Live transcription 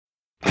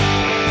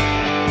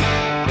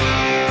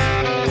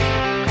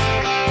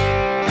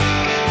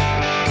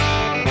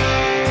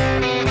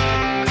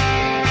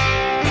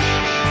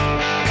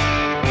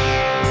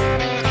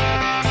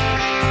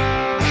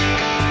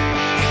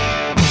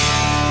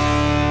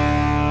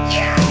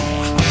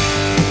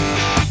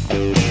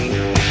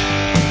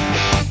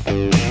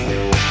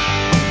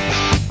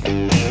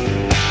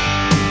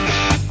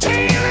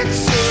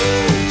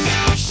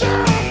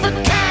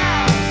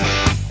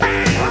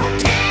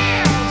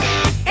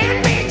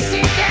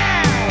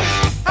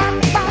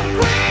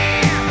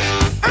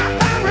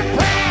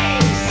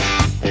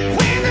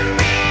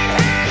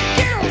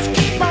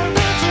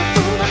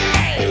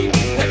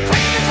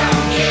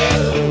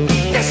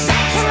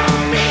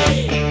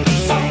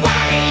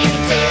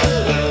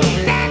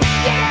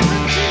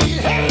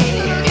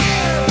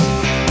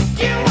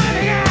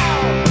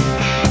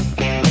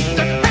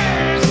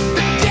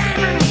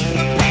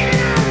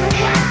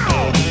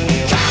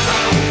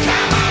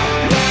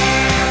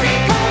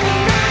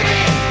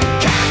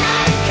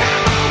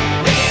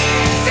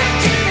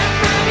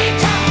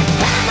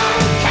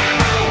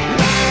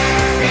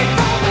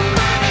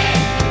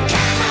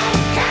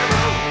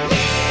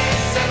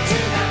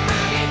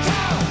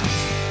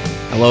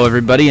Hello,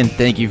 everybody, and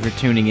thank you for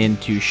tuning in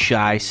to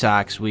Shy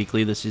Sox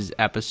Weekly. This is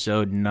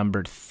episode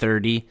number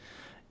 30.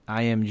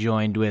 I am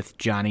joined with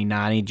Johnny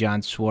Nani.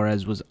 John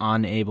Suarez was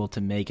unable to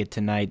make it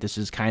tonight. This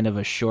is kind of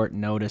a short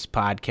notice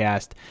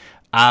podcast.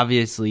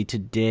 Obviously,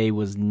 today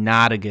was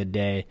not a good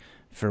day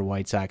for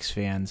White Sox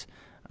fans.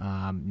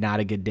 Not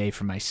a good day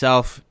for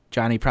myself.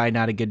 Johnny, probably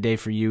not a good day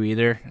for you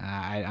either.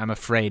 I'm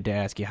afraid to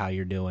ask you how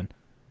you're doing.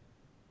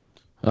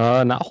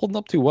 Not holding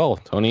up too well,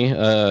 Tony.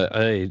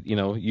 I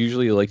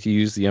usually like to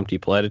use the empty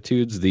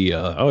platitudes.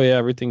 Oh yeah,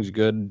 everything's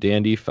good,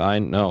 dandy,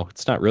 fine. No,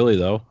 it's not really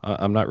though.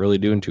 I'm not really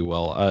doing too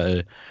well.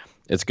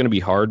 It's going to be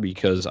hard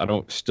because I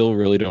still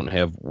really don't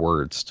have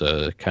words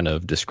to kind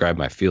of describe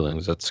my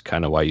feelings. That's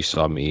kind of why you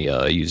saw me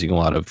using a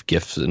lot of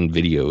GIFs and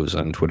videos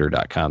on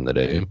Twitter.com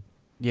today.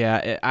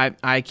 Yeah,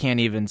 I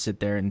can't even sit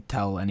there and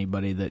tell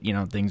anybody that,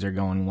 things are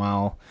going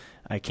well.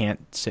 I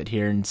can't sit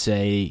here and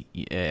say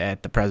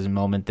at the present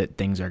moment that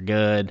things are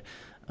good.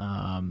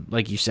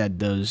 Like you said,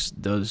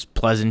 those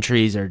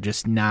pleasantries are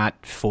just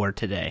not for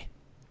today.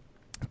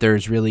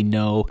 There's really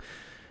no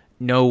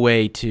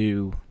way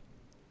to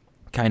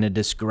kind of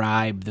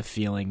describe the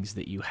feelings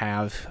that you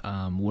have.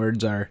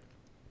 Words are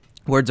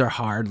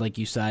hard, like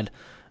you said.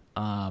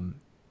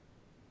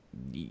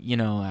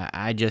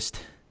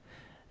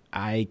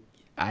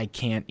 I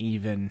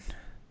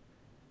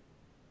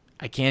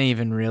can't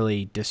even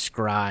really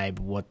describe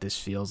what this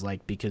feels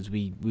like because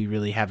we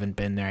really haven't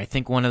been there. I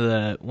think one of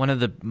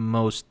the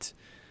most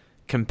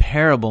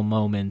comparable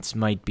moments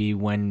might be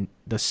when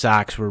the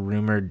Sox were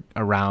rumored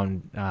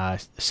around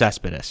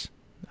Cespedes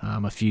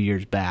a few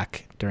years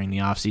back during the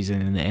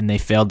offseason, and they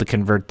failed to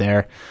convert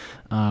there.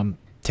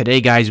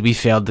 Today, guys, we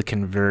failed to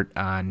convert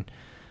on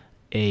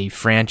a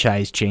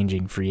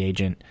franchise-changing free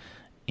agent,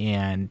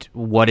 and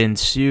what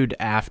ensued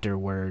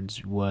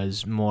afterwards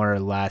was more or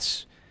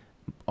less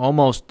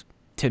almost,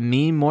 to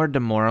me, more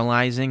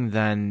demoralizing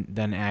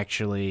than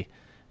actually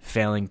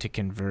failing to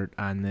convert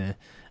on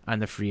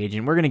the free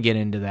agent. We're going to get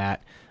into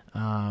that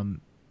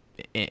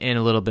in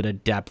a little bit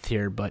of depth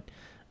here, but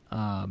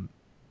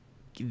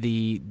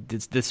the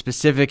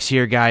specifics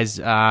here, guys.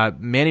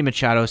 Manny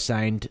Machado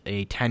signed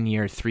a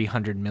 10-year,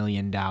 $300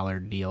 million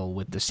deal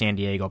with the San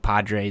Diego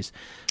Padres,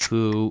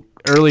 who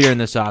earlier in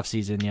this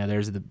offseason,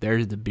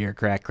 there's the beer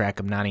crack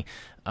 'em Nani,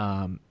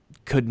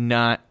 could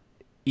not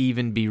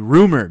even be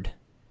rumored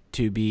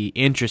to be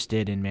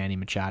interested in Manny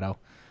Machado.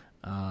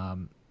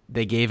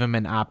 They gave him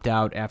an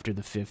opt-out after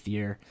the 5th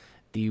year.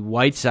 The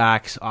White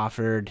Sox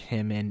offered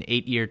him an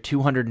 8-year,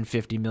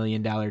 $250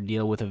 million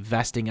deal with a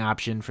vesting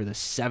option for the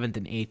 7th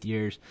and 8th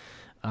years.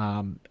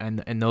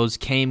 And those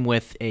came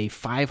with a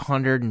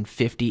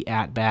 550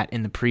 at-bat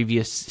in the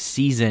previous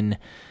season.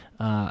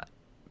 I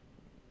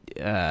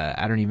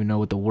don't even know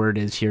what the word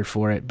is here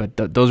for it,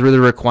 but those were the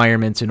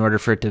requirements in order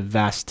for it to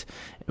vest,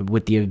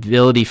 with the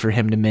ability for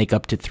him to make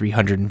up to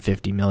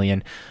 $350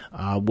 million.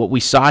 What we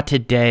saw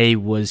today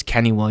was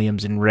Kenny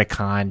Williams and Rick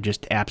Hahn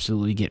just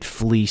absolutely get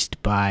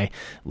fleeced by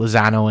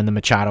Lozano and the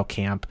Machado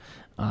camp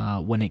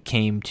when it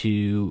came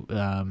to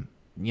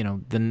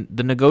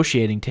the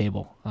negotiating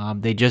table.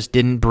 They just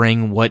didn't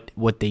bring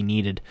what they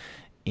needed,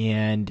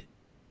 and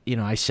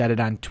I said it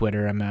on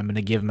Twitter. I'm going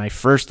to give my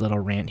first little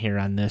rant here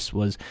on this,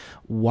 was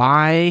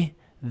why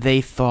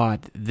they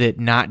thought that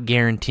not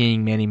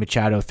guaranteeing Manny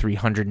Machado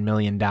 $300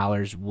 million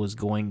was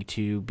going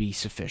to be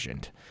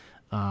sufficient.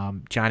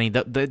 Johnny,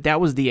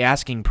 that was the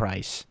asking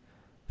price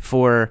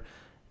for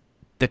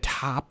the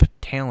top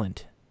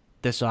talent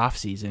this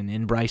offseason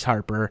in Bryce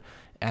Harper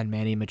and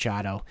Manny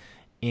Machado,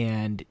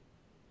 and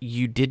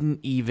you didn't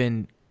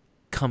even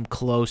come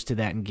close to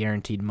that in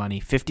guaranteed money.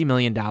 $50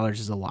 million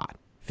is a lot.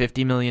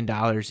 $50 million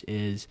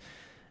is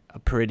a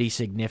pretty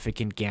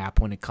significant gap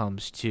when it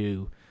comes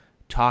to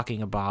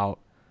talking about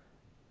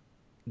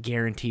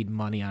guaranteed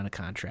money on a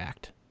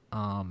contract.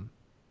 I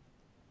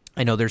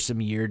know there's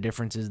some year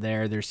differences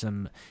there. There's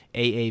some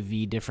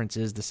AAV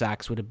differences. The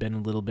Sox would have been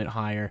a little bit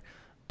higher,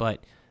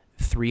 but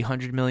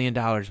 $300 million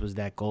was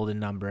that golden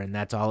number, and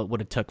that's all it would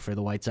have took for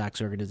the White Sox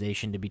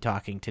organization to be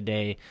talking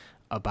today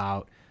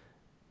about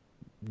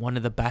one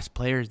of the best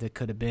players that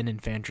could have been in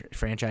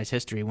franchise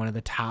history, one of the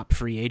top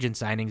free agent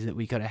signings that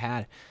we could have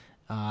had,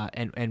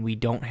 and we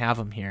don't have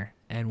him here,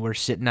 and we're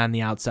sitting on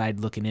the outside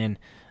looking in.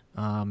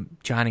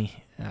 Johnny,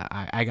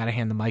 I got to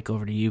hand the mic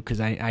over to you because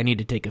I need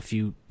to take a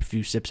few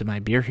sips of my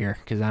beer here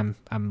because I'm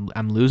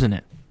losing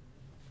it.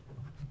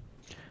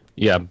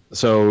 Yeah,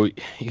 so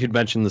you could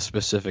mention the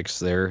specifics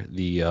there,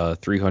 the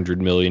 $300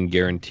 million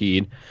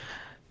guaranteed.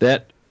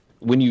 That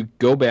when you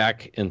go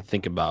back and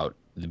think about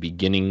the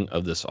beginning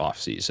of this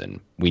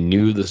offseason, we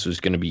knew this was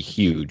going to be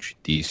huge.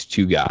 These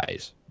two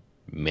guys,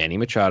 Manny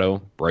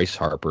Machado, Bryce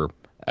Harper,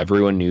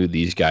 everyone knew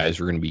these guys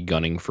were going to be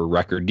gunning for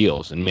record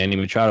deals. And Manny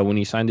Machado, when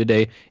he signed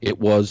today, it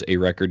was a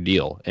record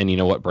deal. And you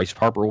know what? Bryce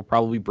Harper will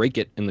probably break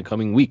it in the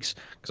coming weeks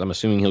because I'm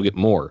assuming he'll get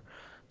more.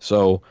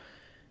 So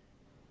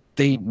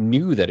they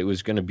knew that it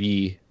was going to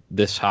be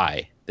this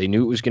high. They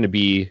knew it was going to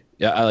be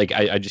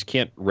I just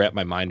can't wrap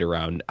my mind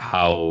around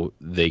how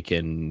they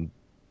can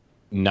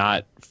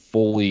not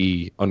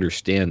fully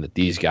understand that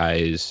these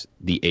guys,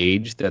 the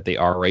age that they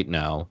are right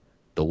now,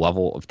 the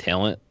level of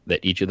talent that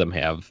each of them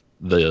have,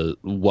 the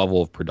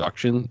level of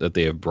production that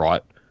they have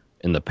brought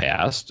in the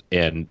past,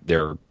 and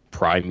their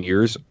prime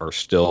years are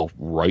still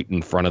right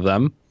in front of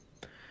them.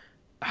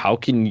 How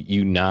can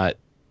you not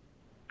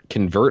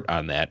convert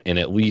on that? And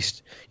at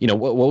least,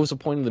 what was the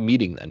point of the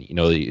meeting then?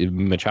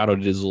 Machado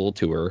did his little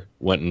tour,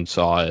 went and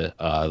saw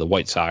the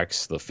White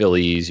Sox, the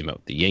Phillies, he met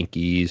with the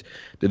Yankees,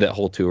 did that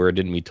whole tour,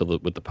 didn't meet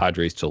with the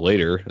Padres till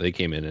later. They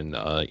came in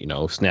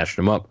and snatched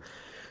him up.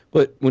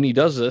 But when he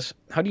does this,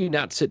 how do you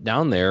not sit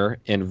down there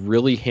and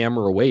really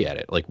hammer away at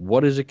it? Like,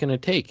 what is it going to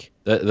take?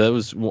 That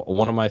was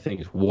one of my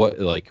things. What,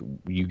 like,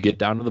 you get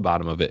down to the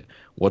bottom of it.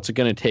 What's it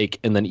going to take?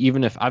 And then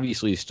even if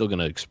obviously he's still going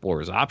to explore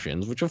his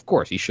options, which of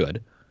course he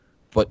should,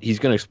 but he's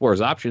going to explore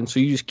his options. So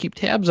you just keep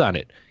tabs on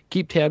it.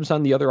 Keep tabs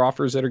on the other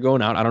offers that are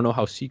going out. I don't know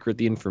how secret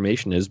the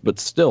information is,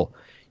 but still,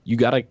 you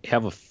got to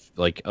have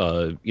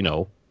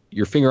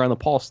your finger on the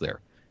pulse there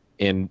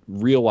and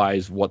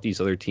realize what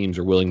these other teams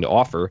are willing to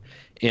offer.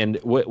 And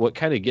what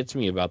kind of gets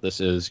me about this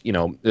is,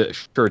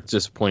 sure, it's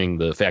disappointing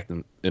the fact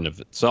in of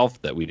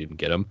itself that we didn't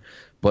get him,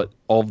 but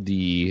all of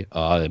the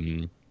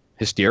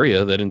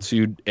hysteria that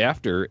ensued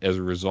after as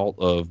a result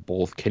of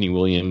both Kenny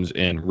Williams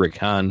and Rick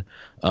Hahn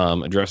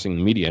addressing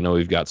the media. I know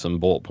we've got some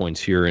bullet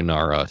points here in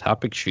our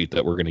topic sheet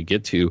that we're going to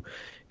get to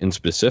in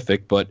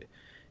specific, but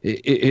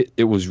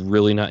it was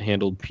really not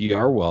handled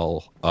PR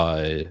well.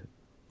 Afterward,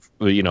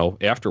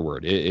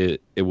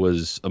 it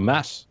was a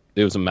mess.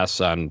 It was a mess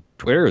on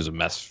Twitter. It was a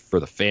mess for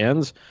the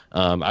fans.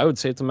 I would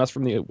say it's a mess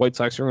from the White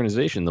Sox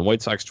organization. The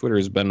White Sox Twitter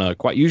has been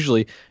quite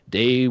usually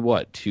day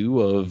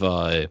 2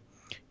 of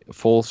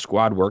full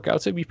squad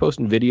workouts. They'd be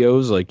posting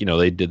videos like,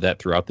 they did that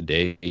throughout the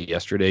day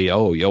yesterday.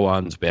 Oh,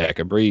 Yohan's back,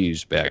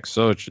 Abreu's back,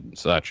 such and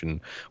such,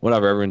 and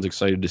whatever. Everyone's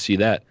excited to see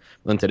that.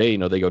 Then today,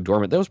 they go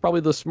dormant. That was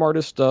probably the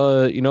smartest,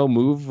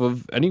 move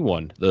of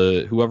anyone.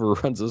 Whoever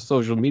runs the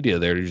social media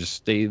there, to just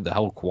stay the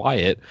hell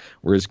quiet.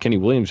 Whereas Kenny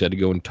Williams had to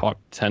go and talk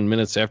 10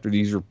 minutes after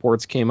these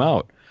reports came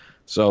out.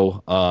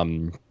 So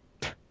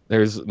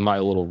there's my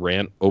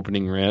little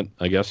opening rant,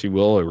 I guess you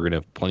will. We're gonna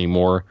have plenty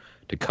more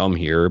to come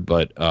here,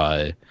 but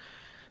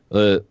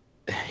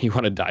you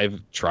want to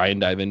try and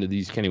dive into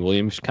these Kenny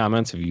Williams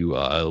comments? Have you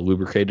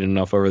lubricated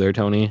enough over there,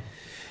 Tony?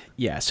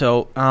 Yeah.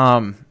 So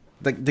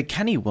the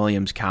Kenny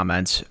Williams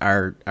comments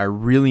are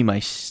really my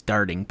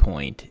starting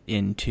point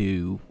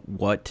into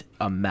what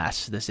a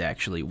mess this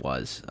actually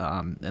was.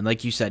 And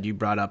like you said, you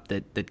brought up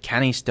that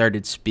Kenny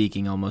started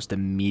speaking almost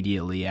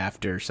immediately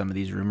after some of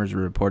these rumors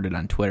were reported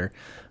on Twitter.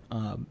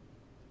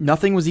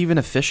 Nothing was even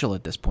official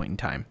at this point in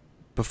time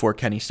before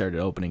Kenny started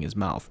opening his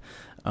mouth.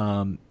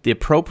 The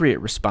appropriate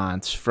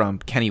response from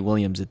Kenny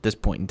Williams at this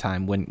point in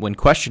time when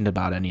questioned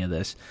about any of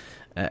this,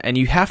 and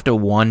you have to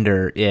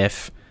wonder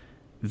if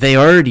they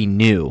already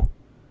knew,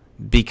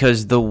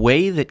 because the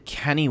way that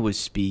Kenny was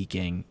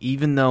speaking,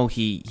 even though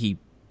he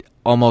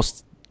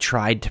almost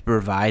tried to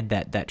provide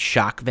that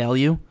shock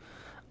value,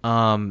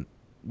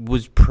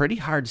 was pretty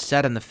hard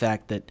set on the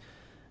fact that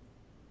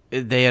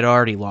they had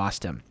already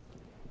lost him.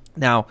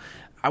 Now,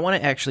 I want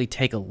to actually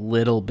take a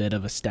little bit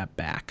of a step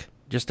back,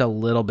 just a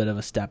little bit of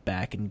a step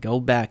back, and go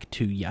back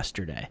to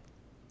yesterday.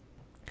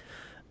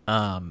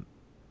 The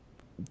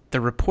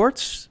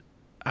reports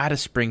out of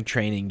spring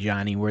training,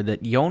 Johnny, were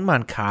that Yoan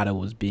Moncada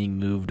was being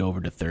moved over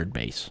to third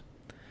base.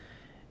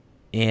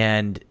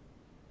 And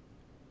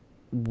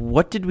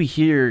what did we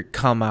hear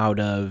come out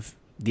of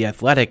The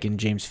Athletic and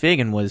James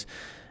Fagan was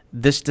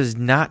this does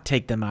not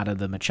take them out of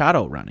the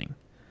Machado running.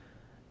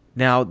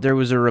 Now, there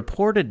was a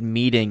reported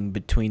meeting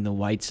between the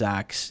White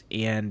Sox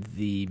and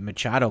the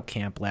Machado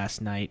camp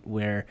last night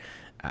where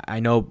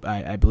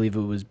I believe it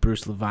was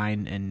Bruce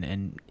Levine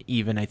and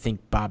even I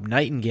think Bob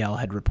Nightingale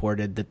had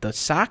reported that the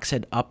Sox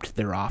had upped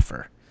their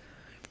offer.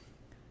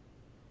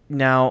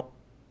 Now,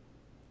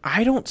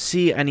 I don't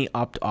see any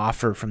upped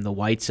offer from the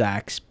White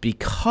Sox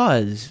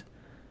because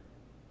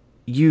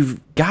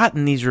you've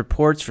gotten these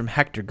reports from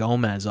Hector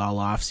Gomez all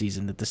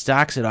offseason that the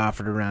Sox had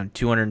offered around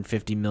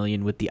 $250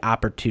 million with the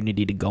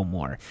opportunity to go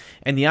more.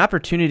 And the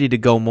opportunity to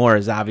go more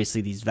is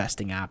obviously these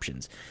vesting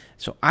options.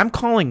 So I'm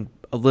calling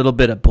a little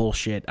bit of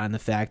bullshit on the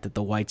fact that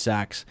the White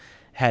Sox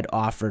had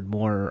offered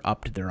more or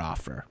upped their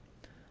offer.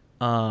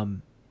 Now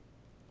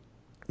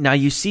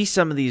you see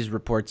some of these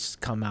reports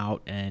come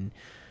out and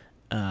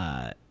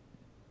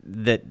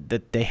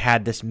that they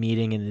had this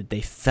meeting and that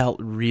they felt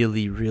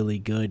really, really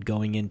good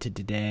going into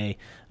today.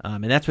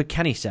 And that's what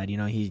Kenny said.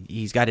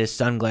 He's got his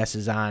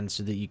sunglasses on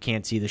so that you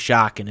can't see the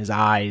shock in his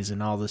eyes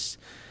and all this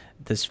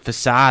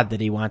facade that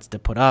he wants to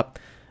put up.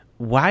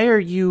 Why are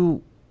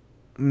you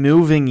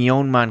moving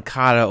Yoan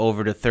Moncada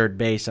over to third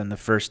base on the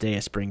first day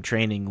of spring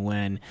training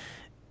when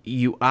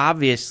you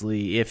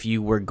obviously, if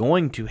you were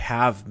going to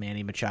have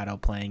Manny Machado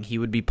playing, he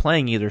would be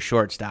playing either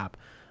shortstop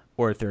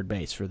or third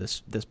base for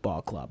this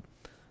ball club?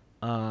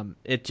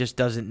 It just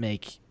doesn't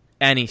make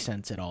any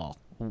sense at all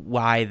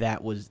why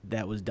that was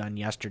done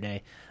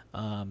yesterday.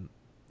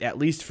 At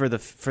least for the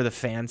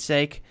fans'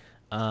 sake,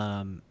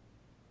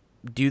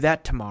 do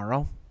that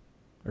tomorrow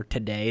or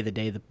today, the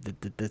day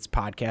that this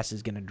podcast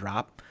is going to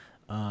drop,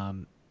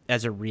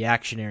 as a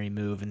reactionary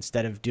move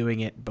instead of doing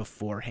it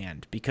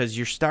beforehand, because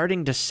you're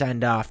starting to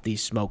send off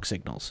these smoke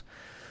signals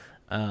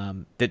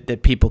that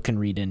people can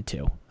read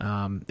into.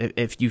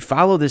 If you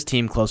follow this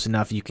team close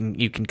enough, you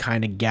can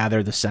kind of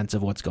gather the sense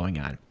of what's going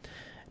on.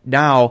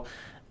 Now,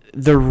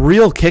 the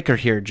real kicker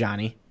here,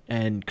 Johnny,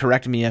 and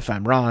correct me if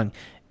I'm wrong,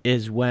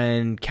 is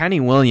when Kenny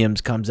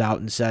Williams comes out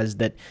and says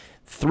that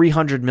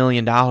 $300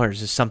 million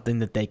is something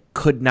that they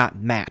could not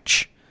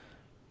match.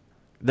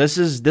 This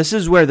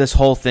is where this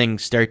whole thing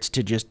starts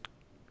to just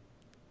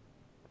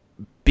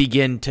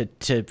begin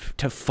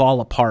to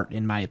fall apart,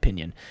 in my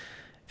opinion.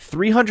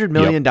 $300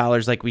 million,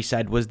 like we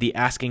said, was the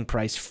asking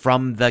price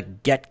from the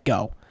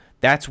get-go.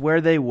 That's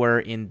where they were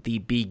in the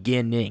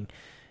beginning.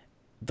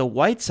 The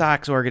White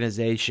Sox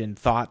organization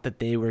thought that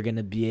they were going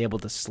to be able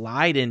to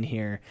slide in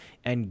here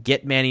and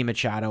get Manny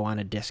Machado on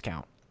a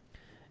discount.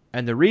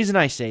 And the reason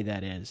I say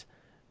that is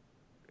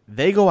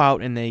they go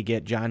out and they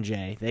get Jon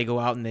Jay. They go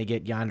out and they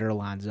get Yonder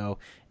Alonso.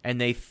 And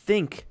they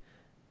think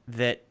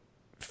that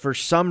for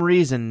some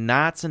reason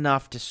that's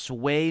enough to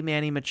sway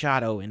Manny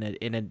Machado in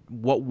a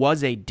what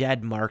was a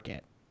dead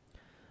market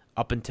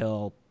up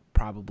until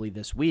probably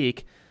this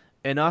week,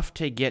 enough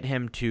to get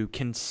him to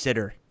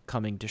consider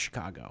coming to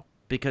Chicago.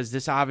 Because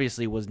this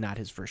obviously was not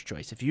his first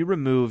choice. If you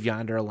remove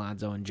Yonder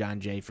Alonso and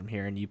Jon Jay from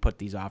here and you put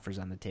these offers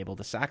on the table,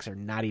 the Sox are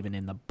not even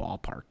in the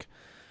ballpark.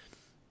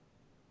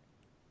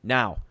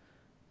 Now,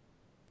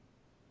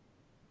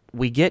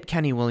 we get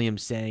Kenny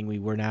Williams saying we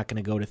were not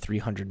going to go to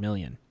 $300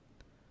 million.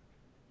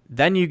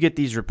 Then you get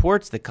these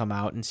reports that come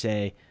out and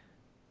say,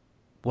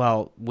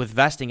 well, with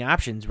vesting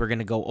options, we're going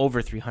to go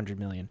over $300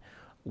 million.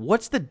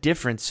 What's the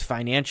difference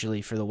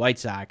financially for the White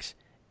Sox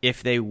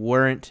if they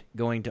weren't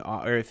going to,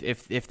 or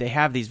if they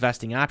have these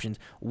vesting options?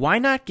 Why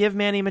not give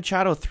Manny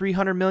Machado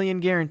 $300 million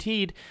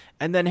guaranteed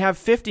and then have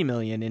 $50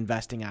 million in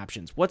vesting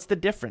options? What's the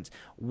difference?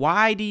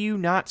 Why do you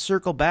not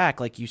circle back,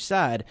 like you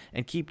said,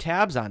 and keep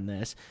tabs on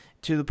this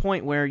to the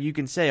point where you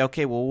can say,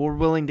 okay, well, we're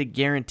willing to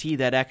guarantee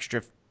that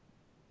extra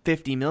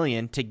 $50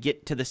 million to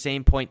get to the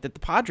same point that the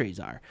Padres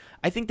are?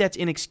 I think that's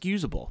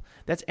inexcusable.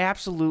 That's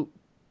absolute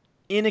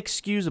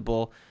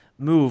inexcusable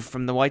move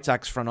from the White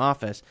Sox front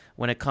office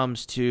when it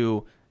comes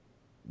to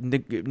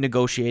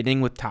negotiating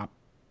with top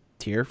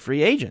tier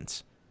free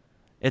agents.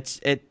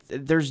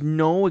 There's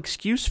no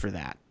excuse for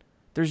that.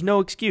 There's no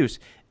excuse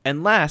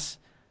unless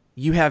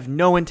you have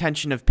no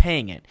intention of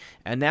paying it.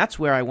 And that's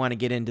where I want to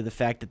get into the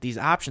fact that these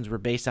options were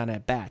based on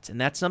at-bats.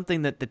 And that's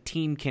something that the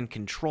team can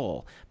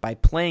control by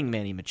playing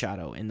Manny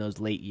Machado in those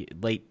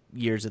late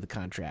years of the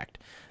contract.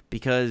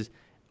 Because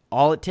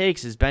all it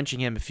takes is benching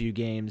him a few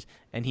games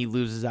and he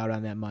loses out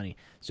on that money.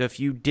 So if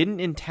you didn't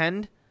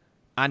intend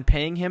on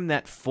paying him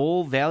that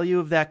full value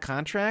of that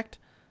contract,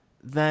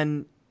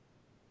 then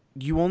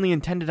you only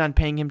intended on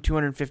paying him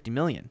 $250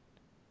 million.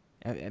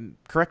 And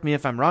correct me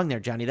if I'm wrong there,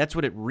 Johnny. That's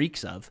what it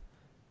reeks of.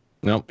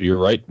 No, you're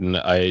right, and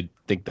I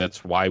think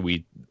that's why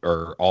we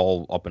are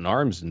all up in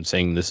arms and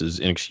saying this is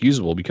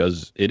inexcusable,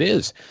 because it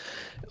is.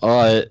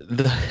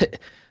 The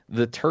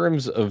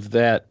terms of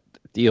that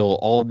deal,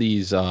 all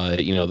these,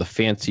 the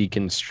fancy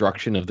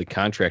construction of the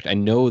contract. I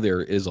know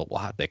there is a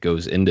lot that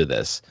goes into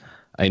this.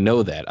 I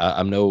know that.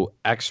 I'm no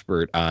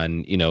expert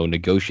on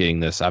negotiating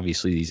this.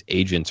 Obviously, these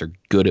agents are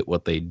good at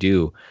what they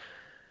do.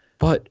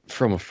 But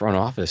from a front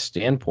office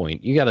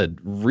standpoint, you got to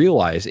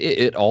realize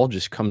it all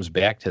just comes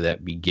back to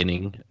that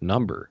beginning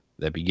number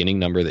that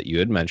you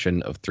had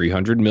mentioned of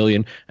 $300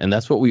 million. And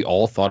that's what we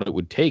all thought it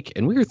would take.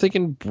 And we were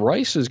thinking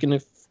Bryce is going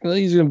to,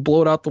 he's going to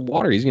blow it out the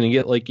water. He's going to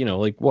get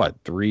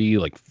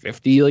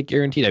 $50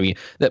 guaranteed. I mean,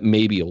 that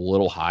may be a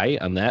little high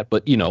on that.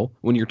 But,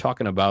 when you're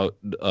talking about,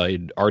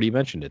 I already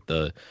mentioned it,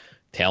 the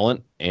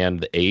talent and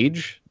the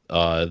age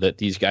that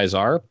these guys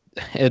are,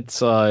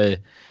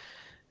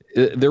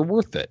 they're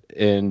worth it.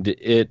 And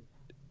it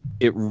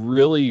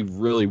really,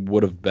 really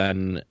would have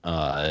been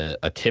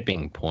a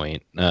tipping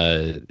point,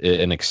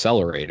 an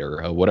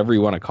accelerator, whatever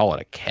you want to call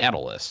it, a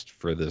catalyst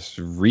for this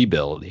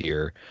rebuild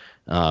here.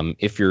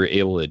 If you're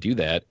able to do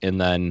that. And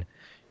then,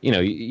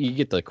 you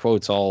get the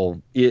quotes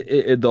all,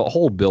 the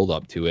whole build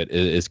up to it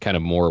is kind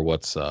of more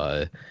what's,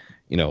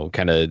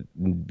 kind of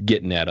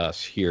getting at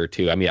us here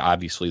too. I mean,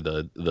 obviously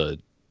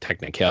the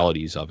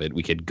technicalities of it,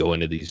 we could go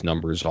into these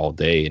numbers all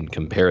day and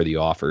compare the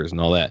offers and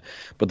all that,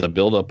 but the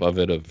buildup of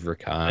it, of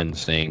Rakan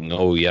saying,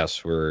 oh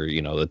yes, we're,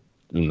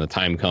 when the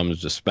time comes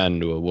to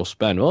spend, we'll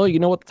spend. Well, you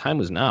know what? The time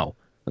was now.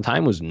 The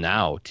time was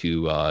now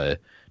to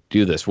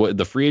do this.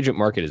 The free agent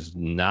market is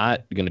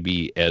not going to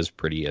be as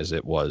pretty as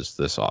it was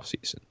this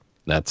offseason.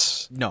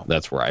 That's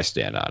where I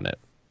stand on it.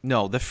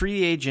 No, the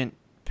free agent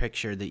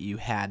picture that you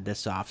had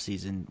this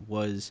offseason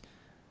was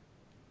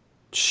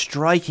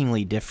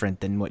strikingly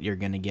different than what you're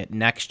going to get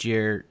next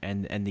year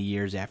and the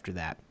years after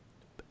that.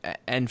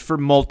 And for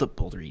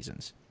multiple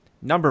reasons.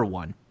 Number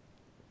one,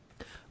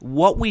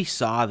 what we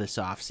saw this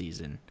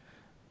offseason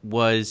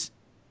was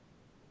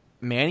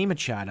Manny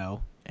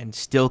Machado and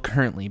still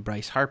currently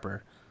Bryce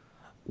Harper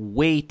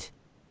wait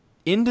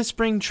into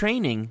spring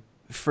training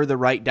for the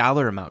right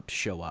dollar amount to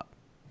show up.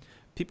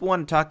 People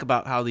want to talk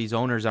about how these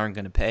owners aren't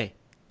going to pay.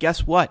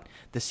 Guess what?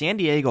 The San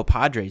Diego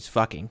Padres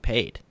fucking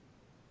paid.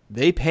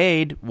 They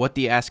paid what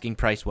the asking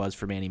price was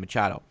for Manny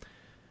Machado.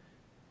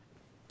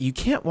 You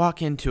can't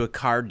walk into a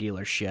car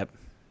dealership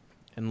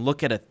and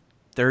look at a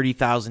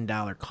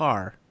 $30,000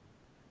 car,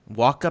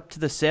 walk up to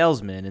the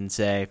salesman and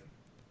say,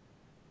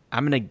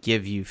 I'm going to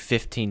give you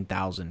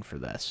 $15,000 for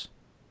this.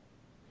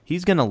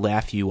 He's going to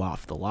laugh you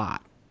off the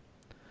lot.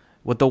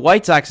 What the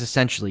White Sox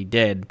essentially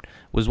did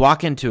was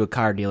walk into a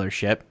car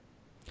dealership,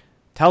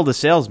 tell the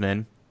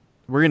salesman,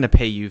 we're going to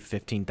pay you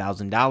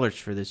 $15,000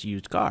 for this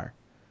used car.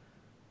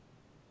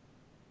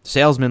 The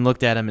salesman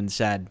looked at him and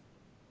said,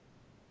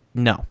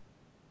 no.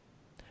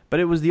 But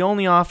it was the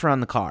only offer on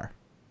the car.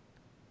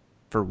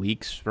 For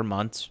weeks, for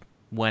months,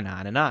 went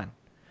on and on.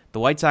 The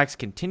White Sox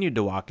continued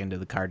to walk into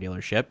the car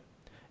dealership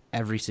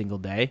every single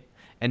day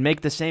and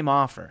make the same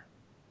offer.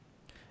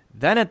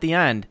 Then at the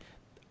end,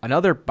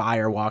 another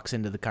buyer walks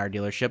into the car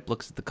dealership,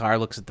 looks at the car,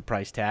 looks at the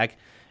price tag,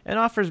 and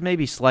offers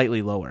maybe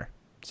slightly lower.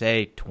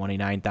 Say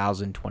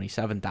 $29,000,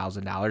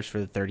 $27,000 for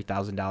the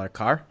 $30,000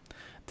 car.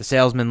 The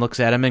salesman looks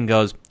at him and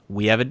goes,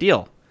 we have a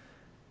deal.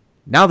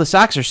 Now the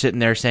Sox are sitting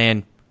there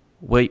saying,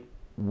 wait,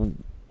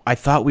 I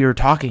thought we were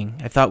talking.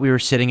 I thought we were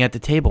sitting at the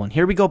table. And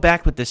here we go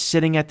back with this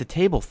sitting at the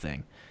table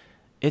thing.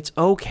 It's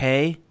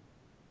okay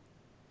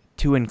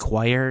to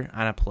inquire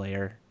on a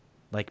player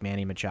like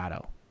Manny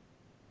Machado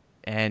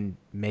and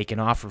make an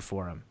offer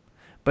for him.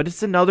 But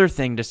it's another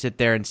thing to sit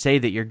there and say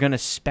that you're going to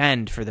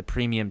spend for the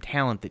premium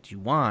talent that you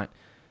want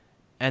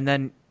and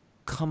then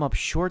come up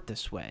short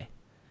this way.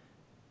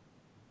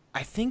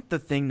 I think the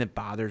thing that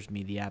bothers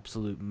me the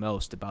absolute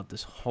most about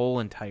this whole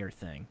entire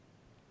thing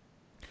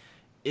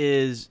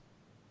is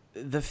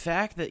the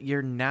fact that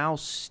you're now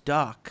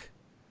stuck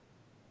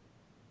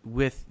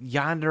with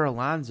Yonder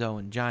Alonso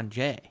and Jon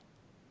Jay.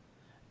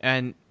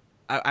 And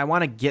I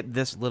want to get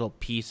this little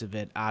piece of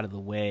it out of the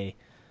way.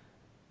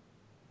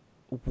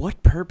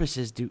 What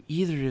purposes do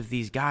either of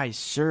these guys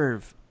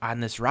serve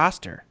on this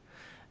roster?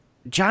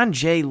 Jon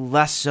Jay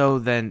less so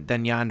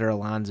than Yonder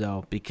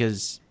Alonso,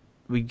 because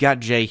we got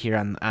Jay here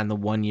on the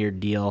 1-year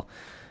deal,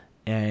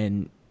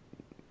 and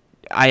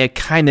I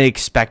kind of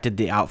expected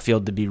the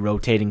outfield to be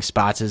rotating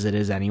spots as it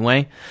is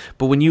anyway.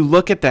 But when you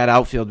look at that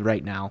outfield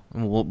right now,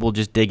 and we'll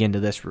just dig into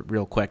this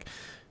real quick,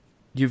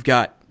 you've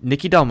got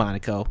Nicky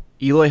Delmonico,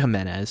 Eloy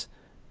Jimenez,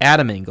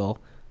 Adam Engel,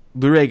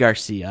 Luray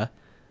Garcia,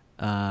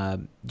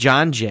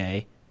 Jon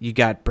Jay. You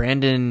got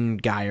Brandon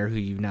Guyer, who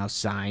you've now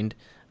signed.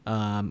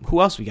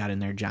 Who else we got in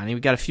there, Johnny?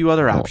 We got a few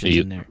other options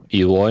in there.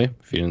 Eloy,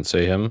 if you didn't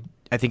say him.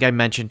 I think I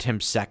mentioned him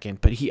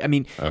second, but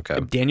okay.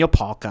 Daniel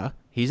Palka,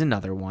 he's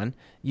another one.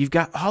 You've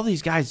got all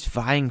these guys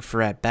vying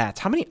for at bats.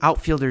 How many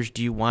outfielders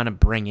do you want to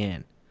bring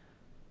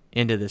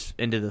into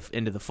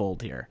the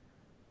fold here?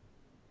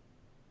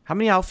 How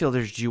many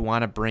outfielders do you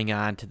want to bring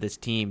on to this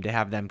team to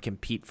have them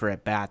compete for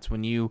at bats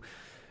when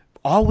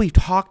all we've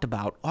talked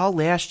about all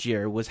last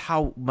year was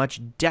how much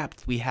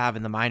depth we have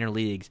in the minor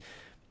leagues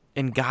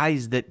and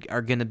guys that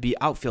are going to be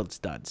outfield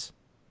studs?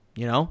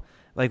 You know?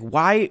 Like,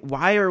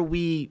 why are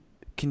we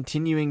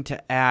continuing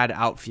to add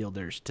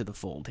outfielders to the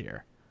fold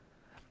here?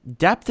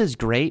 Depth is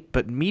great,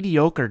 but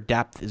mediocre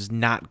depth is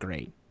not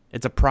great.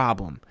 It's a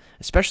problem,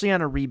 especially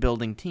on a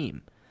rebuilding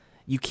team.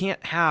 You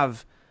can't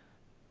have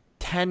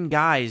 10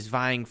 guys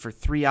vying for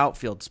 3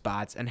 outfield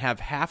spots and have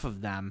half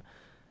of them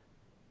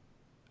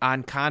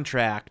on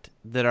contract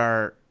that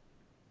are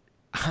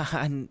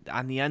on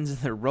the ends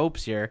of the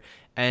ropes here,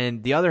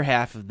 and the other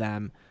half of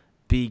them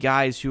be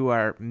guys who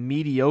are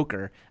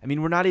mediocre. I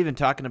mean, we're not even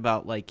talking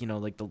about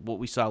what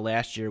we saw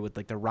last year with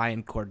like the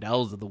Ryan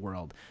Cordells of the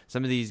world.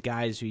 Some of these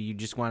guys who you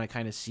just want to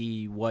kind of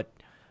see what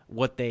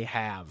they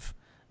have,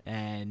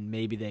 and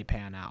maybe they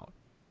pan out.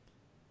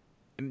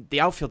 The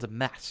outfield's a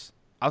mess.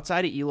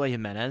 Outside of Eloy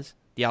Jimenez,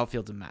 the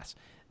outfield's a mess.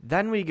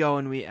 Then we go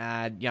and we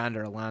add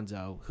Yonder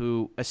Alonso,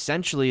 who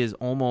essentially is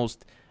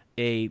almost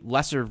a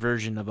lesser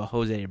version of a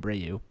Jose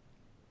Abreu,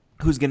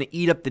 who's going to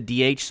eat up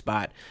the DH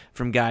spot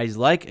from guys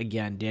like,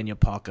 again, Daniel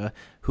Palka,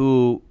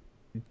 who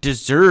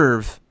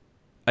deserve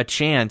a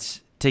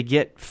chance to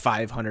get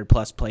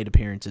 500-plus plate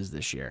appearances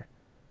this year.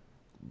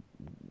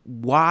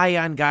 Why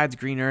on God's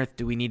green earth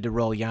do we need to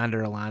roll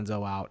Yonder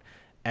Alonso out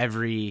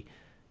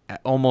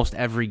almost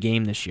every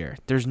game this year?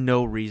 There's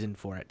no reason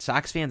for it.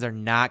 Sox fans are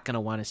not going to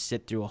want to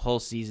sit through a whole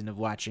season of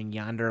watching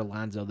Yonder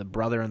Alonso, the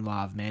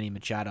brother-in-law of Manny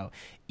Machado,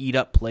 eat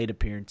up plate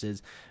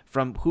appearances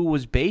from who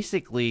was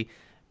basically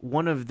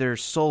one of their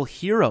sole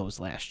heroes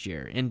last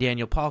year in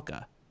Daniel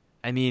Palka.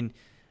 I mean,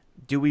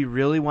 do we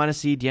really want to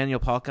see Daniel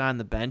Palka on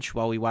the bench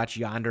while we watch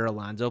Yonder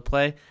Alonso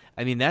play?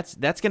 I mean, that's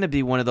going to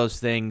be one of those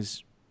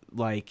things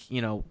like,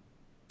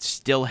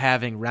 still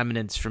having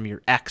remnants from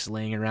your ex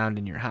laying around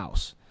in your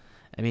house.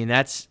 I mean,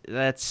 that's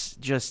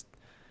just,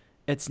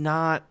 it's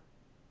not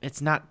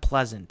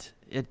pleasant.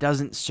 It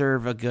doesn't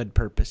serve a good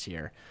purpose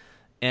here.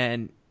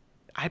 And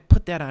I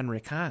put that on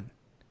Rick Hahn.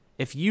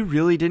 If you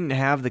really didn't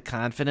have the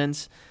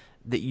confidence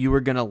that you were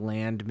going to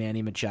land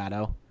Manny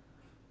Machado,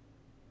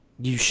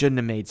 you shouldn't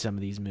have made some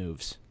of these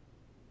moves.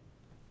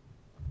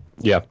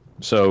 Yeah.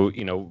 So,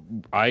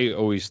 I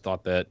always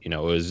thought that,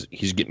 as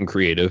he's getting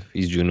creative,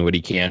 he's doing what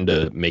he can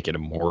to make it a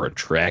more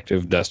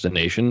attractive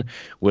destination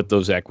with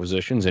those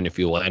acquisitions. And if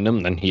you land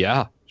them, then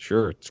yeah,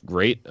 sure, it's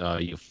great.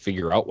 You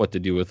figure out what to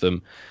do with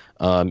them.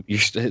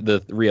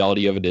 The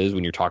reality of it is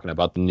when you're talking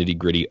about the nitty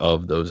gritty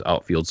of those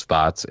outfield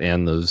spots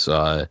and those,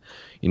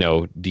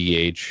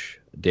 DH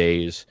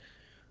days,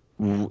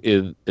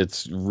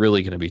 it's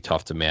really going to be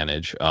tough to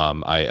manage.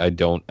 I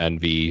don't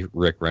envy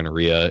Rick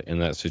Renneria in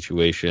that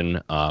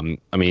situation. I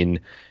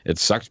mean, it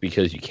sucks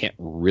because you can't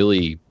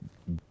really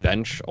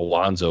bench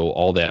Alonso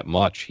all that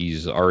much.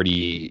 He's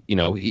already,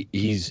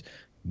 he's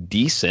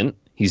decent.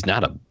 He's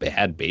not a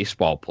bad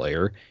baseball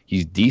player.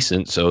 He's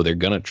decent, so they're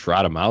going to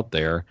trot him out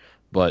there.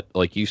 But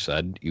like you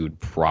said, you would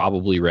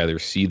probably rather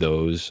see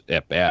those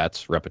at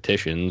bats,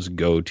 repetitions,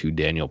 go to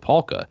Daniel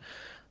Palka.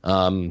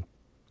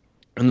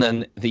 And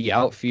then the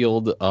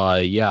outfield,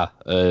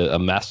 a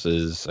mess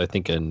is, I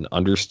think, an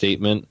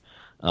understatement.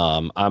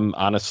 I'm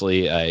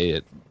honestly,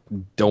 I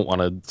don't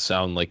want to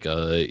sound like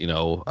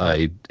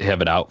I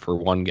have it out for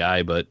one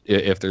guy, but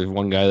if there's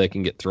one guy that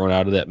can get thrown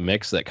out of that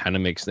mix, that kind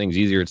of makes things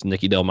easier. It's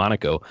Nicky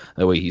Delmonico.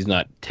 That way, he's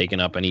not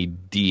taking up any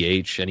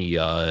DH,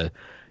 anything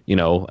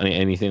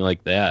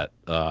like that.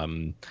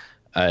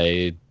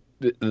 I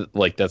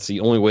like that's the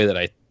only way that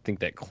I think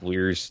that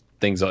clears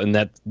things up, and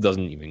that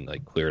doesn't even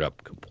clear it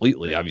up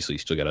completely. Obviously, you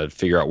still got to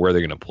figure out where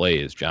they're going to play.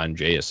 Is John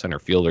Jay a center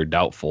fielder?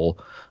 Doubtful.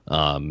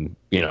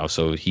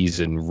 So he's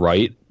in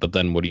right, but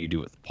then what do you do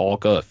with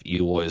Polka if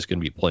Eloy is going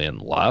to be playing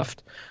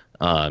left?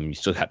 You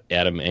still got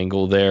Adam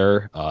Engel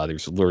there.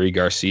 There's Lurie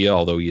Garcia,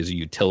 although he is a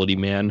utility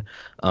man.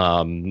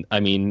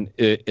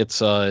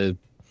 It's a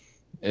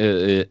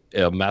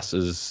mess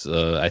is,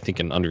 I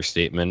think, an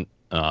understatement.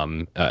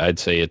 I'd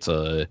say it's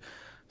a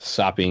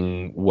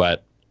sopping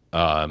wet,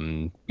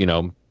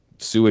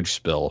 sewage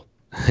spill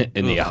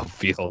in the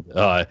outfield.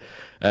 I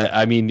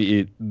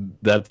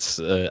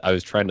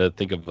was trying to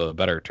think of a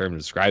better term to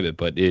describe it,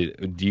 but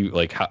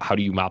how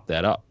do you mop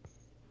that up?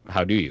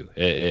 How do you?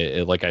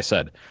 Like I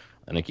said,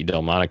 Nicky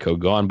Delmonico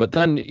gone, but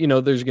then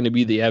there's going to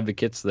be the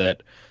advocates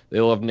that they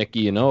love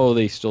Nicky and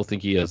they still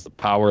think he has the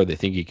power. They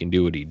think he can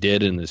do what he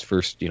did in his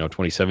first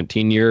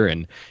 2017 year,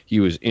 and he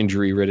was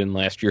injury ridden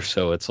last year,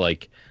 so it's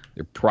like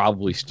they're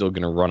probably still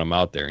going to run him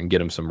out there and get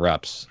him some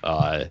reps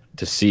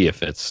to see if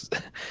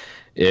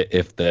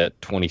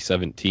that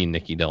 2017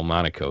 Nicky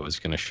Delmonico is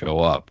going to show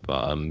up.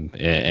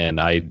 And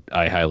I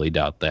highly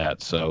doubt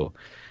that. So,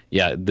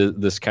 yeah,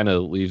 this kind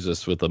of leaves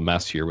us with a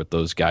mess here with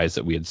those guys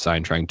that we had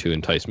signed trying to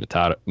entice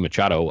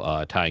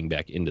Machado, tying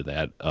back into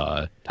that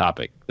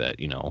topic that,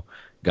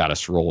 got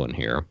us rolling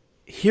here.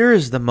 Here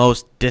is the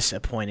most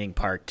disappointing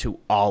part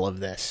to all of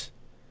this.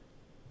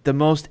 The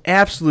most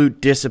absolute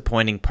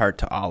disappointing part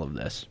to all of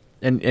this.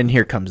 And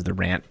here comes the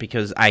rant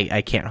because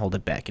I can't hold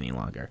it back any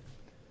longer.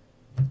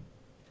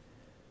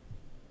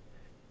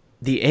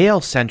 The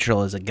AL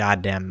Central is a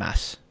goddamn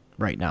mess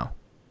right now.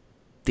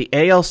 The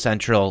AL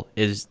Central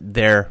is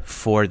there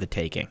for the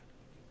taking.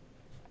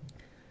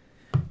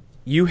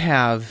 You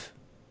have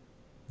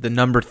the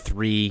number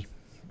 3,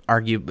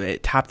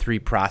 top 3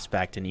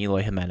 prospect in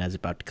Eloy Jimenez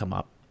about to come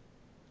up.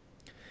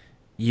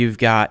 You've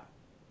got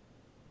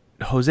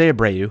Jose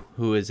Abreu,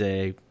 who is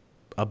a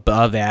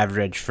above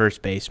average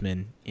first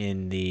baseman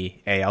in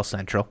the AL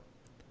Central.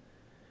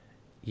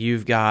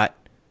 You've got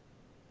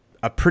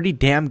a pretty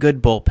damn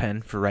good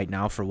bullpen for right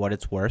now for what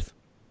it's worth.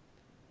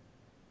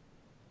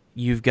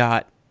 You've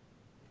got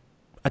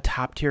a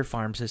top-tier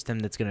farm system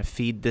that's going to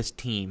feed this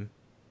team,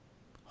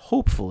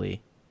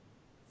 hopefully,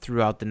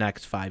 throughout the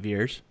next 5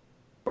 years.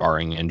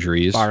 Barring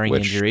injuries.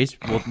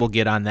 We'll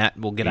get on that.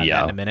 We'll get on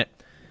that in a minute.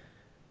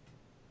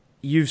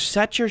 You've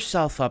set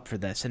yourself up for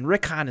this, and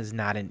Rick Hahn is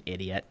not an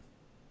idiot.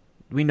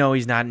 We know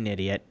he's not an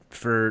idiot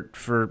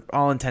for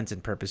all intents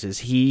and purposes.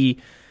 He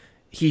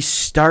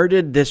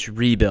started this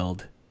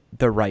rebuild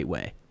the right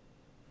way.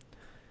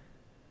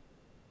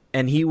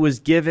 And he was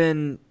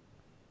given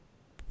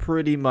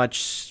pretty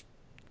much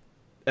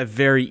a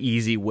very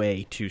easy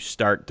way to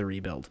start the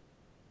rebuild.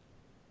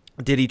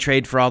 Did he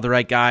trade for all the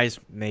right guys?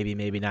 Maybe,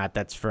 maybe not.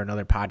 That's for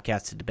another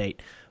podcast to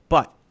debate.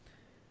 But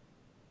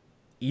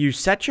you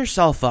set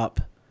yourself up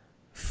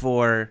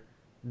for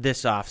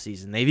this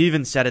offseason. They've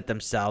even said it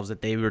themselves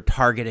that they were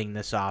targeting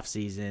this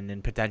offseason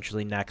and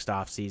potentially next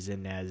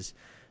offseason as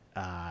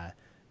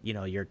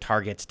your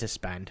targets to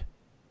spend.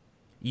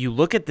 You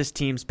look at this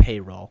team's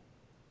payroll.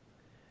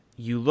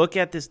 You look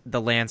at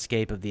the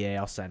landscape of the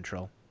AL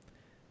Central.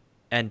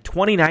 And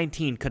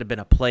 2019 could have been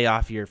a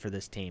playoff year for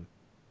this team.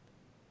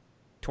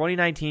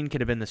 2019 could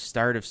have been the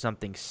start of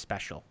something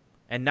special.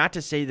 And not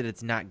to say that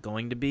it's not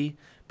going to be,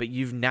 but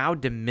you've now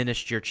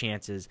diminished your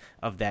chances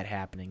of that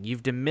happening.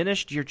 You've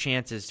diminished your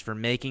chances for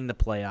making the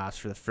playoffs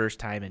for the first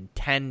time in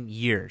 10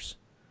 years.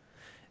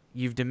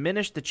 You've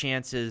diminished the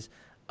chances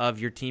of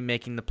your team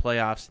making the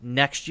playoffs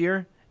next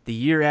year, the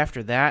year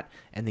after that,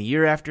 and the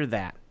year after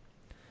that.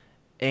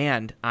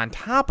 And on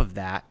top of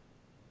that,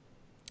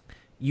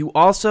 you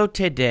also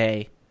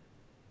today,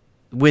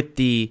 with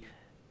the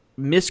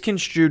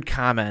misconstrued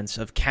comments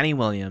of Kenny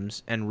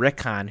Williams and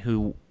Rick Hahn,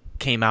 who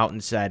came out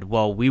and said,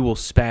 well, we will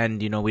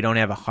spend, we don't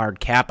have a hard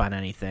cap on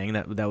anything.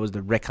 That was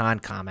the Rick Hahn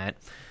comment.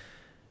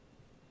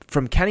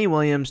 From Kenny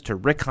Williams to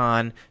Rick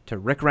Hahn to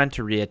Rick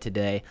Renteria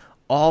today,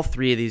 all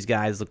three of these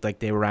guys looked like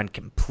they were on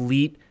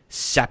complete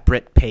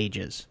separate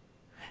pages.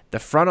 The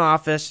front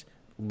office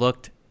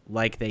looked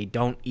like they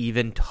don't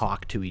even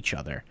talk to each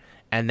other.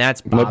 And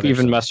that's bothersome. Might be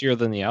even messier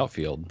than the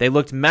outfield. They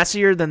looked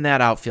messier than that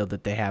outfield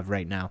that they have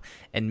right now.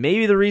 And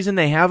maybe the reason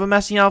they have a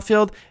messy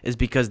outfield is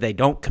because they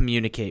don't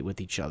communicate with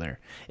each other.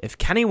 If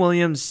Kenny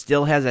Williams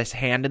still has his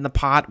hand in the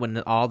pot when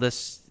all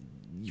this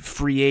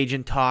free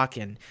agent talk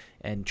and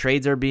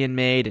trades are being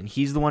made and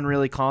he's the one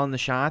really calling the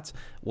shots,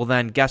 well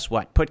then guess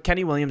what? Put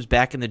Kenny Williams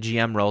back in the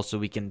GM role so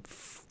we can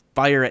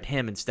fire at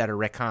him instead of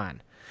Rick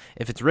Hahn.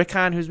 If it's Rick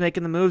Hahn who's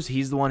making the moves,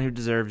 he's the one who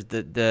deserves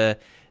the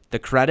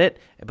credit,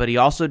 but he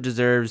also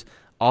deserves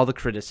all the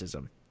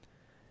criticism.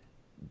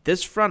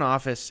 This front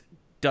office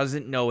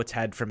doesn't know its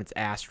head from its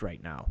ass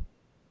right now.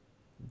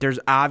 There's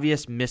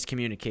obvious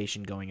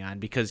miscommunication going on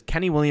because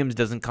Kenny Williams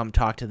doesn't come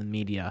talk to the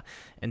media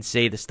and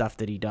say the stuff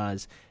that he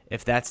does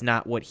if that's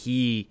not what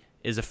he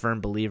is a firm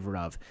believer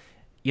of.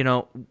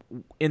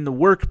 In the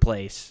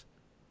workplace,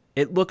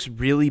 it looks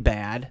really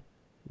bad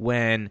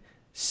when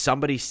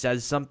somebody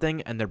says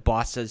something and their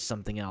boss says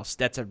something else.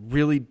 That's a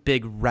really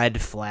big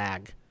red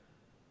flag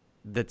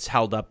that's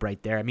held up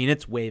right there. I mean,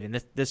 it's waving.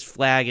 This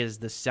flag is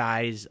the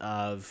size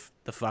of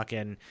the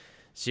fucking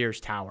Sears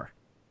Tower.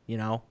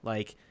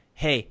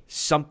 Hey,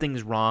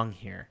 something's wrong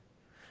here.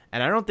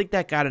 And I don't think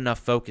that got enough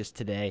focus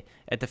today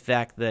at the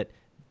fact that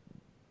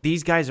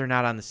these guys are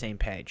not on the same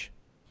page.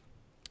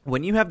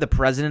 When you have the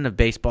president of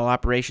baseball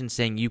operations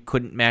saying you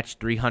couldn't match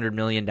 $300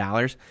 million,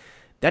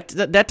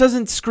 that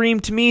doesn't scream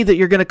to me that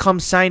you're going to come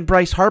sign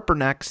Bryce Harper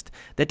next.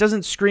 That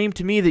doesn't scream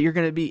to me that you're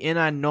going to be in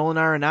on Nolan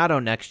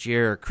Arenado next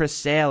year or Chris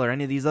Sale or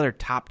any of these other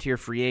top-tier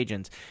free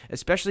agents,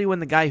 especially when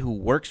the guy who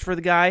works for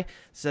the guy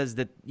says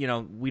that,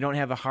 we don't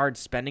have a hard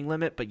spending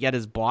limit, but yet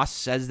his boss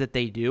says that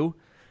they do.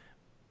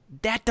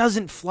 That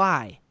doesn't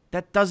fly.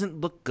 That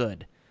doesn't look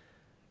good.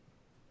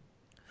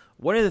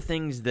 One of the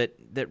things that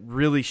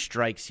really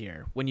strikes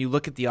here, when you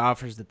look at the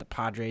offers that the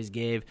Padres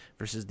gave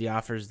versus the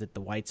offers that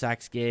the White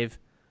Sox gave,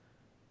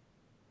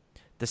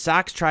 the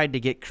Sox tried to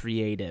get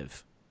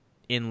creative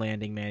in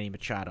landing Manny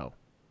Machado.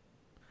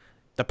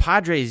 The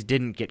Padres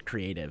didn't get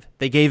creative.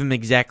 They gave him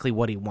exactly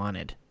what he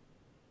wanted.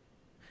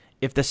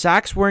 If the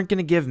Sox weren't going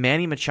to give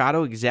Manny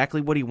Machado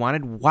exactly what he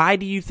wanted, why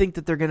do you think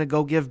that they're going to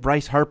go give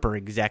Bryce Harper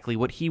exactly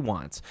what he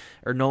wants?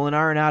 Or Nolan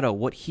Arenado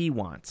what he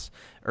wants?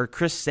 Or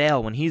Chris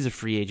Sale, when he's a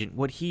free agent,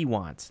 what he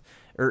wants?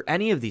 Or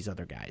any of these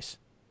other guys?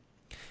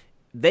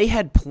 They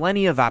had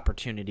plenty of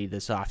opportunity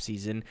this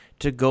offseason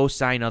to go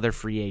sign other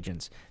free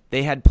agents.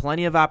 They had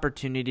plenty of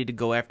opportunity to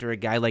go after a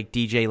guy like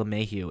DJ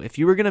LeMahieu. If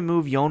you were going to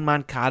move Yoan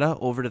Moncada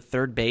over to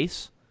third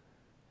base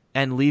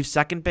and leave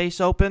second base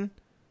open,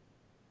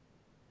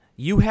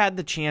 you had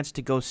the chance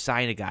to go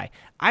sign a guy.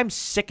 I'm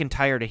sick and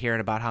tired of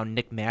hearing about how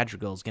Nick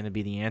Madrigal is going to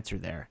be the answer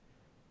there.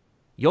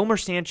 Yolmer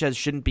Sanchez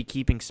shouldn't be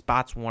keeping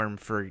spots warm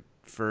for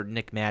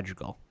Nick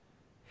Madrigal.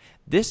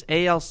 This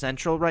AL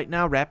Central right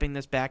now, wrapping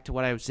this back to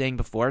what I was saying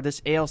before,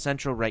 this AL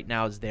Central right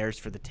now is theirs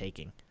for the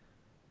taking.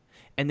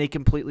 And they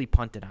completely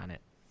punted on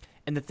it.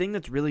 And the thing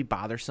that's really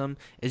bothersome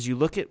is you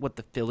look at what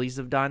the Phillies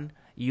have done,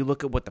 you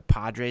look at what the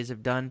Padres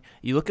have done,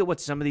 you look at what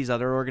some of these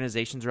other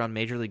organizations around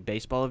Major League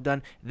Baseball have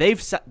done,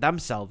 they've set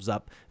themselves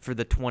up for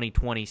the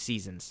 2020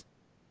 seasons.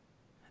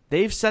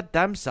 They've set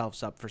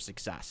themselves up for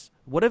success.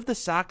 What have the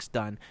Sox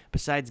done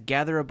besides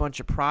gather a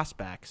bunch of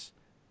prospects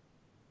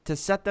to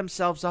set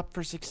themselves up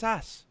for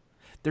success?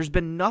 There's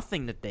been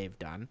nothing that they've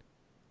done.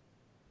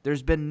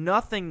 There's been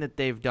nothing that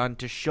they've done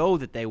to show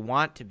that they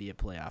want to be a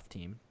playoff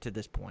team to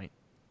this point.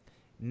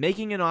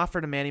 Making an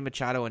offer to Manny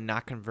Machado and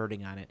not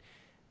converting on it,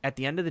 at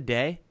the end of the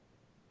day,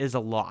 is a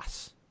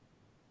loss.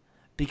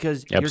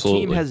 Because Absolutely.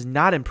 Your team has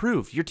not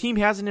improved. Your team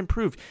hasn't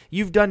improved.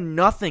 You've done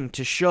nothing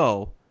to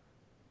show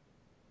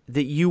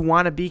that you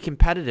want to be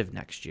competitive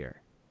next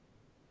year.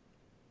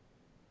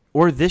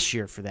 Or this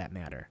year, for that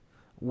matter.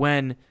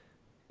 When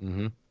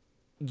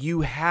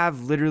you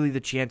have literally the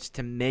chance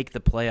to make the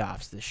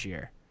playoffs this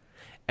year.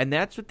 And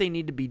that's what they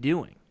need to be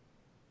doing.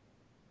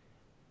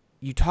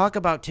 You talk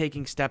about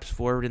taking steps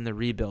forward in the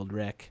rebuild,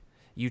 Rick.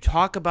 You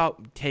talk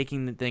about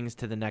taking the things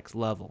to the next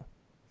level.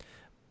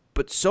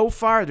 But so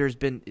far, there's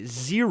been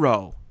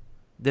zero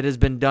that has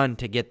been done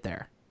to get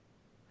there.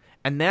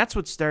 And that's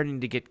what's starting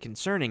to get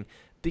concerning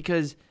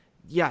because,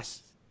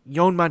 yes,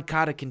 Yoan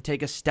Moncada can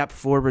take a step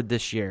forward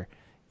this year.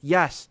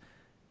 Yes,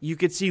 you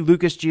could see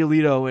Lucas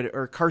Giolito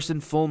or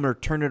Carson Fulmer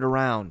turn it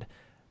around.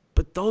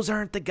 But those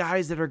aren't the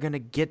guys that are going to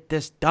get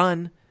this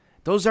done.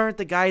 Those aren't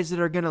the guys that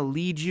are going to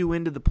lead you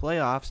into the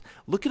playoffs.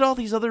 Look at all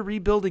these other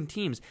rebuilding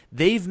teams.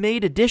 They've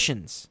made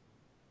additions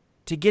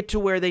to get to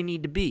where they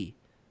need to be.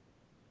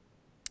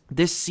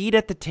 This seat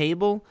at the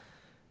table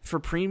for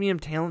premium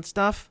talent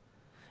stuff,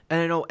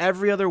 and I know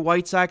every other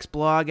White Sox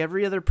blog,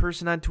 every other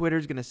person on Twitter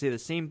is going to say the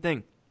same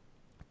thing.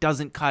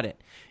 doesn't cut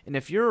it. And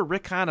if you're a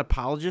Rick Hahn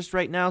apologist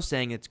right now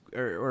saying it's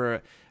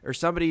or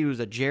somebody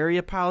who's a Jerry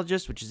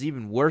apologist, which is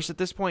even worse at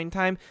this point in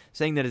time,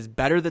 saying that it's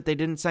better that they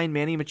didn't sign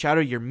Manny Machado,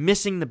 you're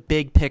missing the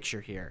big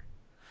picture here.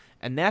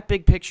 And that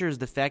big picture is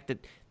the fact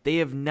that they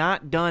have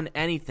not done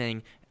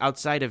anything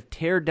outside of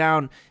tear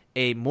down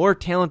a more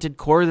talented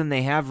core than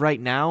they have right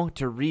now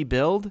to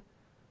rebuild,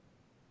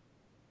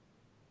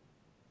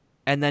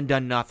 and then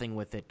done nothing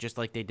with it, just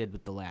like they did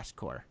with the last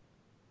core.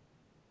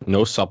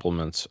 No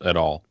supplements at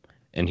all.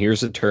 And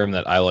here's a term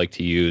that I like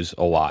to use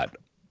a lot.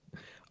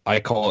 I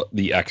call it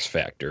the X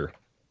factor.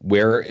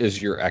 Where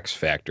is your X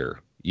factor?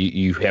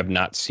 You have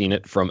not seen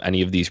it from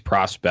any of these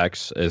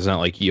prospects. It's not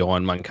like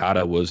Yohan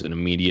Moncada was an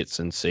immediate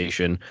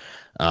sensation.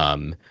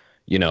 Michael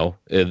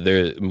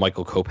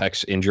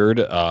Kopech's injured.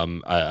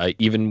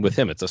 Even with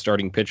him, it's a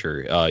starting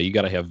pitcher. You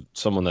got to have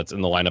someone that's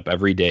in the lineup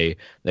every day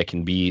that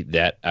can be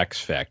that X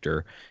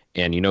factor.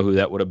 And you know who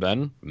that would have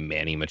been?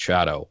 Manny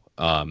Machado.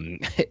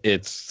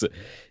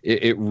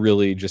 It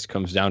really just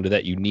comes down to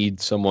that. You need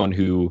someone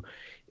who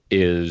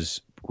is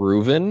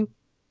proven.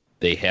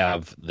 They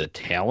have the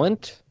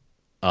talent.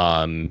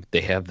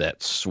 They have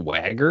that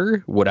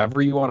swagger,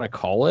 whatever you want to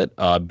call it,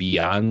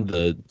 beyond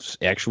the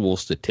actual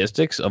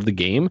statistics of the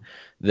game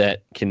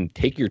that can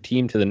take your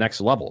team to the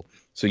next level.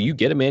 So you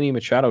get a Manny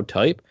Machado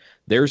type,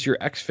 there's your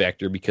X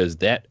factor, because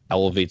that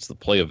elevates the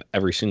play of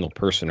every single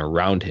person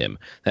around him.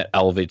 That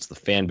elevates the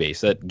fan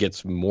base. That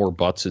gets more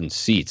butts in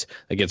seats.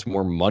 That gets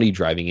more money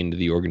driving into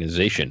the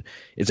organization.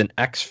 It's an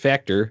X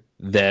factor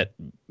that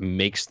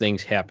makes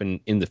things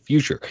happen in the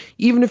future.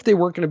 Even if they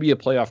weren't going to be a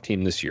playoff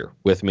team this year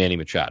with Manny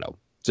Machado,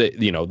 so,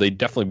 they'd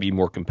definitely be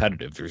more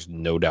competitive. There's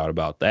no doubt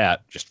about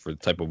that, just for the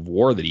type of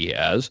WAR that he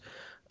has.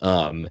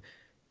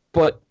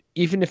 But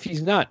even if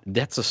he's not,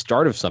 that's a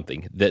start of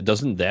something.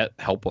 Doesn't that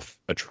help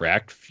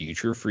attract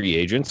future free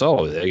agents?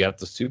 Oh, they got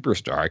the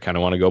superstar. I kind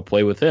of want to go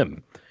play with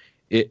him.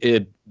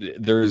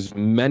 There's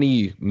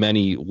many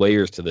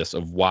layers to this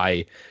of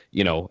why,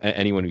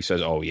 anyone who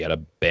says, oh, he had a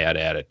bad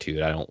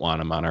attitude, I don't want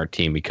him on our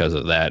team because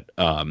of that.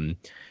 Go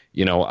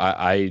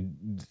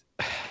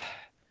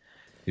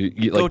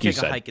take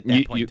a hike at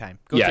that point in time.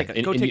 Go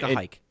take a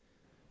hike.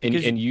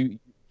 And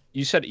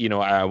you said,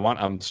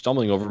 I'm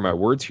stumbling over my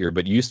words here,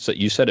 but you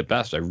said it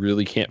best. I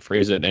really can't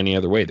phrase it any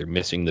other way. They're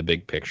missing the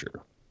big picture.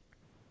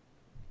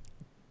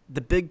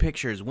 The big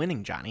picture is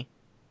winning, Johnny.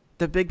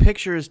 The big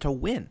picture is to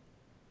win.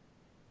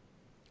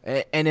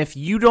 And if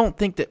you don't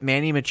think that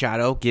Manny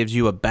Machado gives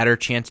you a better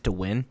chance to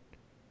win,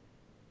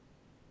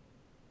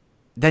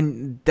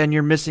 then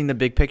you're missing the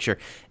big picture.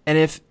 And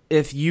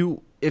if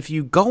you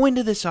go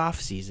into this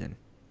offseason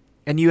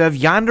and you have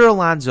Yonder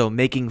Alonso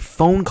making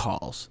phone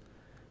calls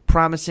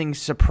promising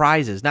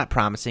surprises, not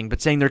promising,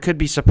 but saying there could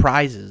be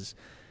surprises,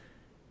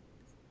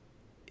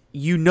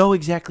 you know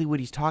exactly what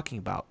he's talking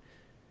about.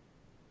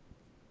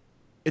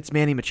 It's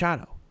Manny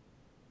Machado.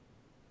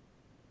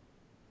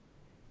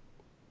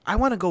 I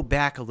want to go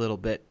back a little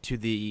bit to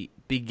the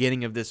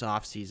beginning of this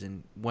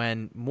offseason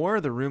when more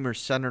of the rumors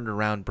centered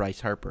around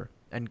Bryce Harper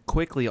and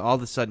quickly all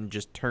of a sudden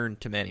just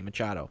turned to Manny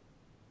Machado.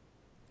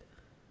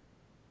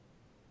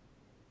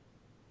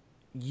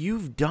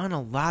 You've done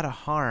a lot of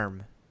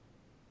harm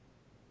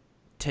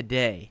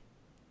today,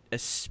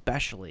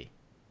 especially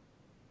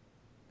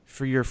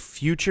for your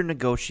future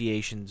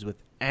negotiations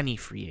with any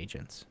free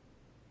agents.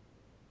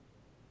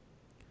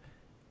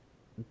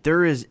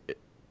 There is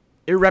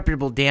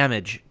irreparable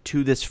damage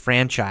to this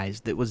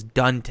franchise that was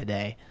done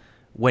today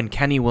when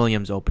Kenny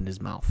Williams opened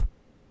his mouth.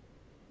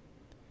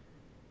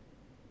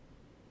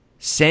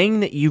 Saying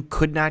that you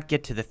could not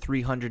get to the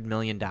 $300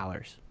 million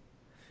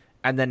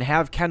and then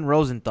have Ken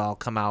Rosenthal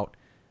come out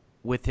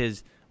with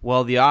his,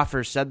 well, the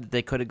offer said that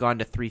they could have gone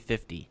to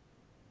 350.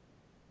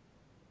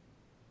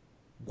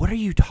 What are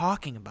you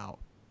talking about?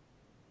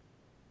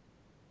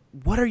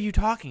 What are you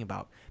talking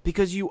about?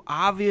 Because you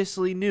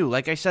obviously knew,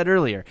 like I said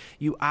earlier,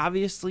 you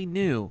obviously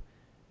knew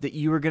that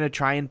you were going to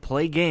try and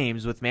play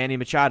games with Manny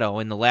Machado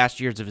in the last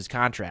years of his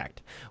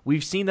contract.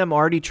 We've seen them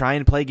already try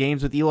and play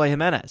games with Eloy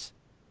Jimenez.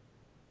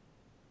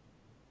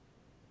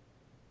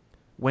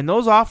 When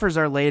those offers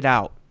are laid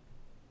out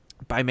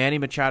by Manny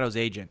Machado's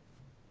agent,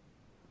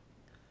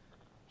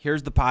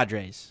 here's the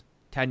Padres.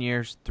 10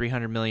 years,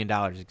 $300 million.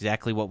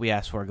 Exactly what we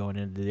asked for going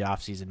into the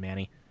offseason,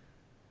 Manny.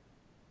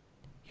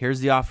 Here's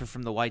the offer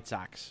from the White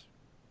Sox.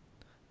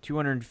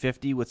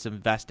 $250 with some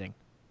vesting.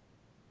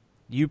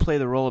 You play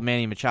the role of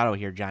Manny Machado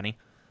here, Johnny.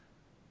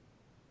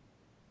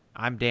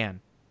 I'm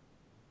Dan.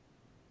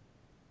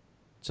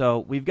 So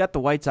we've got the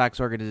White Sox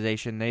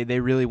organization. They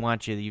really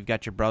want you. You've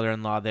got your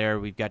brother-in-law there.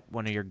 We've got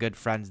one of your good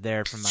friends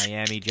there from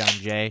Miami, John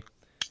Jay.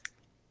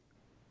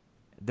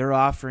 They're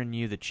offering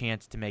you the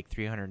chance to make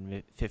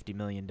 $350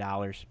 million.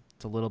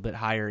 It's a little bit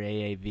higher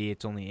AAV.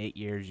 It's only 8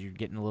 years. You're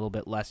getting a little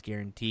bit less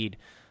guaranteed.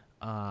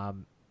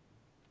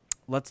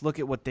 Let's look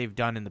at what they've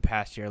done in the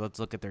past year. Let's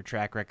look at their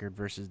track record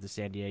versus the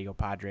San Diego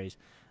Padres.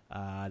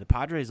 The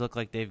Padres look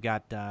like they've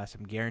got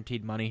some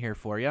guaranteed money here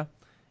for you.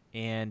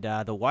 And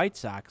the White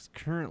Sox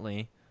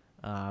currently,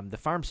 the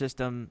farm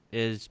system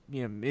is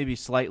maybe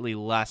slightly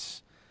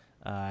less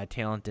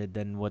talented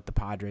than what the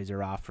Padres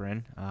are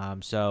offering.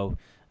 So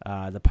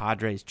the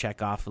Padres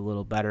check off a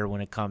little better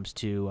when it comes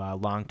to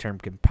long-term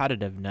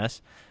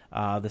competitiveness.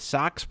 The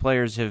Sox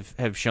players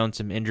have shown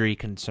some injury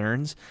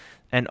concerns,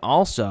 and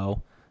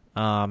also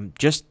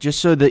just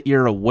so that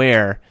you're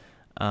aware,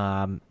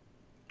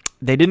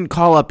 they didn't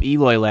call up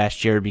Eloy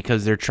last year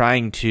because they're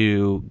trying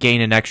to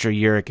gain an extra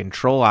year of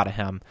control out of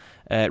him.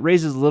 It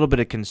raises a little bit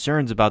of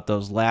concerns about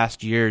those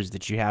last years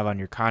that you have on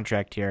your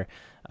contract here.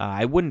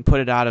 I wouldn't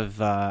put it out of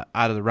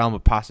the realm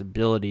of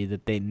possibility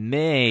that they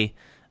may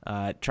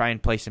try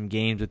and play some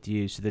games with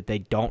you so that they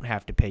don't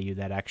have to pay you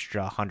that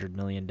extra $100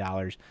 million.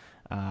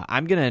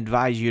 I'm going to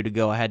advise you to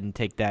go ahead and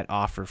take that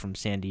offer from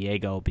San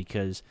Diego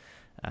because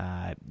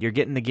you're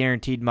getting the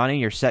guaranteed money.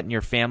 You're setting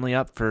your family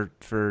up for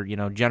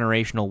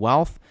generational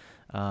wealth.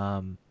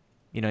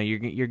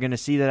 You're going to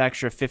see that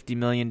extra $50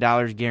 million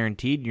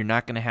guaranteed. You're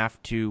not going to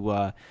have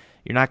to.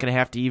 You're not going to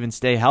have to even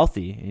stay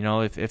healthy.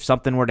 If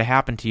something were to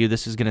happen to you,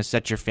 this is going to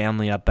set your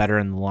family up better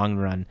in the long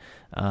run.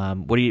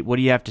 What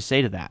do you have to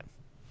say to that?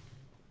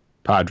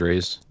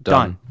 Padres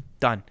done.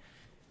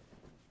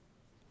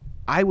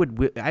 I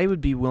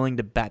would be willing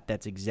to bet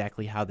that's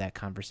exactly how that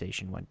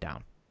conversation went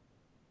down.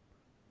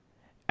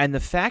 And the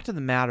fact of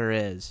the matter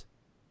is,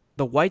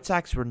 the White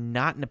Sox were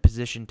not in a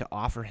position to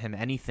offer him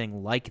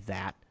anything like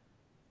that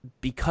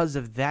because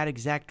of that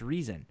exact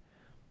reason.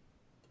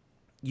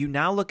 You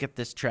now look at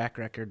this track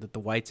record that the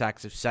White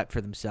Sox have set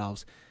for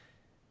themselves.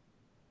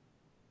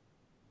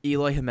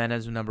 Eloy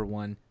Jimenez number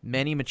 1,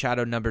 Manny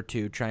Machado number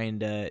 2, trying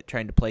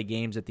to play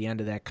games at the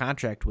end of that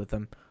contract with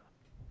him.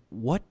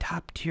 What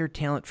top tier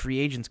talent free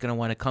agent's going to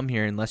want to come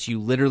here unless you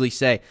literally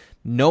say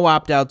no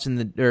opt outs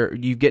or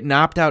you get an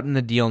opt out in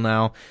the deal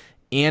now,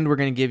 and we're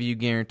going to give you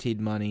guaranteed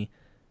money.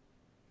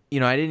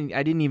 I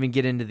didn't even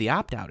get into the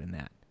opt out in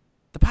that.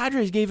 The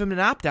Padres gave him an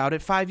opt out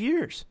at 5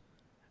 years.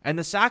 And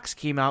the Sox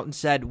came out and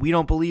said, we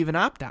don't believe in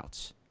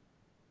opt-outs.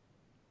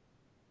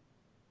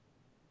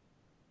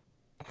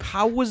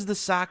 How was the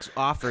Sox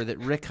offer that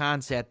Rick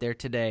Hahn sat there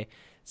today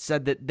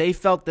said that they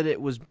felt that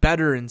it was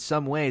better in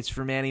some ways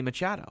for Manny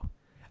Machado?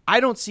 I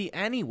don't see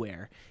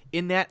anywhere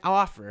in that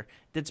offer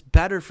that's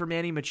better for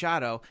Manny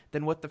Machado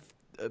than what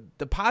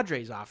the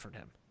Padres offered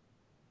him.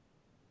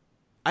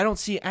 I don't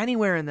see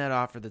anywhere in that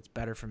offer that's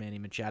better for Manny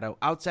Machado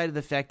outside of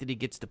the fact that he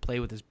gets to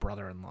play with his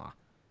brother-in-law.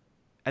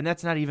 And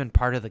that's not even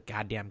part of the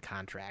goddamn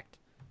contract.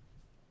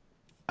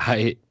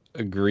 I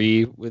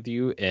agree with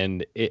you,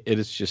 and it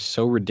is just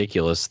so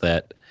ridiculous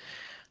that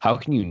how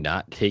can you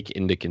not take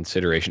into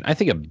consideration? I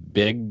think a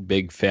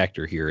big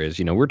factor here is,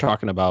 we're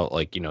talking about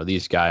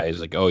these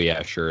guys like, oh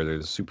yeah, sure,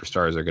 there's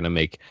superstars are going to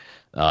make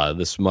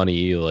this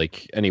money.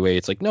 Anyway,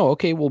 it's like, no,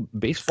 okay, well,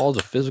 baseball is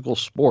a physical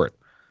sport.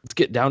 Let's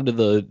get down to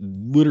the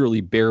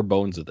literally bare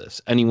bones of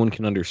this. Anyone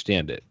can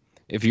understand it.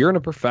 If you're in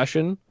a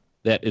profession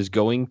that is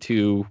going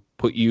to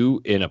put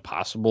you in a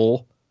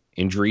possible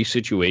injury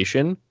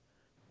situation,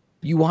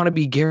 you want to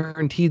be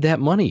guaranteed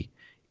that money.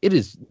 It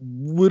is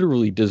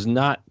literally does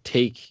not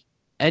take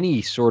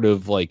any sort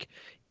of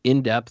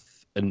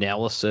in-depth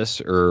analysis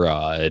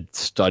or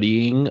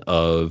studying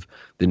of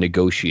the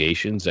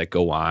negotiations that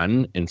go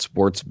on in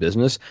sports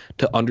business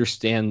to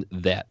understand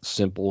that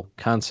simple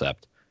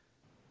concept.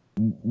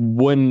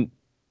 When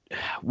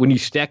you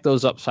stack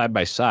those up side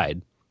by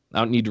side, I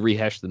don't need to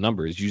rehash the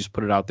numbers. You just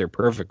put it out there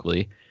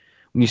perfectly.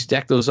 When you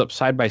stack those up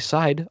side by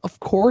side,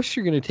 of course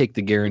you're going to take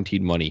the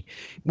guaranteed money.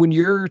 When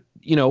you're,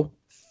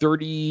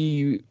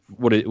 30,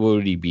 what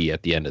would he be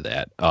at the end of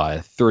that?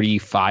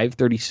 35,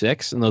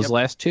 36 in those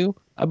last two,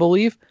 I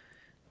believe.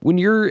 When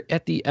you're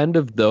at the end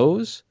of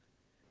those,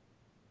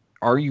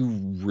 are you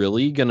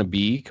really going to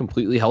be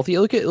completely healthy?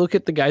 Look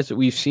at the guys that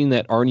we've seen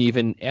that aren't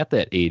even at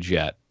that age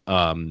yet.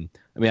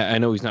 I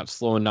know he's not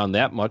slowing down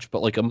that much,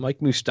 but like a Mike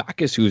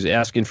Moustakas who was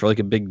asking for a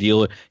big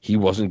deal, he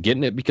wasn't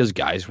getting it because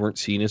guys weren't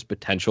seeing his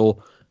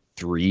potential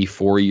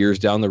 3-4 years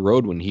down the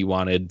road when he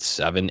wanted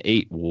 7,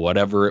 8,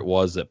 whatever it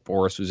was that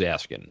Boris was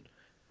asking.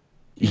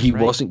 He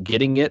wasn't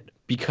getting it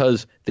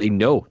because they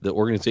know, the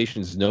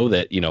organizations know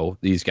that,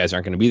 these guys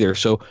aren't going to be there.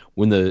 So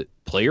when the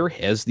player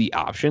has the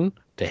option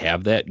to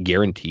have that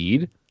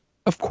guaranteed,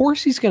 of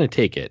course he's going to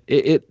take it.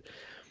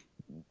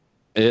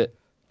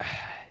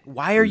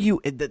 Why are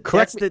you?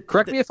 Correct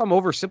me if I'm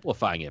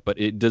oversimplifying it, but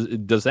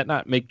does that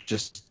not make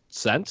just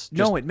sense?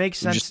 No, it makes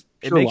sense.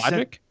 It makes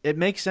logic. It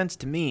makes sense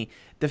to me.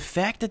 The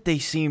fact that they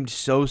seemed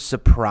so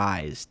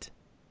surprised,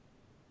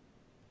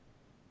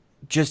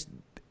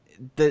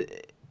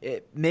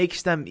 it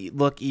makes them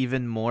look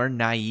even more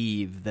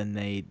naive than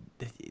they.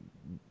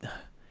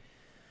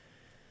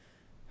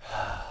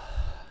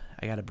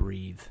 I gotta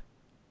breathe,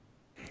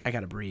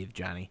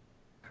 Johnny.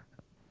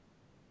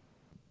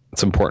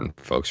 It's important,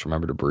 folks.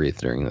 Remember to breathe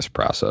during this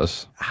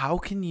process. How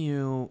can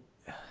you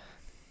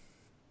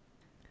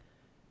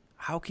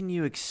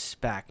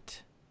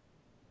expect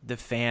the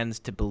fans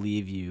to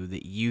believe you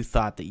that you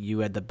thought that you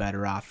had the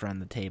better offer on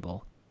the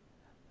table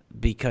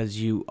because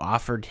you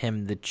offered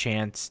him the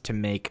chance to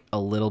make a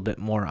little bit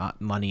more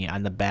money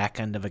on the back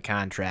end of a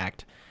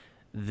contract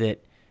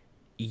that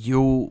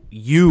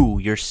you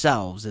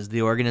yourselves as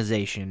the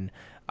organization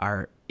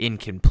are in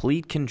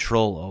complete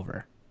control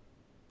over.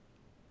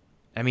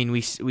 I mean,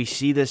 we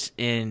see this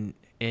in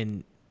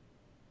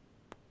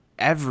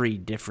every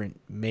different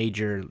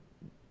major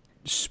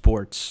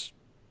sports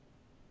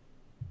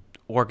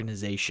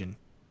organization,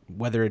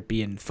 whether it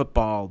be in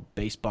football,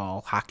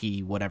 baseball,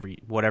 hockey, whatever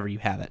you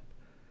have it.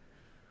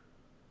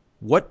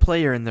 What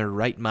player in their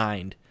right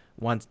mind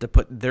wants to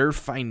put their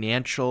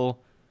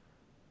financial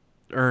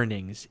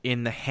earnings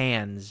in the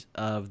hands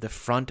of the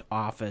front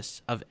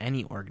office of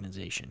any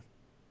organization?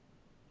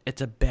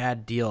 It's a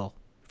bad deal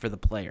for the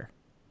player.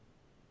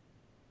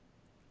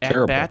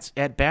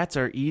 At bats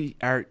are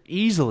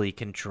easily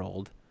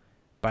controlled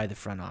by the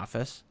front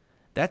office.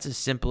 That's as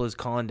simple as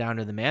calling down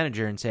to the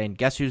manager and saying,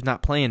 "Guess who's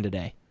not playing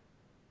today?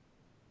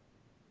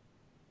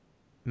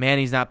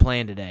 Manny's not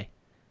playing today.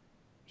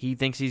 He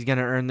thinks he's going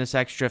to earn this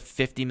extra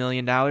 $50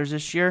 million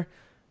this year?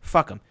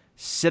 Fuck him.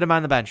 Sit him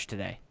on the bench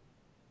today."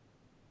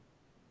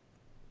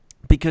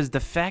 Because the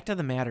fact of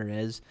the matter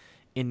is,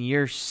 in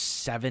year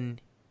 7,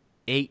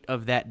 8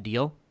 of that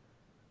deal,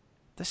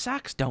 the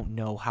Sox don't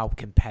know how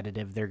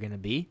competitive they're going to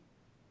be.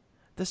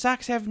 The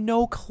Sox have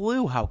no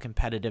clue how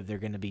competitive they're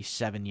going to be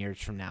 7 years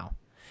from now.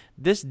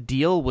 This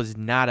deal was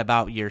not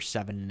about year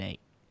 7 and 8.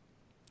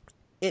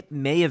 It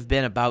may have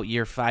been about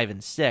year 5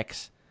 and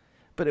 6,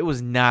 but it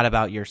was not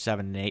about year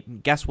 7 and 8.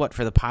 And guess what?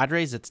 For the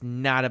Padres, it's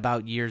not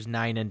about years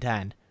 9 and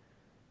 10.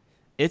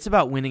 It's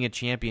about winning a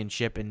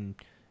championship in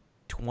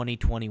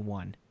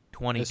 2021,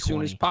 2020. As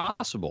soon as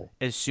possible.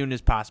 As soon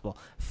as possible.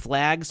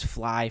 Flags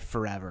fly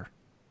forever.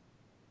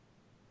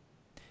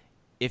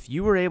 If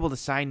you were able to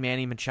sign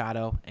Manny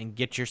Machado and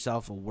get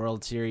yourself a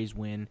World Series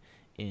win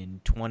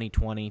in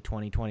 2020,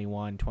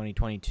 2021,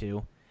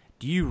 2022,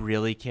 do you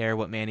really care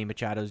what Manny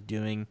Machado's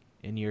doing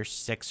in year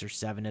 6 or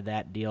 7 of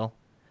that deal?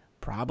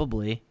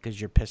 Probably, because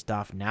you're pissed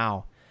off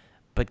now.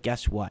 But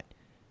guess what?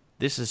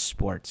 This is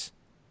sports.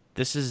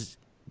 This is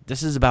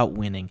about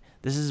winning.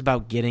 This is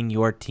about getting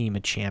your team a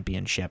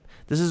championship.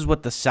 This is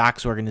what the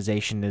Sox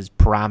organization has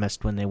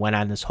promised when they went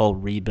on this whole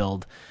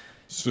rebuild.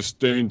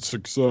 Sustained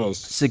success.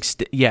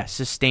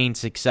 Sustained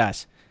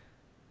success.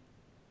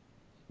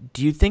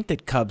 Do you think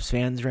that Cubs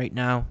fans right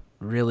now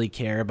really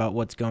care about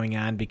what's going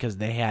on because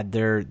they had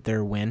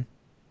their win?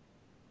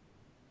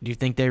 Do you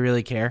think they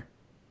really care?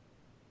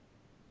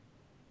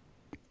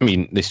 I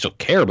mean, they still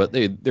care, but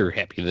they're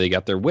happy they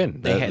got their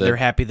win. They're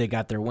happy they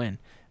got their win.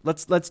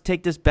 Let's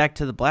take this back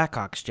to the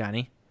Blackhawks,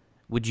 Johnny.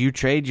 Would you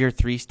trade your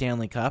 3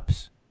 Stanley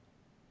Cups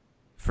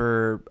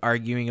for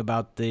arguing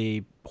about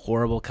the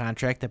horrible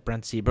contract that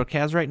Brent Seabrook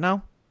has right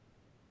now?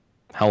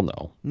 Hell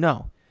no.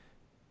 No.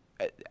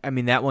 I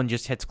mean, that one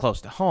just hits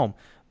close to home,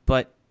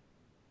 but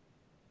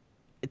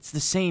it's the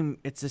same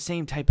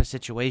type of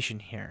situation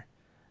here.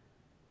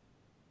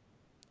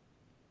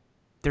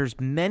 There's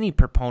many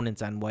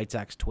proponents on White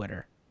Sox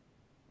Twitter.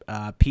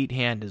 Pete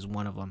Hand is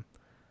one of them.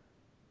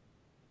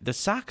 The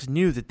Sox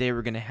knew that they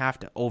were going to have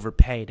to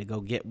overpay to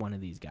go get one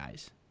of these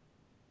guys.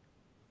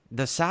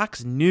 The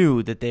Sox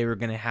knew that they were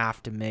going to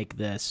have to make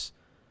this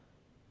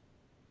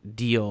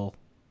deal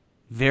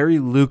very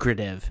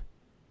lucrative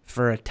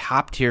for a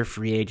top-tier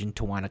free agent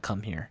to want to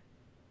come here.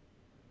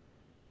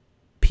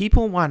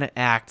 People want to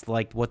act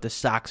like what the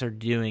Sox are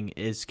doing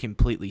is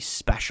completely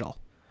special.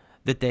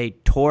 That they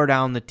tore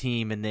down the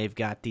team and they've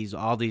got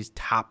all these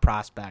top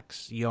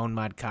prospects, Yoan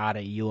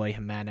Moncada, Eloy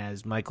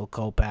Jimenez, Michael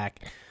Kopech,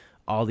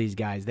 all these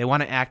guys. They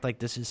want to act like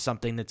this is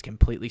something that's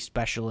completely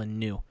special and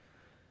new.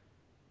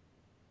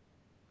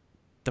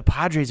 The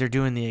Padres are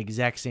doing the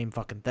exact same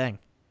fucking thing.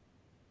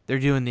 They're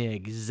doing the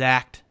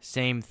exact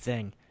same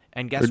thing.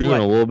 And guess what? They're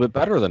doing a little bit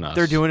better than us.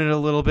 They're doing it a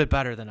little bit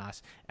better than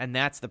us. And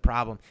that's the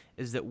problem,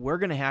 is that we're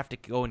going to have to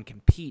go and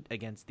compete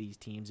against these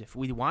teams if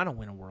we want to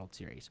win a World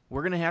Series.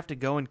 We're going to have to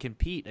go and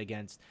compete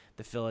against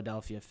the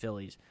Philadelphia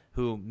Phillies,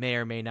 who may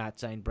or may not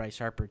sign Bryce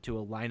Harper to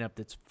a lineup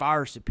that's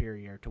far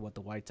superior to what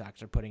the White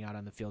Sox are putting out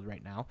on the field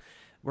right now.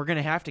 We're going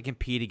to have to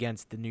compete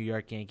against the New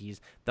York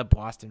Yankees, the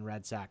Boston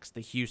Red Sox,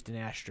 the Houston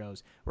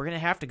Astros. We're going to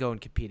have to go and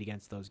compete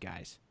against those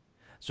guys.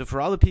 So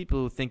for all the people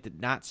who think that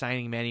not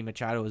signing Manny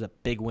Machado is a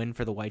big win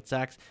for the White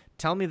Sox,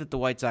 tell me that the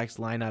White Sox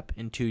lineup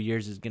in 2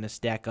 years is going to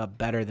stack up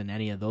better than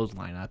any of those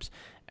lineups,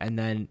 and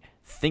then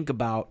think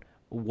about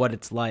what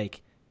it's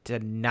like to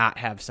not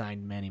have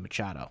signed Manny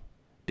Machado.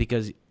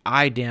 Because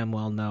I damn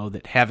well know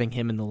that having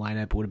him in the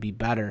lineup would be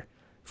better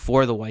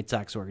for the White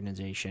Sox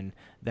organization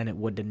than it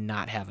would to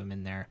not have him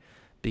in there.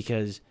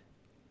 Because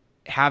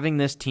having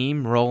this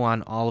team roll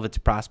on all of its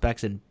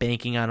prospects and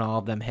banking on all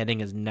of them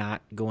hitting is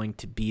not going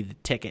to be the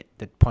ticket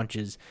that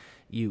punches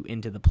you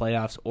into the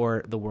playoffs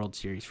or the World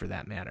Series for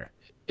that matter.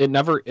 It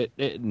never,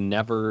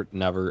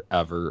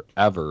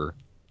 ever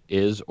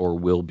is or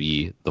will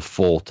be the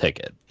full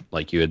ticket,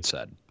 like you had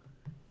said.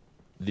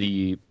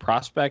 The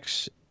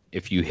prospects,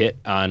 if you hit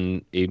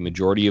on a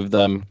majority of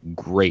them,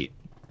 great,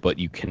 but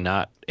you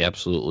cannot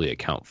absolutely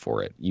account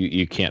for it.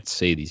 You can't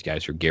say these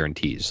guys are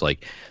guarantees.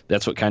 Like,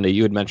 that's what kind of,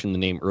 you had mentioned the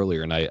name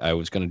earlier, and I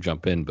was going to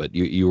jump in, but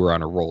you were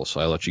on a roll, so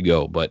I let you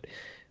go. But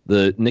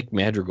The Nick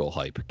Madrigal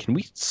hype. Can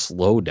we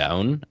slow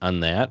down on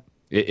that?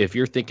 If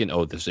you're thinking,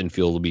 oh, this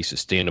infield will be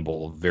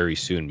sustainable very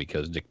soon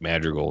because Nick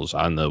Madrigal is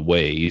on the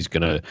way, he's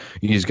got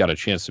a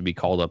chance to be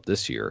called up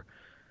this year.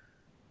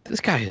 This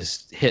guy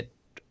has hit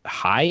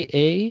high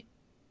A.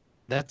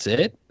 That's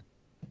it.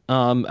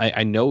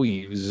 I know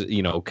he was,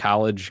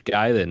 college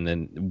guy, and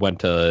then went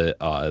to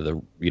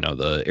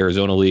the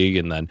Arizona League,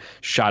 and then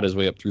shot his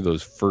way up through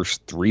those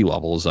first 3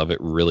 levels of it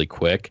really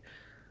quick.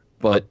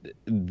 But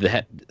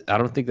that, I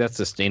don't think that's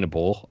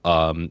sustainable.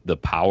 The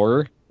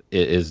power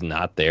is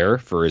not there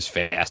for as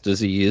fast as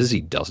he is.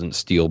 He doesn't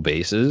steal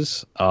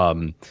bases.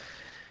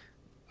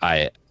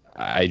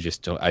 I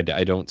just don't.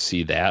 I don't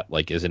see that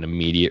like as an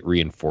immediate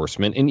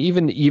reinforcement. And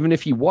even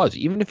if he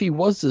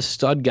was the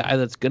stud guy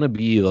that's gonna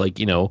be like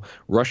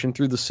rushing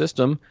through the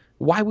system,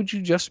 why would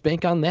you just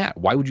bank on that?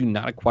 Why would you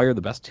not acquire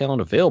the best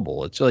talent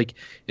available? It's like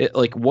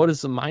what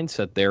is the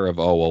mindset there of,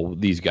 oh well,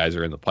 these guys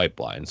are in the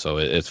pipeline, so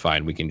it's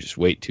fine. We can just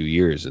wait 2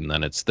 years and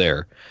then it's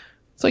there.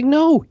 It's like,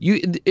 no,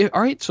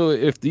 all right. So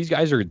if these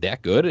guys are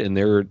that good and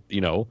they're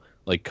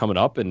like coming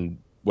up and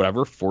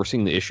whatever,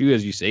 forcing the issue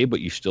as you say, but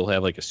you still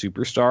have like a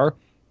superstar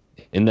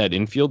in that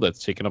infield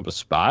that's taking up a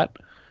spot,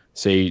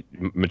 say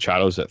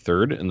Machado's at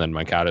third and then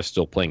Moncada's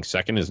still playing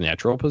second, his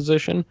natural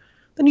position,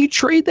 then you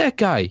trade that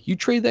guy. You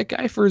trade that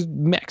guy for as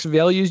max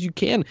value as you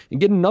can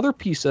and get another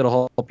piece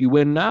that'll help you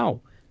win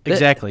now.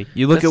 Exactly.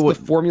 You look at what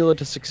the formula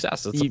to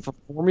success. It's a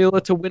formula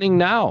to winning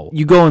now.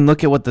 You go and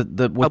look at what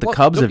the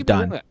Cubs have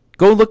done.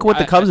 Go look at what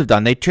the Cubs have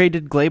done. They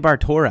traded Gleyber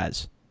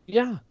Torres.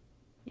 Yeah.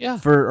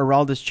 For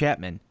Aroldis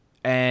Chapman.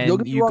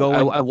 And you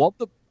go.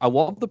 I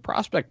love the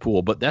prospect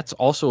pool, but that's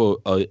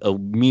also a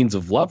means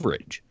of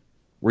leverage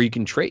where you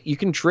can trade. You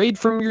can trade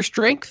from your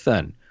strength.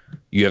 Then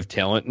you have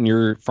talent in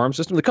your farm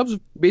system. The Cubs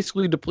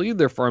basically depleted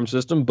their farm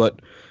system, but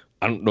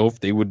I don't know if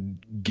they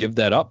would give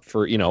that up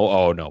for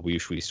Oh no, we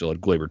still had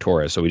Gleyber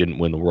Torres, so we didn't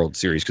win the World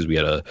Series because we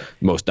had a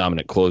most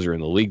dominant closer in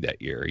the league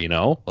that year.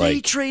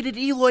 They traded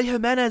Eloy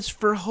Jimenez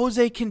for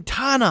Jose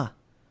Quintana.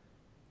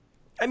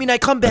 I mean, I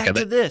come back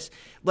to this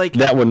like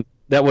that one.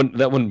 That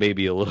one may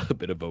be a little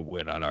bit of a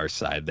win on our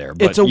side there.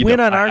 But, it's a win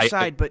on our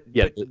side, but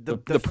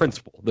the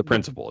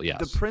principle, yes.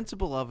 The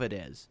principle of it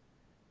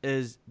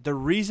is the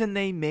reason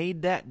they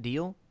made that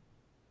deal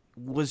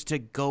was to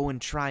go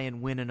and try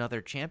and win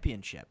another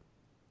championship.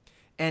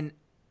 And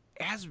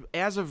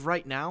as of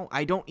right now,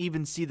 I don't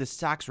even see the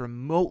Sox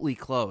remotely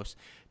close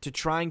to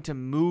trying to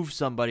move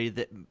somebody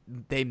that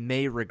they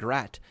may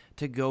regret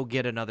to go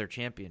get another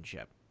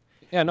championship.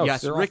 Yeah, no.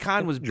 Yes, Rick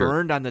Hahn was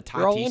burned on the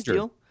Tatis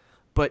deal,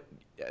 but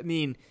I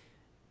mean,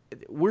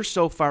 we're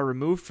so far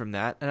removed from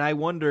that, and I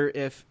wonder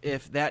if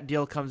that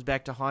deal comes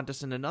back to haunt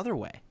us in another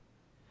way.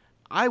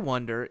 I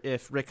wonder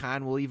if Rick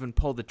Hahn will even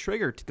pull the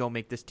trigger to go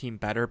make this team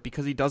better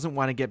because he doesn't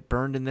want to get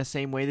burned in the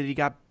same way that he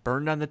got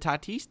burned on the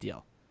Tatis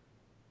deal.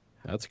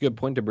 That's a good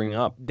point to bring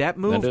up. That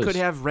move could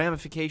have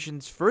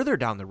ramifications further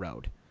down the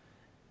road.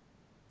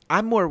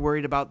 I'm more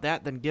worried about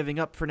that than giving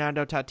up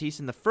Fernando Tatis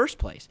in the first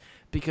place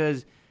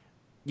because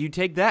you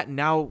take that, and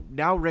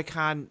now Rick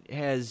Hahn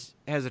has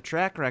a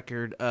track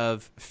record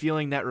of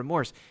feeling that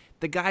remorse.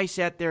 The guy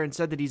sat there and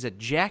said that he's a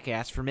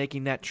jackass for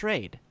making that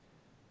trade.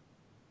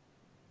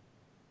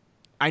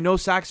 I know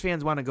Sox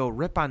fans want to go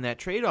rip on that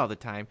trade all the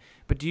time,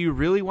 but do you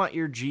really want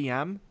your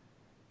GM,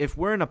 if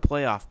we're in a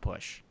playoff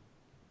push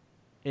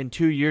in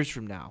 2 years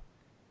from now,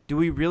 do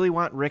we really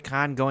want Rick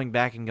Hahn going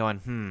back and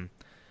going,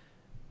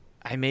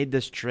 I made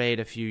this trade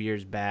a few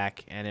years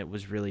back, and it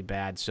was really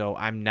bad, so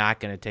I'm not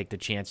going to take the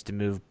chance to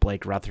move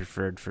Blake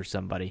Rutherford for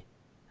somebody.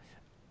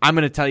 I'm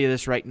going to tell you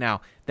this right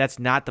now. That's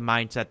not the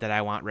mindset that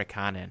I want Rick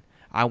Hahn in.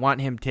 I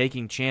want him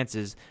taking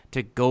chances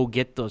to go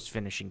get those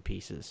finishing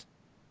pieces.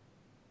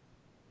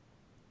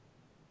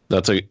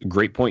 That's a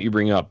great point you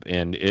bring up,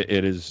 and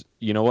it is,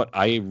 you know what,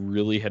 I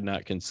really had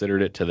not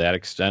considered it to that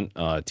extent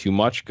too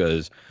much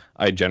because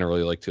I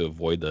generally like to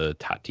avoid the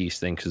Tatis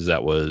thing because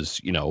that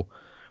was,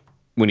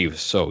 when he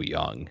was so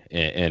young,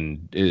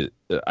 and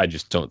I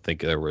just don't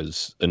think there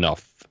was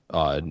enough,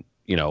 to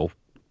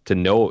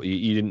know.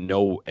 You didn't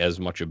know as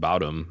much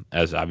about him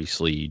as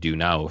obviously you do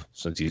now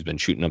since he's been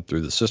shooting up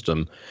through the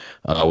system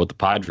with the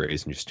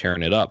Padres and just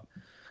tearing it up.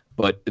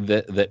 But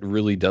that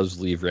really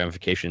does leave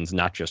ramifications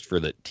not just for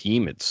the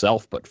team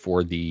itself, but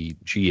for the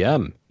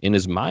GM in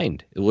his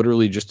mind. It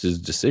literally just his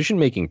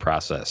decision-making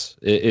process.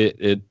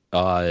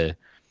 We're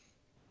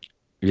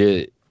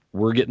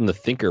getting the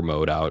thinker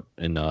mode out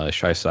in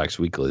Shy Sox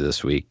Weekly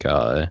this week.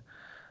 There's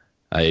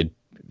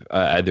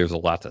a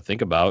lot to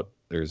think about.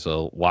 There's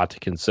a lot to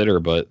consider,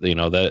 but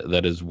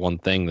that is one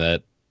thing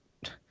that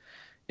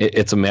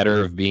it's a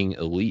matter of being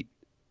elite.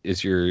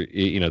 Is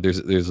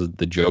there's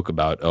the joke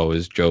about,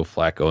 is Joe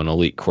Flacco an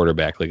elite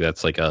quarterback? Like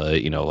that's like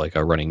a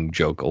running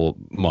joke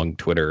among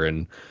Twitter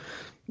and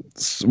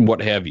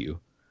what have you.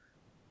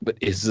 But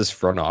is this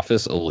front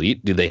office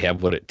elite? Do they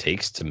have what it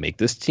takes to make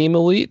this team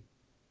elite?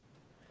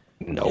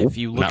 No, if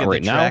you look at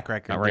the track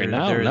record, not right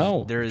now.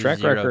 No, there is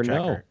track record.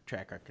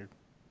 Track record.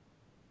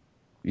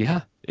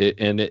 Yeah,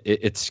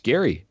 it's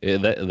scary.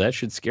 That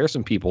should scare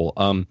some people.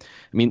 I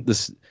mean,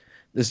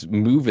 this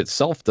move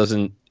itself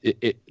doesn't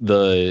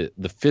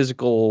the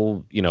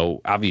physical,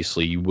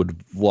 obviously you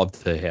would love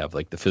to have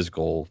like the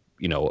physical,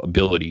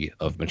 ability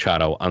of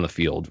Machado on the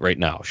field right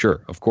now.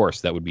 Sure, of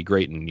course, that would be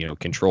great and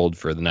controlled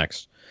for the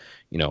next,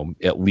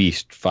 at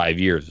least 5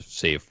 years.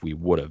 Say if we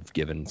would have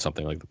given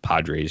something like the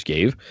Padres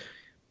gave,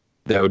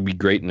 that would be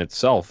great in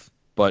itself.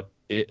 But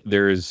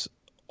there's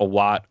a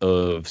lot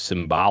of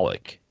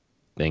symbolic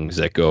things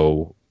that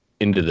go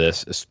into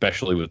this,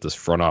 especially with this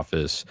front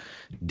office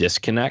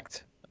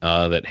disconnect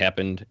that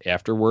happened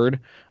afterward.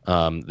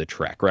 The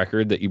track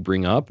record that you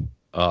bring up,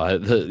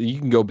 you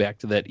can go back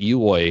to that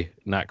Eloy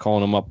not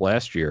calling him up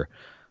last year.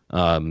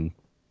 I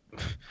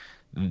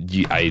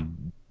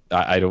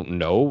don't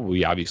know.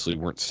 We obviously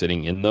weren't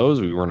sitting in those.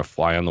 We weren't a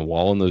fly on the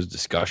wall in those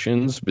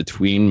discussions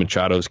between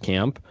Machado's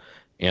camp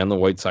and the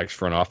White Sox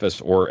front office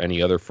or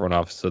any other front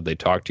office that they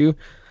talked to.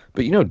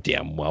 But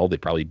damn well they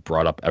probably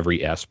brought up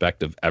every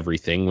aspect of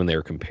everything when they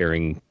were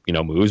comparing,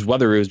 moves,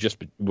 whether it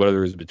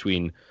was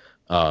between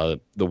the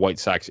White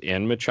Sox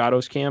and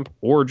Machado's camp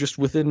or just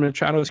within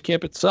Machado's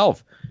camp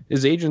itself.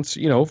 His agents,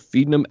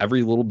 feeding him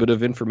every little bit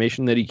of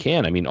information that he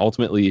can. I mean,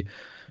 ultimately,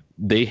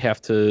 they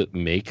have to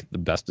make the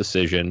best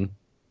decision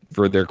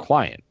for their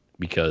client,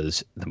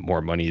 because the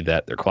more money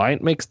that their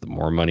client makes, the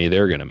more money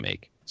they're going to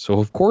make. So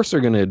of course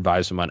they're going to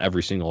advise them on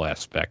every single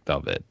aspect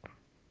of it.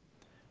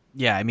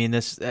 Yeah,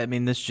 this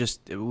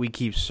just, we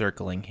keep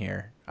circling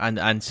here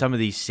on some of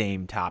these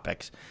same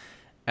topics.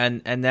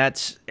 And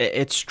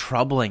it's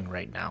troubling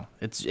right now.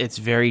 It's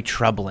very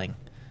troubling.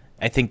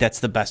 I think that's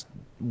the best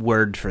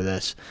word for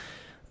this.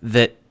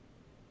 That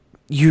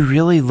you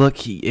really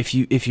look, if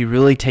you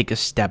really take a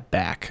step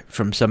back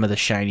from some of the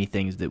shiny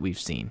things that we've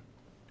seen.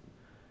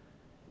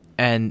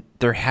 And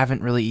there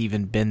haven't really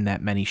even been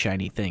that many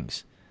shiny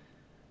things.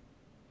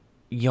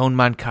 Yoan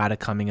Moncada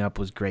coming up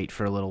was great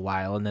for a little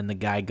while, and then the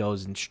guy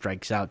goes and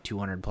strikes out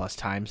 200 plus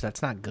times.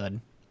 That's not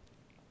good.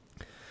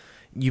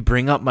 You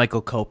bring up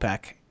Michael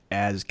Kopech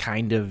as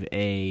kind of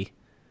a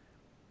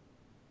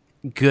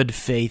good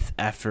faith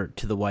effort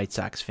to the White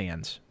Sox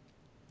fans.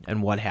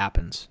 And what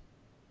happens?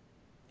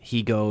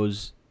 He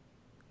goes,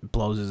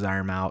 blows his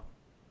arm out,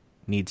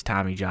 needs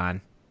Tommy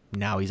John.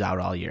 Now he's out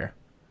all year.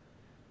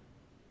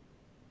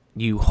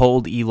 You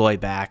hold Eloy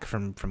back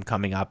from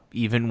coming up,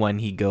 even when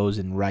he goes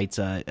and writes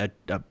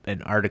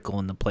an article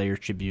in the Players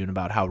Tribune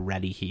about how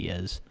ready he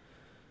is.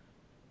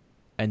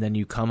 And then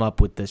you come up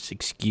with this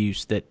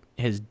excuse that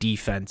his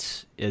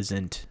defense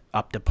isn't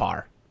up to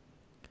par,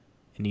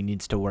 and he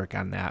needs to work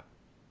on that.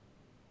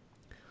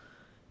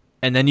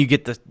 And then you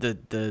get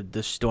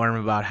the storm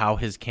about how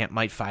his camp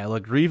might file a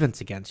grievance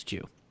against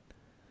you.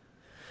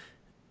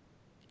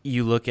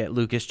 You look at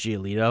Lucas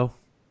Giolito,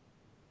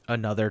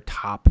 another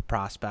top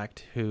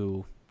prospect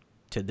who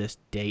to this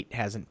date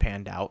hasn't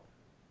panned out.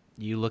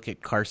 You look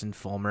at Carson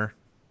Fulmer,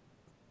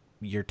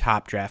 your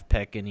top draft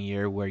pick in a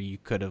year where you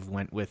could have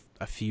went with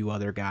a few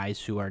other guys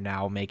who are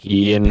now making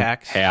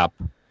impacts.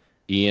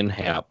 Ian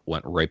Happ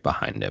went right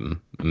behind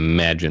him.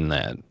 Imagine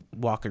that.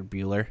 Walker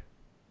Buehler.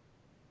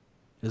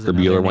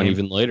 Buehler went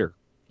even later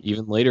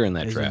in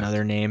that draft.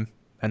 Another name,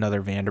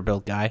 another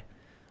Vanderbilt guy.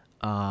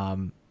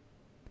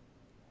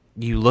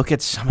 You look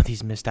at some of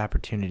these missed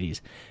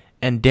opportunities,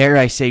 and dare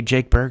I say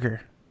Jake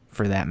Burger,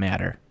 for that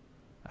matter,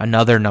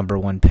 another number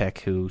one pick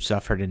who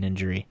suffered an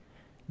injury.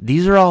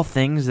 These are all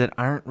things that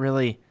aren't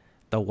really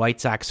the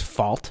White Sox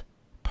fault,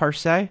 per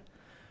se.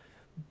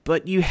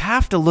 But you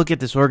have to look at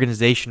this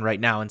organization right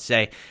now and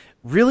say,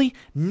 really,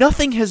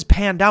 nothing has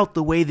panned out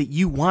the way that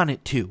you want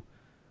it to.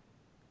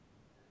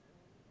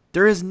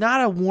 There is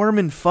not a warm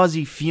and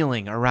fuzzy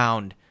feeling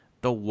around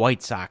the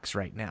White Sox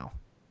right now.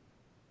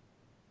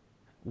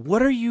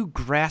 What are you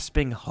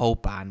grasping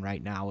hope on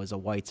right now as a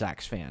White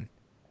Sox fan?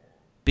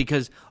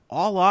 Because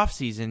all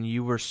offseason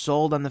you were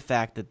sold on the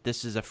fact that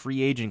this is a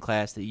free agent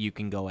class that you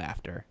can go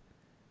after.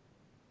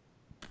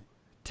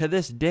 To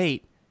this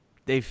date,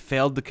 they've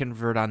failed to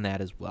convert on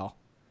that as well.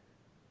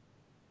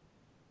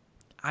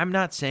 I'm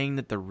not saying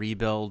that the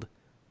rebuild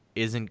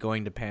isn't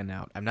going to pan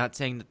out. I'm not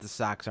saying that the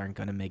Sox aren't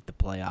going to make the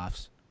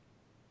playoffs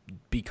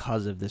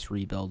because of this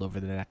rebuild over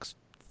the next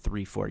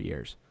 3-4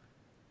 years.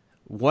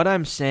 What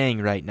I'm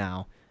saying right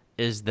now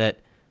is that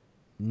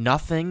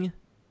nothing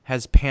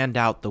has panned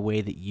out the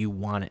way that you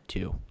want it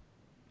to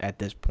at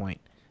this point.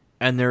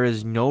 And there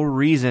is no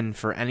reason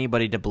for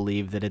anybody to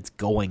believe that it's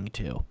going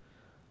to.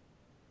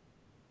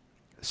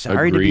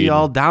 Sorry Agreed. To be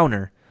all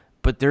downer,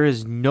 but there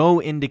is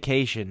no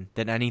indication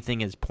that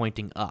anything is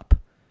pointing up.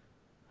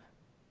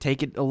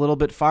 Take it a little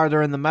bit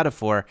farther in the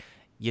metaphor.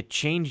 You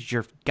changed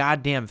your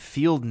goddamn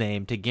field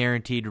name to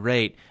Guaranteed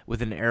Rate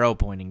with an arrow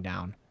pointing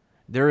down.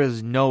 There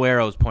is no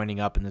arrows pointing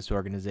up in this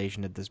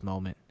organization at this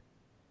moment.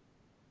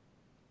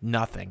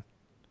 Nothing.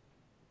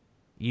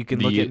 You can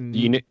look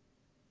at...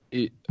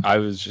 I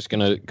was just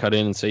going to cut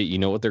in and say, you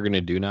know what they're going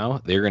to do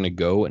now? They're going to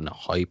go and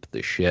hype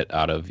the shit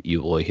out of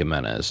Eloy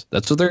Jimenez.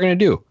 That's what they're going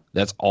to do.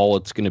 That's all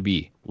it's going to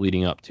be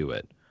leading up to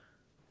it.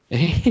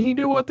 And you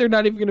know what? They're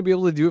not even going to be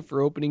able to do it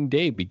for opening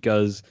day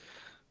because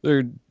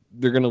they're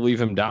they're going to leave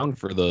him down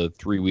for the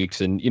 3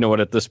 weeks. And you know what?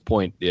 At this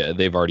point, yeah,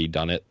 they've already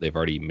done it. They've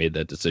already made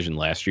that decision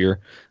last year.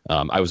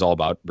 I was all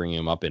about bringing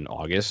him up in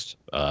August,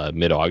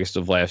 mid-August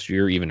of last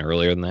year, even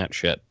earlier than that.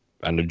 Shit,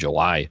 end of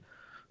July.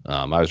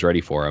 I was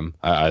ready for him.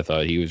 I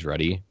thought he was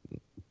ready,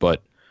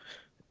 but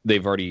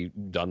they've already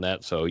done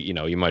that. So, you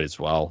know, you might as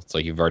well. It's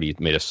like you've already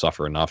made us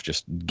suffer enough.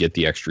 Just get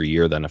the extra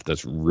year then if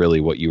that's really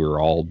what you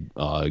were all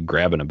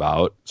grabbing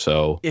about.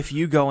 So if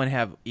you go and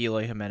have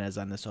Eloy Jimenez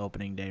on this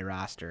opening day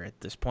roster at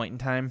this point in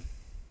time,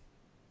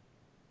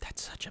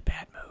 that's such a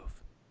bad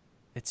move.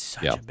 It's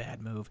such a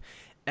bad move.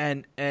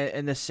 And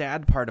the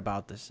sad part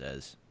about this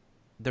is,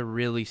 the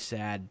really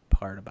sad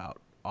part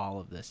about all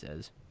of this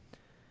is,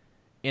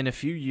 in a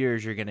few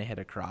years, you're going to hit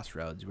a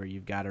crossroads where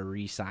you've got to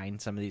re-sign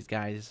some of these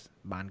guys,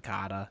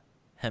 Moncada,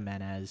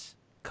 Jimenez,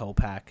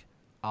 Kopech,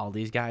 all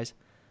these guys.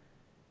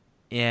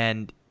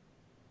 And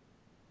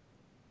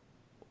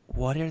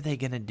what are they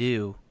going to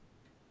do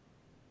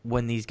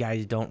when these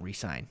guys don't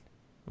re-sign?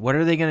 What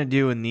are they going to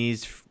do in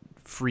these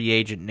free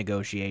agent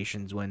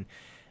negotiations when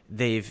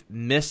they've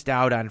missed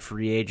out on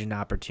free agent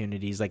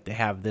opportunities like they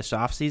have this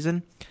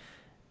offseason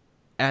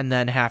and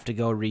then have to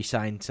go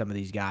re-sign some of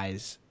these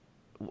guys?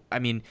 I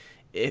mean,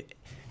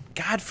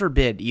 God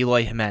forbid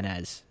Eloy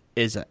Jimenez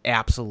is an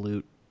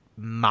absolute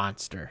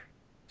monster,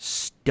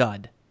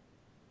 stud.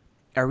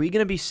 Are we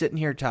going to be sitting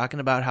here talking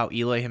about how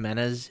Eloy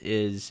Jimenez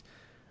is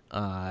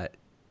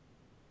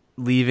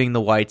leaving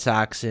the White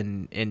Sox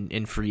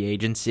in free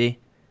agency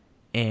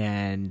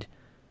and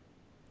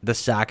the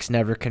Sox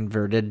never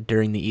converted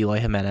during the Eloy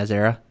Jimenez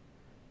era?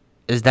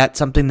 Is that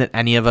something that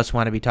any of us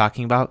want to be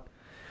talking about?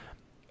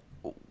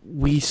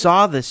 We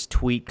saw this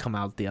tweet come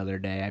out the other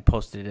day. I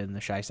posted it in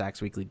the Shy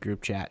Sox Weekly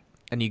group chat.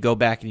 And you go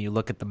back and you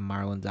look at the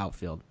Marlins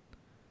outfield.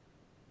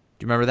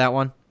 Do you remember that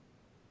one?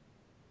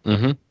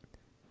 Mm-hmm.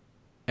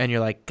 And you're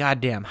like, God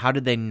damn, how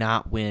did they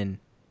not win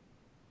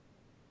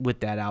with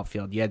that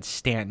outfield? You had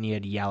Stanton, you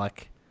had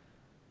Yelich.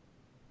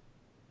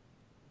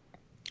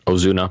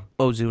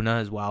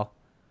 Ozuna as well.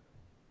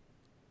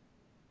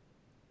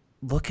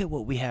 Look at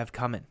what we have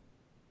coming.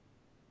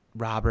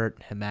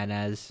 Robert,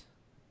 Jimenez,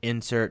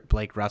 insert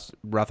Blake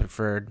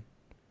Rutherford.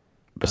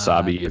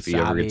 Basabe, if he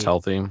ever gets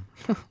healthy.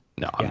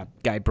 No, yeah,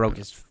 guy broke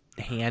his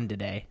hand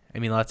today. I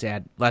mean, let's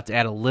add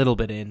a little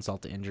bit of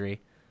insult to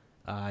injury.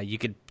 You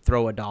could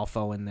throw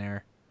Adolfo in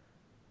there.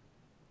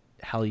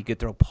 Hell, you could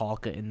throw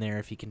Palka in there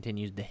if he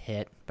continues to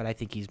hit, but I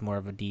think he's more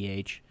of a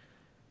DH.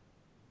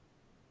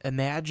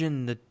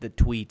 Imagine the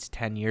tweets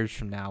 10 years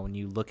from now when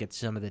you look at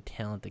some of the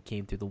talent that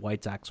came through the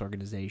White Sox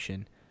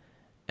organization,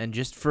 and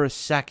just for a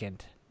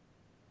second,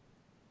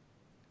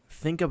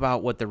 think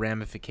about what the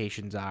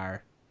ramifications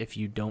are if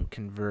you don't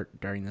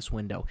convert during this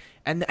window.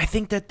 And I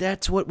think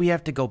that's what we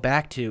have to go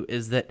back to,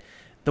 is that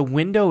the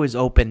window is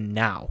open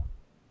now.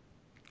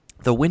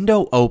 The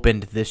window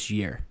opened this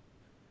year.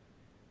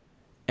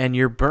 And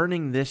you're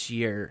burning this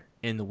year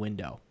in the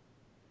window.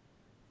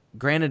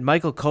 Granted,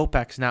 Michael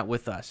Kopech's not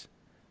with us.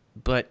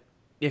 But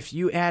if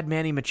you add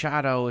Manny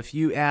Machado, if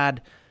you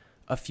add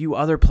a few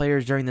other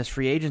players during this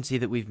free agency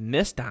that we've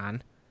missed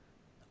on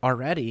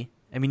already,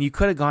 I mean, you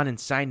could have gone and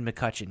signed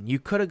McCutchen. You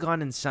could have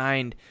gone and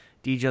signed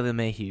DJ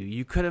LeMahieu.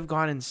 You could have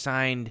gone and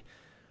signed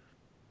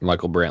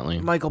Michael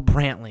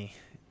Brantley.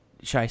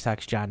 Shy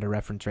Sox John to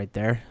reference right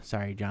there.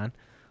 Sorry, John.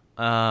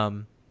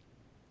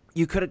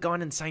 You could have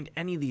gone and signed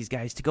any of these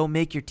guys to go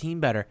make your team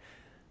better.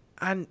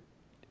 On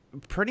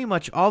pretty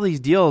much all these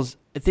deals,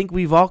 I think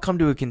we've all come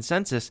to a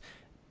consensus.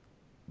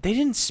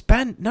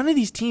 None of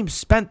these teams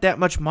spent that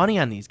much money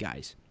on these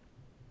guys.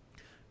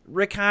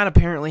 Rick Hahn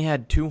apparently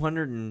had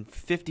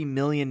 $250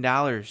 million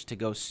to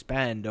go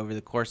spend over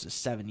the course of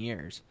 7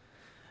 years.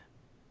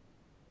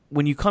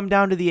 When you come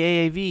down to the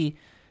AAV,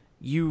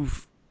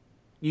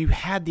 you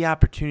had the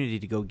opportunity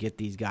to go get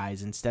these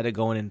guys instead of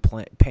going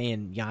and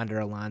paying Yonder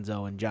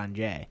Alonso and John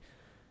Jay.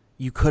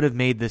 You could have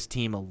made this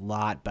team a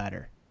lot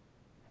better.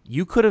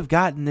 You could have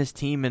gotten this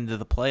team into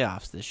the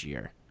playoffs this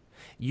year.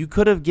 You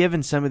could have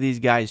given some of these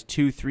guys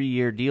 2-3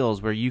 year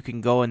deals where you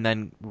can go and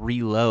then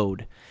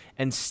reload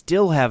and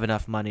still have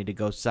enough money to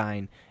go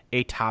sign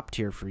a top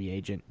tier free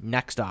agent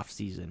next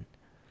offseason.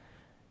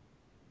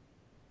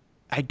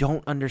 I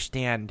don't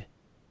understand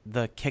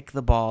the kick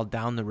the ball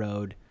down the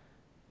road,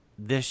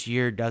 this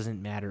year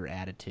doesn't matter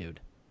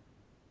attitude.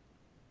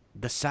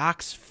 The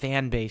Sox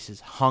fan base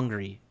is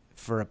hungry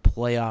for a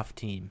playoff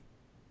team.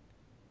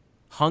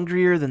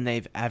 Hungrier than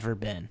they've ever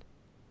been.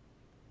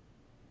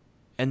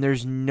 And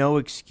there's no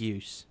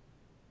excuse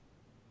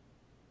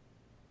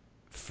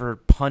for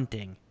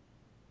punting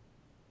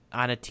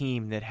on a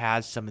team that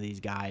has some of these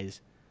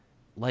guys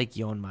like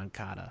Yoan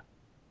Moncada,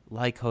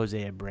 like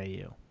Jose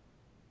Abreu,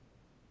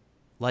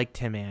 like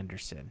Tim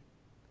Anderson,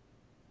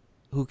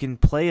 who can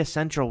play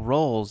essential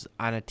roles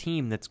on a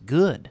team that's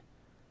good.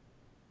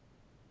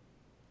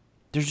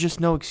 There's just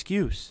no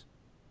excuse.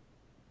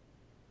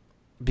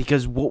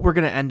 Because what we're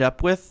going to end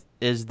up with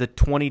is the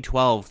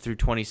 2012 through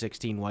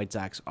 2016 White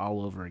Sox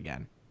all over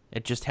again.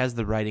 It just has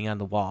the writing on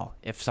the wall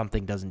if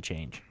something doesn't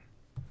change.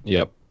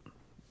 Yep.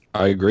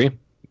 I agree.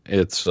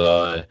 It's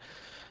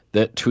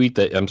that tweet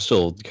that I'm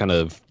still kind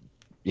of,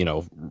 you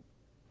know,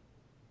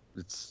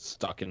 it's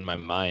stuck in my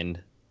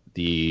mind.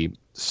 The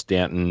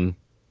Stanton,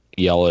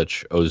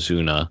 Yelich,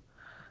 Ozuna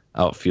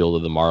outfield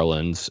of the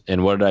Marlins.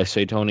 And what did I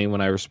say, Tony,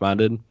 when I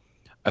responded?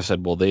 I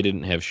said, well, they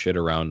didn't have shit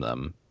around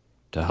them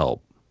to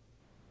help.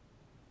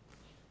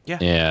 Yeah.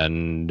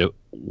 And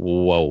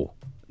whoa.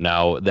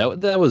 Now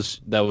that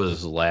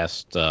was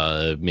last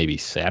maybe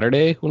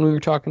Saturday when we were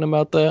talking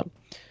about that.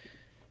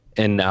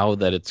 And now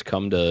that it's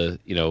come to,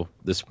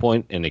 this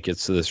point, and it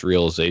gets to this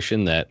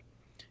realization that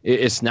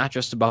it's not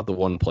just about the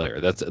one player.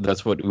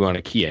 That's what we want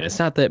to key in. It's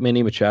not that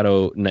Manny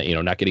Machado,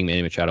 not getting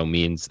Manny Machado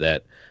means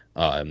that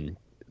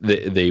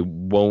they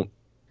won't,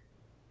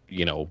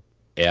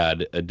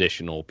 add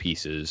additional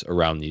pieces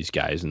around these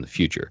guys in the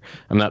future.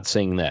 I'm not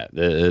saying that.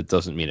 It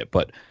doesn't mean it.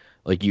 But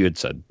like you had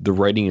said, the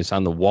writing is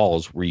on the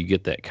walls where you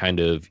get that kind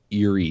of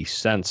eerie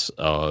sense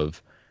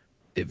of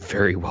it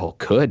very well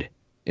could.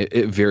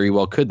 It very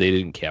well could. They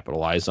didn't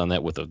capitalize on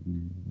that with a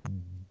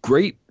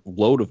great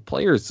load of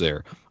players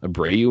there.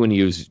 Abreu, when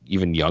he was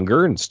even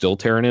younger and still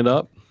tearing it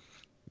up.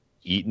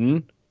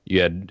 Eaton, you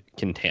had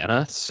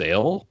Quintana,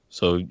 Sale.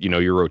 So,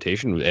 your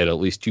rotation had at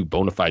least two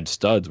bona fide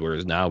studs,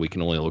 whereas now we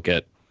can only look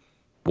at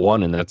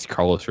one, and that's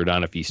Carlos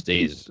Rodon if he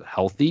stays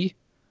healthy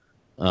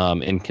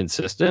and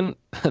consistent.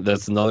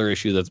 That's another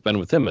issue that's been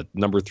with him, a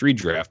number 3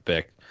 draft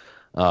pick.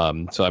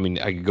 So,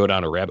 I could go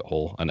down a rabbit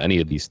hole on any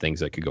of these things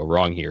that could go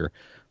wrong here,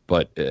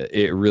 but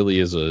it really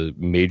is a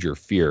major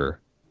fear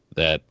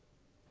that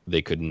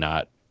they could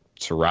not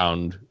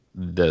surround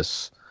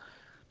this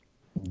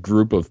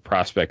group of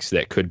prospects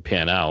that could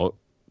pan out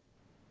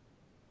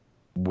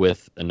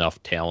with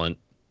enough talent.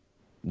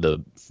 The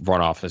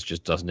front office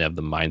just doesn't have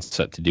the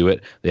mindset to do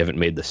it. They haven't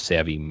made the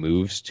savvy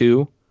moves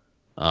to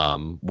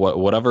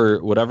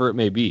whatever it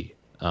may be.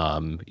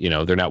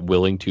 They're not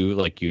willing to,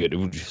 like, you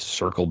just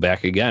circle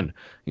back again.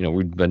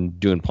 We've been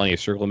doing plenty of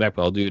circling back,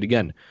 but I'll do it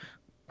again.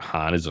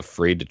 Hahn is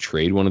afraid to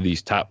trade one of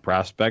these top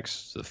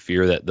prospects. The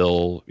fear that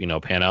they'll,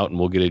 pan out and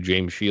we'll get a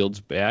James Shields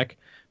back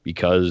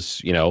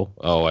because, I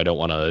don't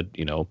want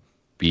to,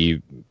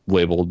 be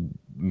labeled,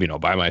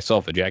 by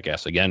myself a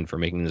jackass again for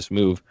making this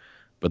move.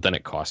 But then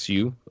it costs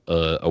you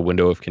a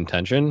window of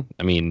contention.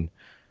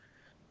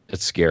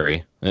 It's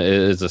scary.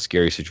 It's a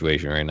scary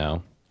situation right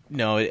now.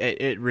 No,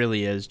 it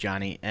really is,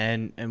 Johnny.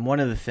 And one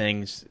of the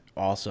things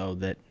also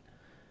that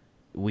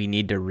we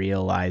need to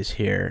realize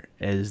here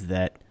is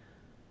that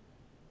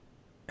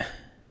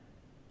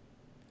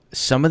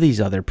some of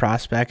these other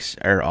prospects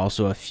are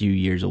also a few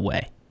years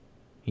away.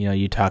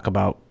 You talk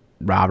about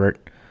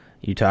Robert,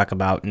 you talk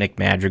about Nick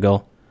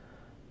Madrigal,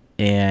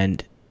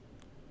 and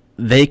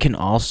they can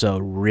also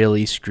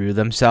really screw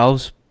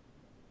themselves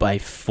by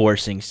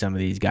forcing some of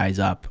these guys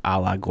up, a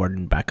la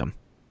Gordon Beckham.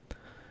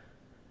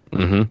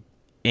 Mm-hmm.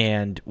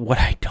 And what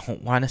I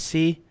don't want to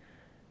see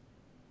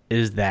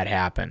is that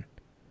happen.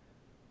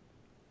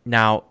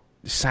 Now,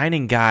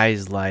 signing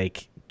guys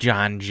like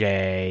John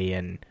Jay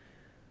and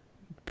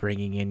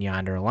bringing in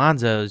Yonder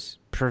Alonso's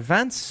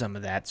prevents some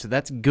of that, so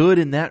that's good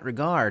in that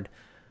regard.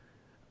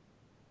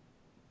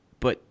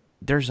 But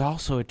there's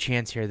also a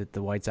chance here that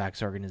the White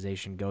Sox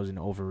organization goes and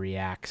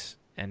overreacts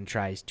and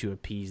tries to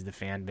appease the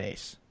fan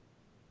base.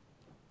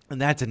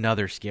 And that's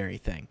another scary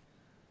thing.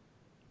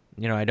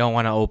 I don't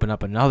want to open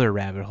up another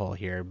rabbit hole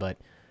here, but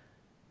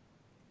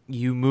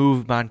you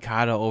move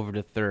Moncada over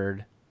to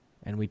third,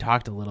 and we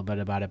talked a little bit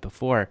about it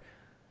before.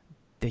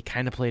 They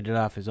kind of played it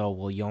off as,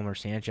 Yolmer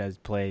Sanchez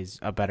plays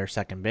a better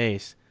second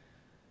base.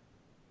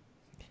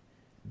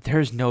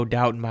 There's no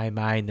doubt in my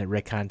mind that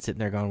Rick Hahn's sitting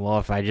there going, well,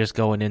 if I just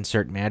go and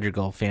insert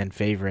Madrigal, fan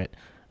favorite,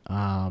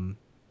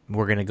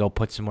 we're going to go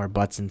put some more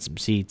butts in some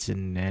seats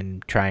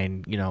and try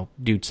and,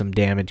 do some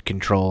damage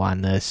control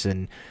on this.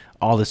 And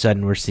all of a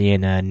sudden we're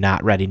seeing a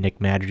not ready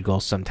Nick Madrigal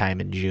sometime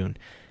in June.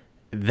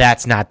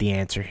 That's not the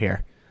answer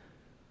here.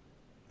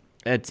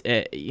 I'd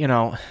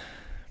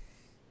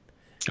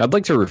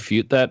like to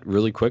refute that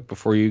really quick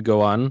before you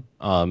go on.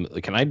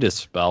 Can I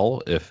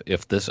dispel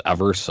if this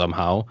ever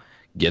somehow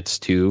gets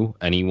to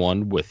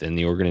anyone within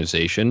the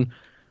organization?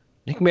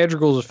 Nick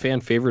Madrigal is a fan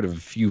favorite of a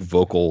few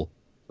vocal,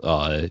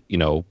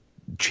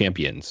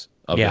 champions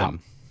of him.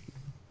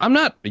 I'm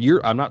not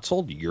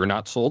sold. You're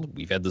not sold.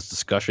 We've had this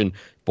discussion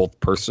both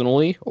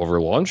personally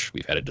over lunch.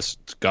 We've had a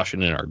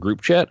discussion in our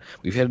group chat.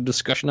 We've had a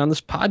discussion on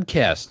this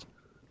podcast.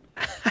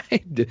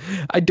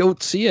 I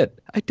don't see it.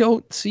 I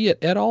don't see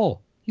it at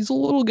all. He's a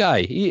little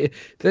guy.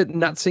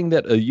 Not saying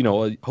that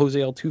Jose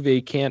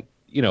Altuve can't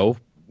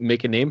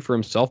make a name for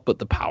himself, but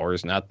the power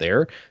is not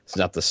there. It's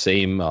not the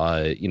same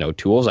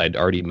tools I'd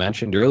already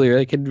mentioned earlier.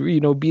 I could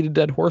beat a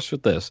dead horse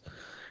with this.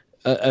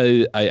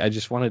 I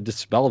just want to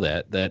dispel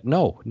that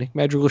no, Nick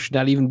Madrigal should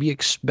not even be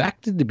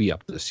expected to be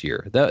up this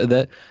year.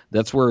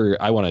 That's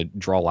where I want to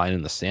draw a line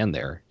in the sand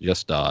there.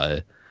 Just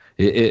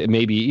it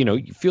maybe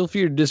feel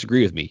free to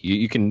disagree with me.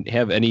 You can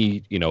have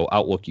any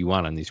outlook you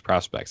want on these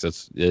prospects.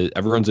 That's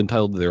everyone's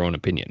entitled to their own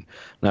opinion.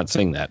 I'm not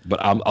saying that, but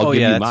I'll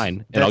give you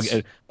mine, and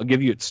I'll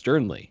give you it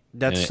sternly.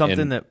 That's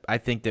something that I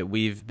think that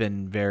we've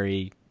been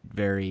very,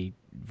 very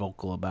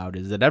vocal about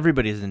is that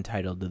everybody is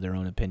entitled to their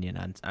own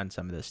opinion on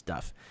some of this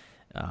stuff.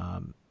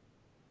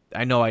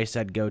 I know I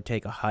said go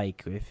take a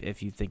hike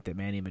if you think that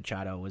Manny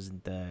Machado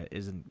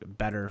isn't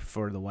better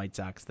for the White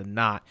Sox than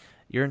not.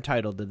 You're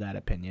entitled to that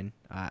opinion.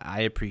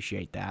 I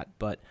appreciate that,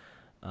 but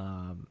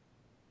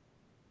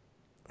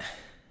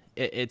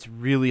it's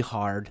really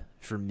hard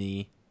for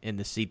me in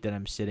the seat that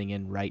I'm sitting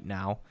in right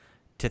now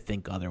to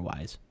think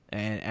otherwise.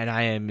 And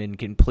I am in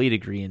complete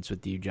agreement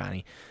with you,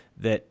 Johnny,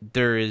 that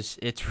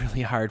it's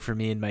really hard for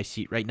me in my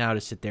seat right now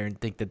to sit there and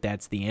think that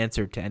that's the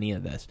answer to any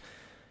of this.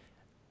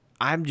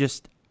 I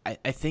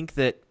think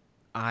that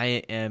I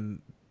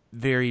am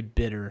very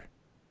bitter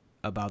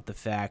about the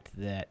fact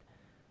that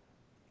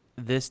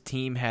this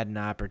team had an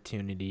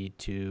opportunity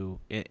to,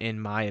 in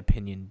my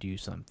opinion, do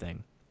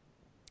something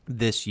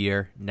this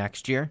year,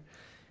 next year.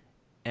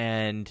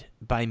 And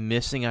by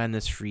missing on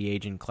this free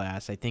agent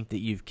class, I think that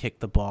you've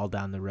kicked the ball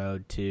down the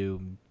road to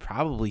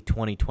probably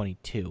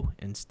 2022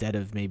 instead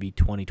of maybe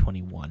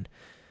 2021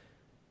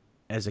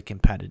 as a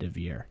competitive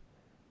year.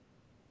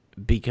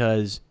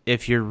 Because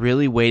if you're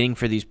really waiting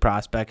for these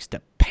prospects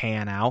to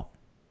pan out,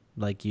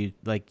 like you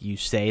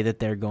say that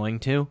they're going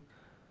to,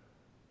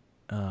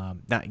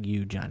 not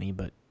you, Johnny,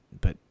 but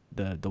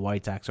the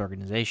White Sox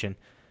organization,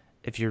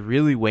 if you're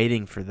really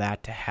waiting for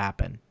that to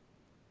happen,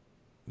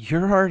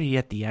 you're already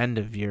at the end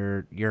of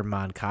your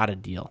Moncada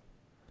deal.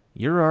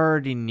 You're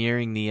already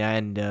nearing the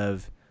end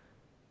of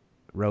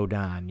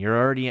Rodon. You're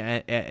already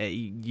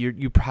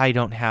you probably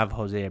don't have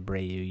Jose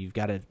Abreu. You've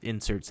got to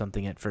insert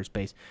something at first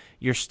base.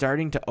 You're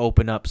starting to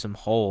open up some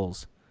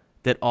holes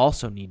that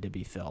also need to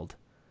be filled.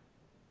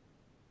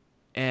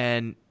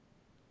 And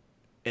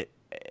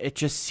it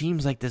just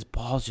seems like this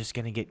ball's just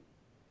going to get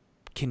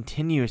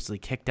continuously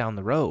kicked down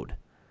the road.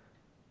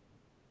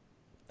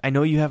 I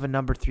know you have a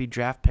number 3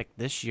 draft pick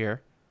this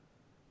year,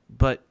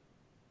 but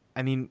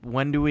I mean,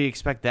 when do we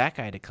expect that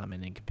guy to come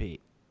in and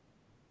compete?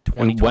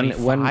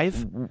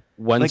 2025?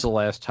 When's the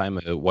last time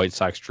a White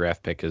Sox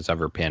draft pick has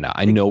ever panned out?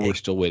 I know we're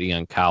still waiting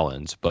on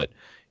Collins, but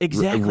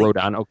exactly.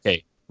 Rodon,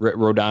 okay.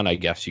 Rodon, I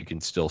guess you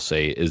can still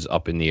say is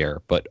up in the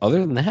air. But other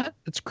than that,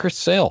 it's Chris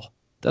Sale.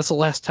 That's the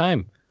last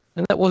time.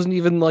 And that wasn't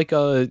even like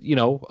a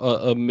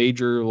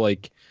major,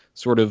 like,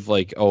 sort of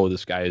like, oh,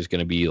 this guy is going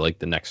to be like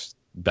the next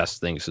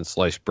best thing since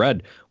sliced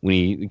bread. When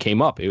he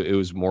came up, it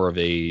was more of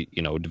a,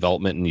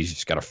 development, and he's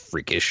just got a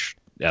freakish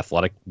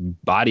athletic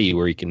body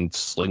where he can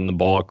sling the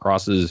ball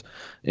across his,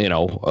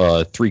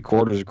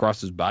 3/4 across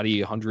his body,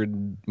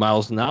 100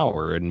 miles an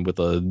hour, and with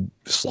a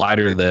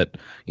slider that,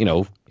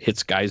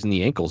 hits guys in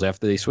the ankles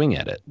after they swing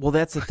at it. Well,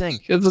 that's the thing.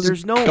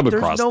 There's no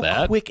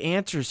quick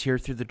answers here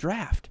through the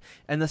draft.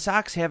 And the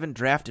Sox haven't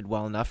drafted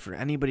well enough for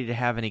anybody to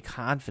have any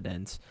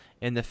confidence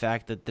in the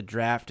fact that the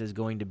draft is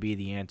going to be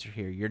the answer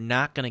here. You're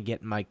not going to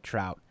get Mike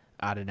Trout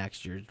out of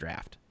next year's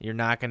draft. You're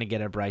not going to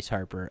get a Bryce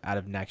Harper out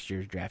of next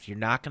year's draft. You're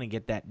not going to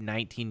get that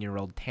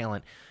 19-year-old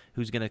talent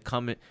who's going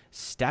to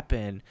step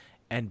in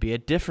and be a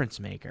difference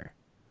maker.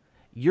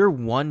 Your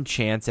one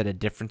chance at a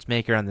difference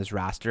maker on this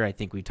roster, I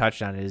think we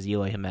touched on it, is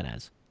Eloy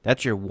Jimenez.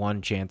 That's your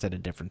one chance at a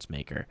difference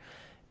maker.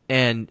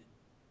 And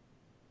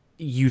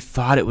you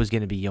thought it was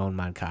going to be Yoan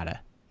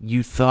Moncada.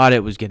 You thought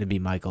it was going to be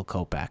Michael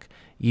Kopech.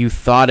 You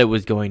thought it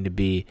was going to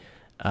be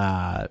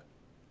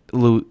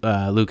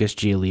Lucas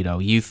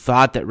Giolito. You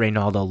thought that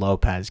Reynaldo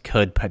Lopez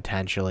could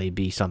potentially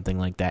be something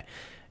like that.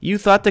 You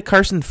thought that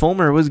Carson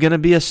Fulmer was going to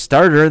be a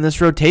starter in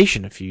this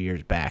rotation a few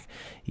years back.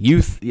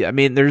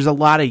 There's a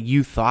lot of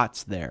you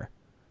thoughts there.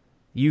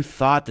 You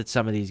thought that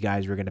some of these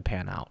guys were going to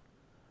pan out.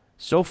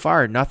 So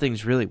far,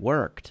 nothing's really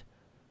worked.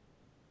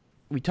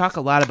 We talk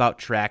a lot about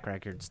track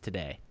records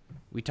today.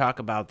 We talk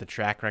about the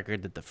track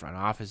record that the front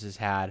office has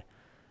had.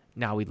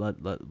 Now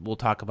we'll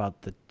talk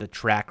about the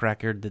track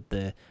record that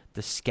the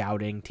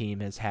scouting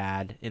team has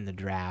had in the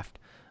draft.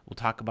 We'll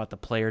talk about the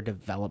player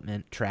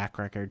development track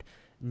record.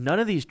 None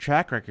of these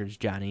track records,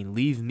 Johnny,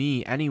 leave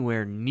me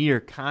anywhere near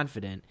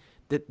confident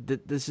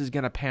that this is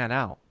going to pan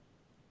out.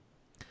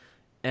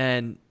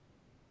 And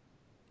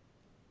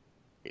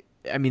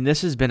I mean,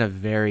 this has been a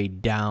very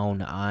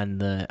down on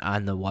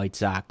the White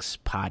Sox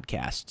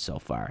podcast so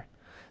far.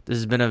 This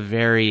has been a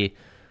very,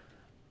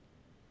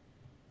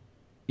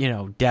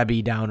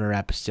 Debbie Downer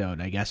episode,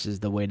 I guess is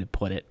the way to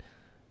put it.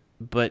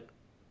 But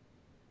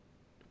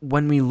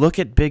when we look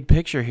at big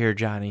picture here,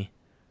 Johnny,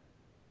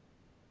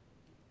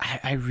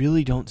 I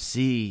really don't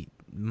see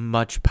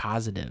much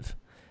positive.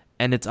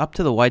 And it's up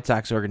to the White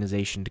Sox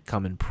organization to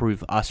come and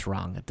prove us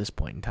wrong at this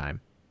point in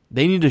time.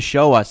 They need to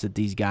show us that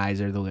these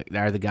guys are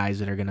the guys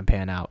that are going to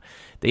pan out.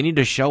 They need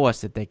to show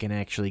us that they can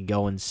actually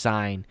go and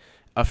sign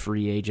a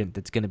free agent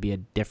that's going to be a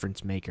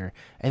difference maker.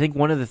 I think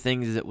one of the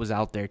things that was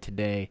out there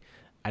today,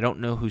 I don't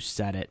know who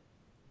said it,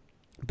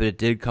 but it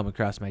did come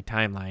across my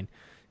timeline,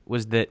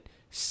 was that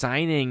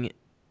signing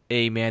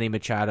a Manny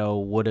Machado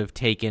would have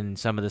taken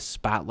some of the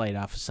spotlight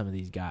off of some of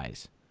these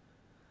guys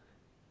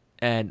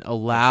and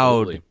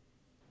allowed,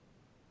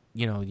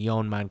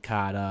 Yoan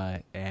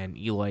Moncada and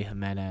Eloy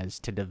Jimenez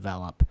to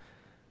develop.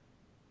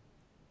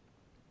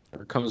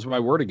 There comes my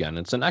word again.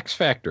 It's an X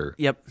factor.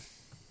 Yep.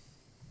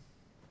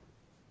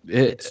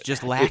 It's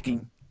just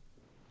lacking.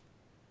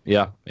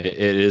 It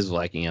is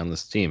lacking on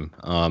this team.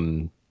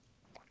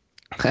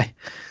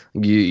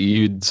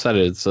 You said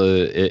it.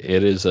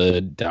 It is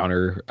a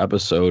downer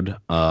episode.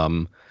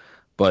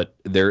 But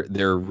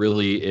there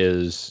really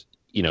is.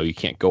 You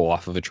can't go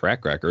off of a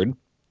track record.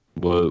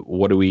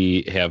 What do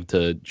we have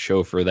to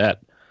show for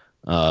that?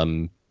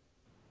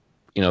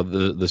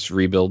 This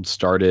rebuild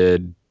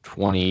started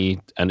end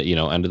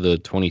of the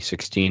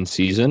 2016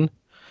 season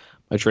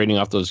by trading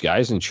off those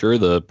guys, and sure,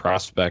 the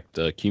prospect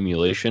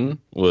accumulation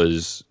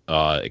was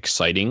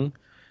exciting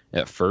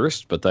at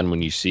first, but then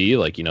when you see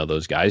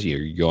those guys,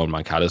 you're going,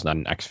 Moncada's not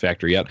an X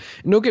factor yet.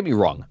 And don't get me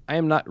wrong, I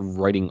am not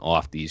writing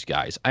off these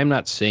guys. I'm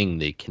not saying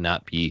they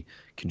cannot be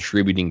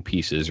contributing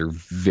pieces or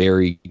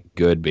very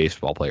good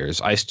baseball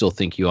players. I still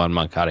think Yoan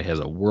Moncada has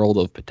a world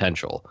of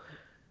potential,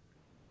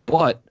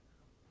 but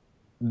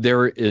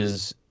there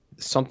is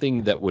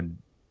something that would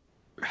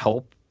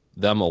help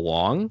them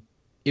along.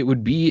 It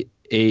would be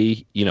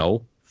a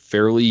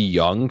fairly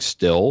young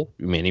still.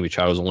 Manny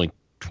Machado is only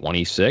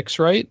 26,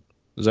 right?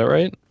 Is that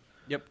right?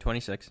 Yep,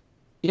 26.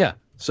 Yeah.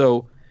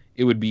 So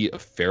it would be a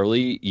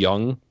fairly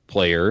young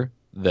player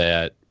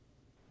that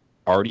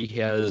already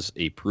has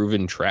a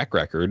proven track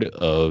record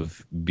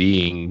of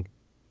being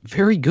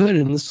very good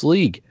in this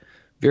league,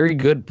 very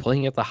good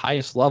playing at the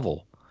highest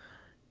level.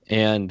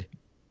 And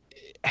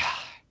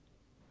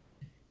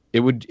it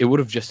would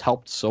have just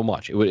helped so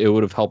much. It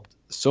would have helped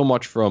so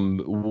much from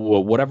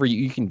whatever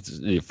you can,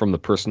 from the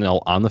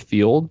personnel on the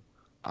field.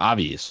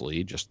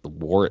 Obviously, just the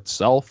WAR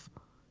itself.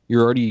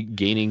 You're already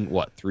gaining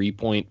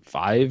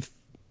 3.5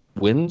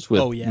 wins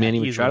with Manny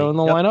Machado in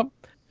the lineup.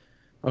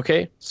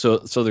 Okay, so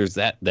there's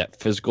that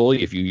physical.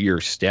 If you're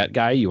a stat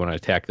guy, you want to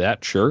attack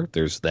that. Sure,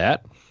 there's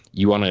that.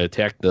 You want to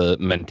attack the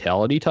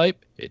mentality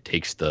type. It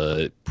takes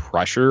the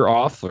pressure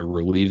off or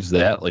relieves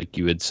that, like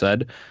you had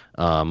said,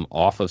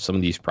 off of some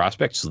of these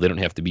prospects, so they don't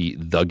have to be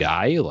the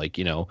guy.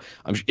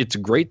 It's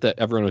great that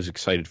everyone was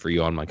excited for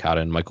Yoan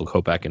Moncada and Michael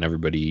Kopech and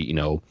everybody.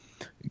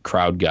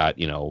 Crowd got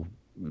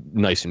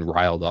nice and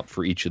riled up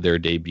for each of their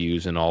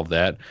debuts and all of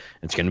that.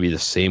 It's going to be the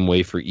same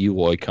way for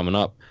Eloy coming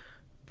up.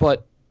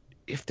 But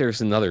if there's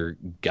another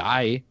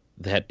guy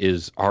that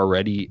is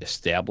already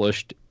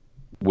established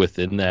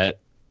within that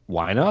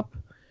lineup,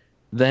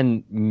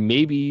 then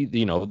maybe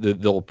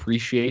they'll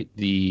appreciate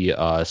the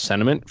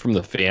sentiment from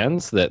the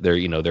fans that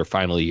they're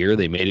finally here.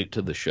 They made it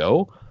to the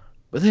show,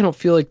 but they don't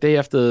feel like they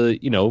have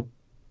to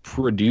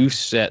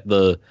produce at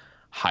the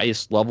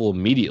highest level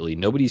immediately.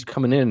 Nobody's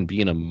coming in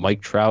being a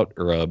Mike Trout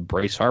or a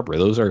Bryce Harper.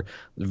 Those are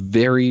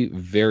very,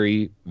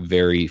 very,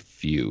 very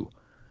few.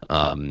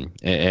 And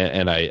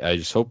I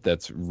just hope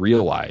that's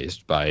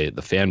realized by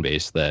the fan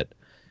base that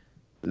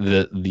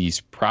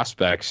these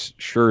prospects,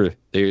 sure,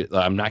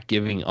 I'm not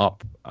giving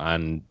up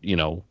on,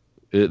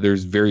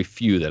 there's very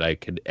few that I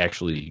could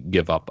actually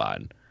give up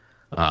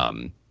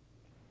on.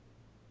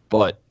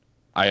 But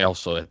I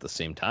also, at the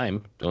same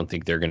time, don't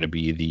think they're going to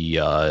be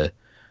the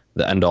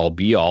end-all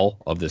be-all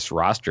of this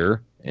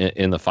roster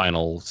in the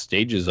final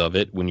stages of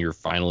it when you're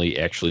finally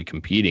actually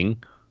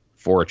competing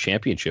for a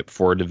championship,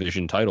 for a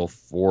division title,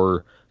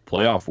 for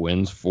playoff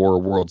wins, for a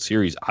World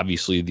Series.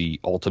 Obviously, the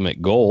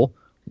ultimate goal,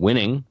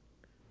 winning.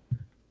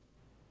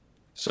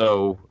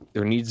 So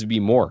there needs to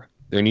be more.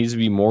 There needs to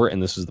be more,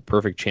 and this is the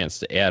perfect chance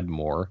to add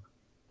more.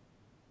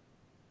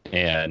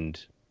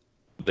 And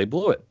they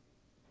blew it.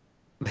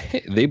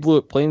 They blew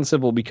it plain and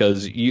simple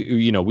because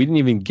we didn't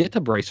even get to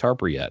Bryce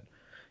Harper yet.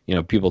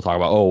 People talk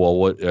about,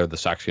 what are the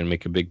Sox going to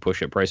make a big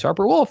push at Bryce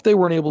Harper? Well, if they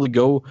weren't able to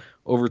go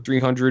over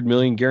 $300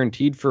 million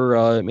guaranteed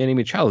for Manny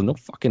Machado, no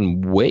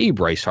fucking way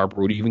Bryce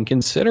Harper would even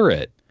consider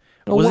it.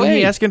 No Wasn't way.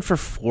 he asking for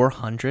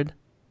 $400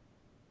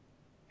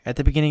 at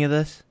the beginning of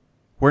this?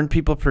 Weren't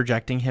people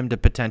projecting him to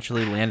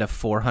potentially land a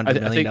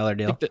 $400 million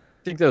deal? I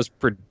think that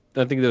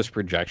was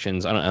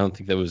projections. I don't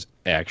think that was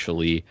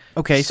actually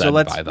okay. So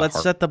let's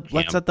set the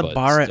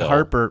bar at still.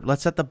 Harper.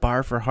 Let's set the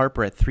bar for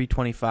Harper at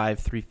 $325,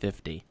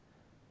 $350.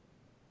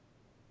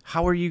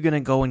 How are you going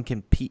to go and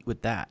compete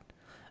with that?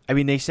 I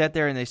mean, they sat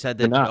there and they said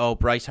that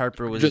Bryce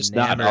Harper was just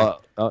enamored.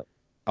 not.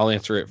 I'll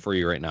answer it for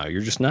you right now.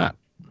 You're just not.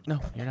 No,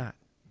 you're not.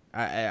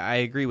 I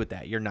agree with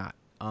that. You're not.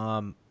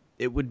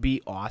 It would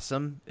be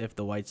awesome if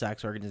the White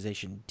Sox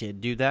organization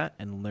did do that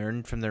and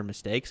learned from their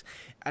mistakes.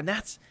 And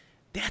that's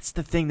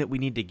the thing that we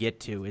need to get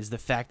to, is the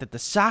fact that the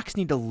Sox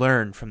need to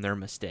learn from their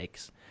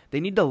mistakes. They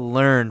need to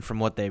learn from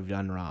what they've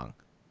done wrong.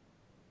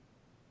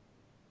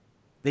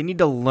 They need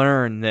to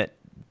learn that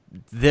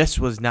this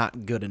was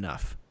not good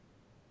enough.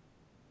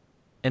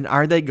 And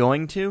are they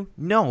going to?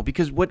 No,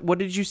 because what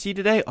did you see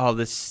today? Oh,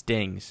 this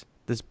stings.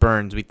 This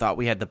burns. We thought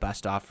we had the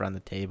best offer on the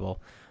table.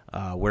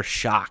 We're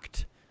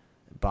shocked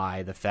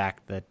by the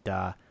fact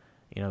that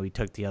we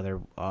took the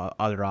other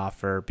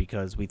offer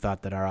because we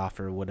thought that our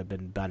offer would have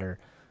been better,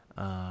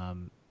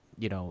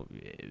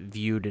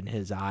 viewed in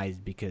his eyes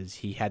because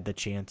he had the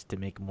chance to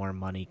make more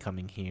money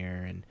coming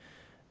here and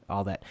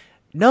all that.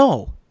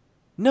 No.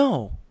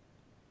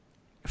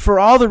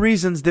 For all the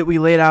reasons that we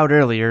laid out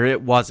earlier,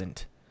 it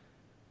wasn't.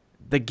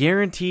 The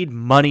guaranteed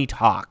money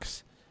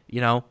talks.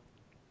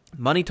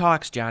 Money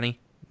talks, Johnny.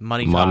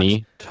 Money talks.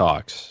 Money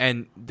talks.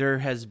 And there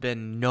has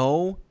been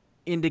no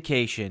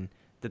indication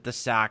that the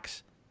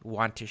Sox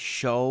want to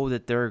show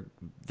that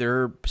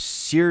they're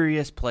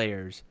serious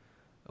players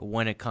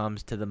when it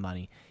comes to the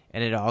money.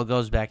 And it all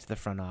goes back to the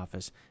front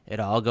office. It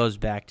all goes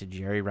back to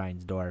Jerry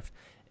Reinsdorf.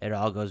 It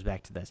all goes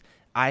back to this.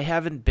 I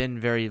haven't been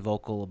very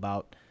vocal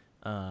about,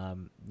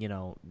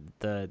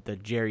 the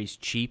Jerry's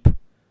cheap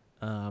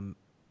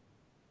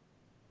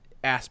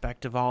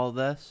aspect of all of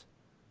this.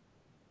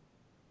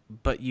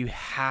 But you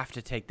have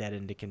to take that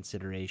into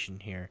consideration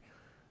here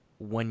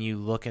when you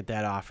look at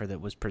that offer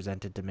that was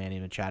presented to Manny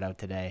Machado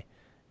today.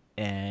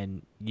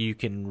 And you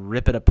can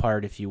rip it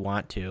apart if you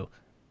want to,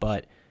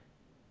 but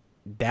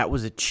that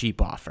was a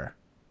cheap offer.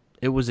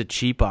 It was a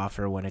cheap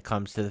offer when it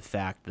comes to the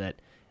fact that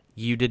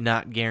you did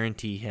not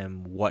guarantee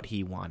him what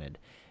he wanted.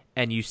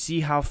 And you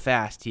see how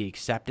fast he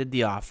accepted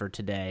the offer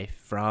today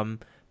from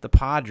the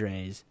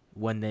Padres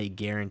when they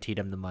guaranteed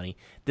him the money.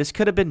 This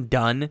could have been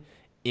done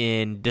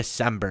in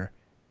December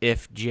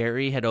if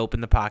Jerry had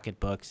opened the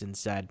pocketbooks and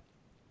said,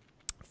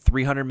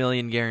 $300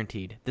 million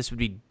guaranteed. This would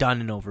be done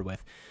and over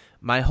with.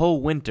 My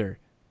whole winter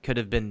could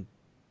have been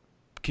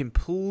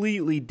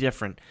completely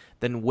different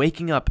than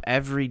waking up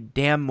every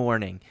damn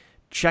morning,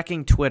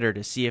 checking Twitter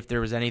to see if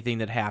there was anything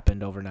that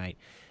happened overnight.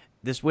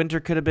 This winter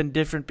could have been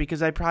different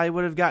because I probably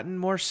would have gotten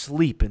more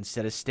sleep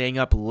instead of staying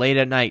up late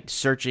at night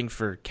searching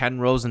for Ken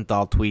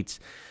Rosenthal tweets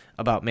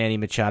about Manny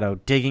Machado,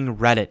 digging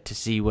Reddit to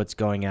see what's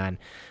going on.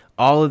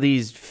 All of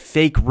these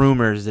fake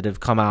rumors that have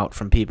come out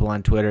from people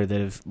on Twitter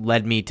that have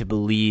led me to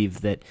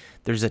believe that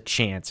there's a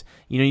chance.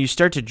 You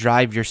start to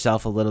drive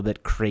yourself a little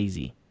bit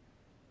crazy.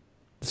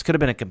 This could have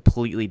been a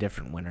completely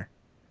different winter.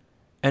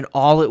 And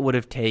all it would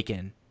have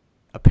taken,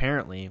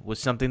 apparently, was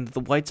something that the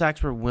White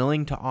Sox were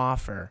willing to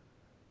offer,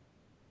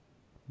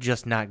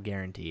 just not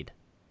guaranteed.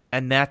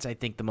 And that's, I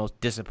think, the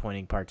most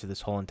disappointing part to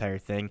this whole entire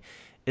thing,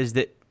 is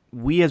that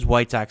we as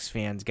White Sox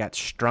fans got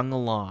strung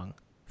along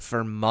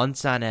for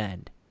months on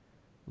end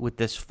with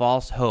this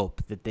false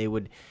hope that they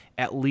would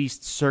at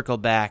least circle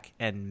back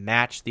and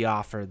match the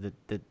offer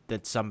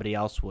that somebody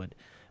else would.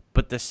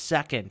 But the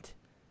second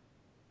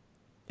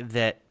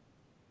that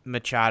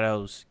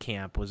Machado's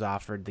camp was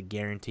offered the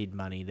guaranteed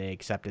money, they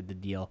accepted the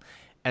deal.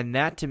 And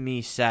that to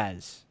me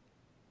says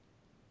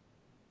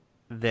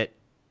that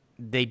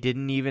they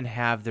didn't even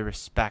have the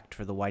respect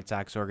for the White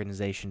Sox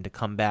organization to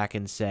come back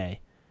and say,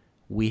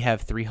 we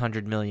have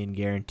 $300 million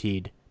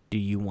guaranteed. Do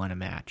you want to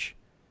match?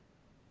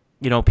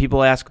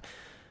 People ask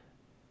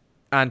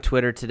on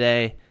Twitter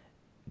today,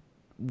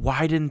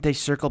 why didn't they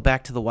circle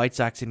back to the White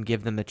Sox and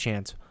give them the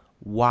chance?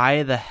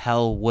 Why the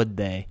hell would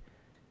they,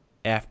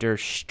 after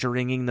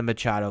stringing the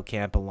Machado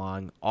camp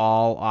along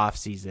all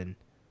offseason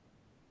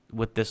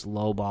with this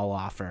lowball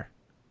offer?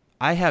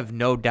 I have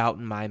no doubt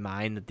in my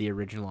mind that the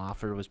original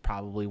offer was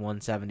probably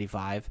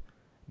 $175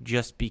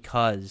 just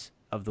because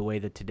of the way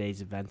that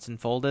today's events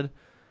unfolded,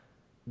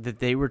 that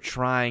they were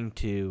trying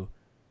to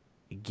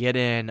get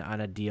in on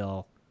a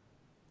deal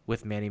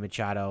with Manny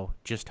Machado,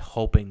 just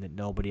hoping that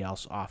nobody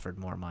else offered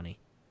more money.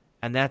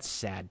 And that's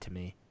sad to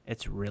me.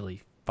 It's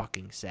really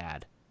fucking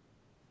sad.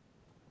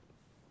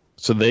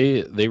 So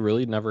they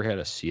really never had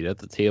a seat at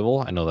the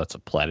table. I know that's a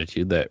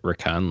platitude that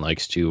Rickon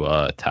likes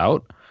to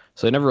tout.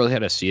 So they never really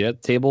had a seat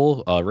at the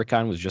table.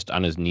 Rickon was just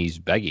on his knees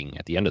begging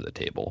at the end of the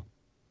table.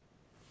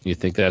 You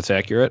think that's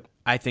accurate?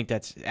 I think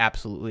that's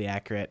absolutely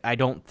accurate. I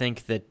don't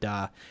think that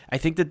I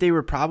think that they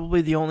were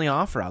probably the only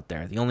offer out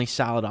there, the only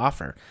solid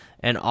offer.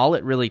 And all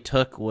it really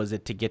took was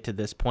it to get to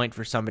this point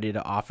for somebody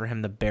to offer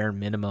him the bare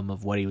minimum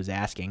of what he was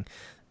asking.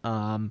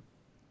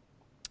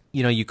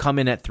 You come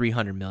in at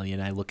 $300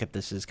 million. I look at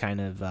this as kind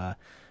of a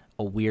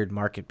weird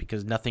market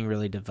because nothing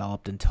really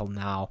developed until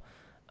now.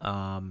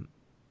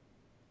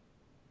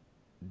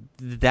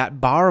 That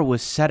bar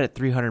was set at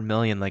 $300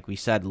 million, like we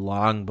said,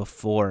 long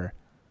before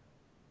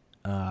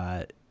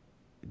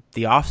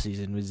the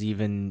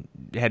offseason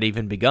had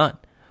even begun.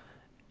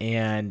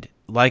 And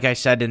like I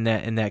said in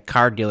that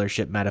car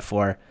dealership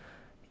metaphor,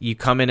 you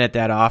come in at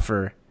that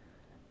offer,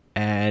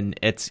 and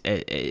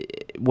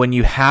when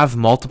you have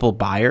multiple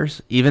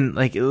buyers, even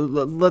like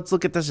let's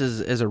look at this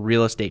as a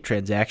real estate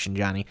transaction,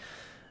 Johnny.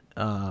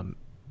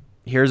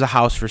 Here's a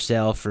house for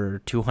sale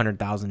for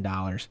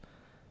 $200,000.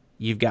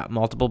 You've got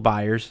multiple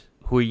buyers.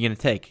 Who are you going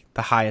to take?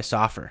 The highest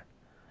offer.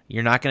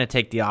 You're not going to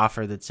take the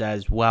offer that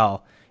says,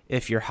 well,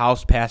 if your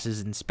house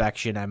passes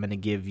inspection, I'm going to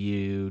give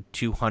you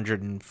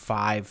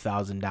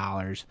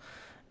 $205,000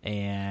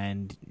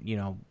 and,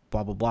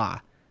 blah, blah, blah.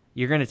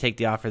 You're going to take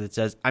the offer that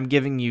says, I'm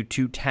giving you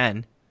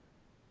 $210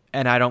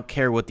 and I don't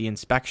care what the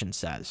inspection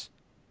says.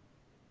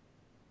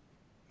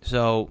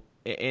 So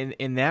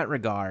in that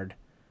regard,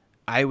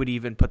 I would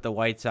even put the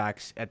White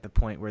Sox at the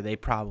point where they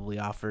probably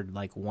offered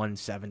like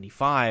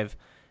 $175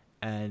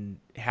 and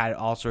had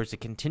all sorts of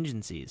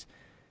contingencies.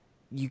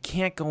 You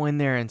can't go in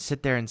there and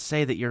sit there and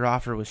say that your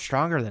offer was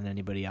stronger than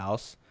anybody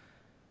else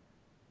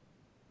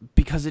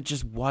because it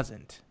just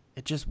wasn't.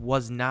 It just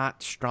was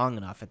not strong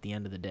enough at the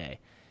end of the day.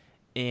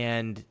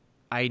 And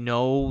I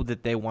know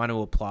that they want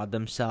to applaud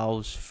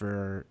themselves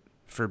for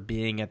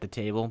being at the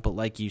table, but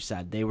like you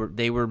said, they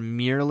were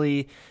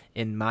merely,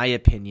 in my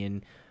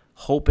opinion,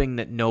 hoping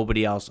that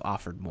nobody else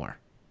offered more.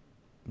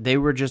 They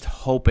were just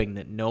hoping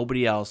that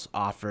nobody else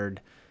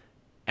offered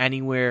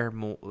anywhere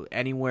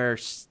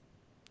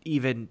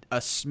even a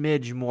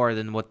smidge more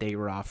than what they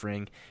were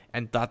offering,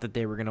 and thought that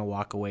they were going to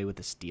walk away with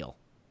a steal.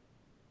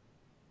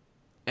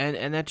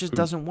 And that just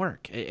doesn't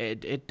work.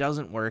 It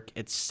doesn't work.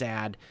 It's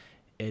sad.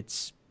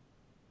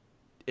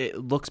 It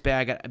looks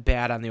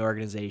bad on the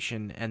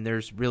organization, and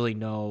there's really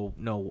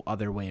no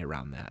other way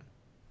around that.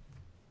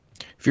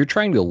 If you're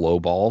trying to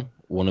lowball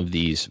one of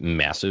these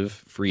massive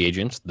free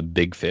agents, the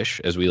big fish,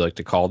 as we like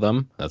to call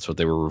them, that's what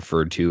they were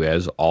referred to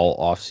as all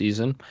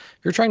offseason. If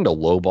you're trying to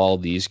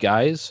lowball these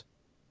guys,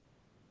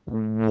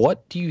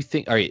 what do you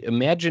think? All right,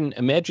 imagine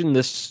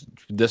this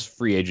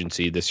free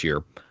agency this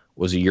year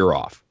was a year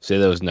off. Say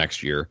that was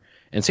next year.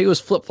 And say it was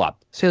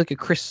flip-flop. Say like a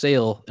Chris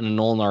Sale and a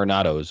Nolan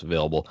Arenado is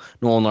available.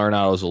 Nolan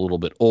Arenado is a little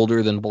bit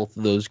older than both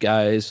of those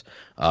guys.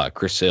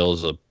 Chris Sale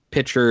is a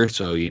pitcher,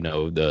 so,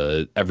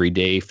 the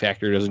everyday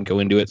factor doesn't go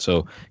into it.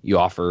 So you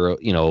offer,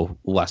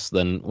 less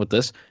than with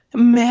this.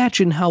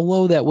 Imagine how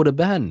low that would have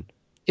been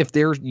if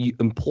they're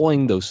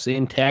employing those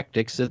same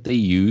tactics that they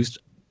used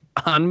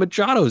on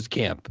Machado's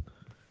camp.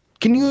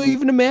 Can you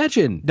even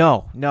imagine?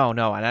 No. And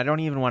I don't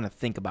even want to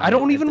think about it. I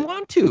don't even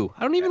want to.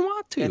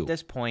 At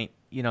this point,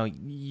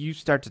 you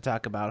start to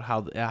talk about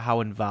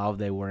how involved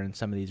they were in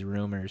some of these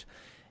rumors.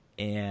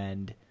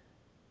 And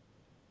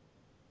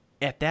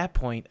at that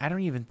point, I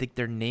don't even think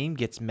their name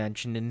gets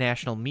mentioned in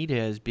national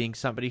media as being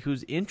somebody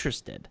who's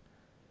interested.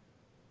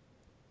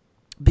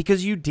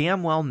 Because you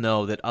damn well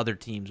know that other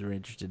teams were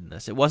interested in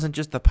this. It wasn't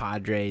just the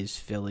Padres,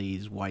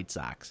 Phillies, White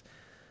Sox,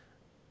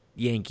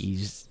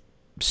 Yankees,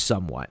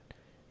 somewhat.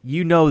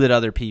 You know that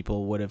other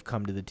people would have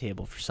come to the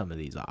table for some of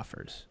these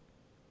offers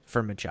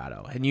for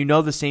Machado. And you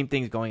know the same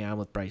thing's going on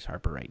with Bryce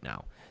Harper right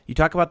now. You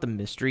talk about the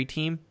mystery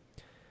team.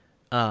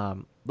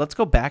 Let's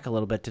go back a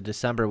little bit to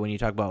December when you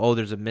talk about,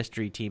 there's a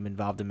mystery team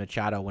involved in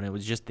Machado, when it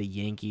was just the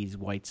Yankees,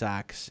 White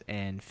Sox,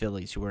 and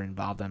Phillies who were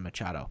involved on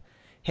Machado.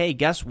 Hey,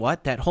 guess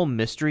what? That whole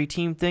mystery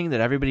team thing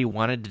that everybody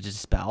wanted to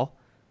dispel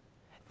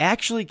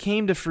actually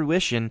came to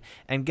fruition,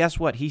 and guess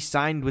what? He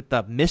signed with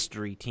the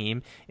mystery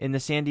team in the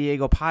San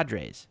Diego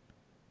Padres.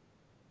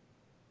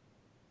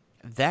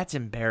 That's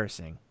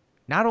embarrassing.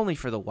 Not only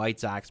for the White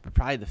Sox, but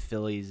probably the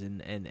Phillies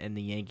and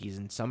the Yankees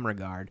in some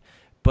regard.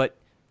 But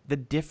the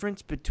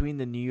difference between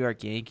the New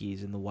York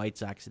Yankees and the White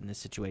Sox in this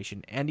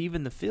situation, and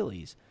even the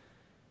Phillies,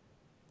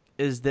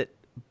 is that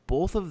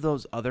both of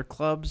those other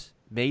clubs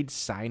made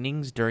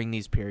signings during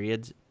these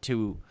periods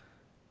to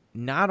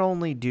not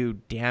only do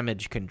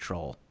damage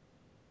control,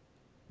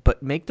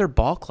 but make their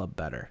ball club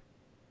better.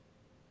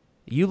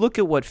 You look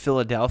at what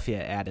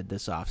Philadelphia added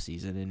this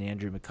offseason in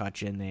Andrew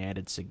McCutchen. They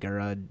added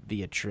Segura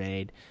via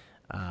trade.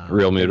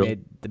 Real Muto.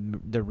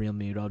 The Real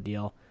Muto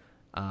deal.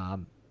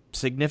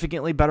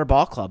 Significantly better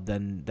ball club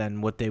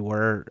than what they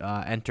were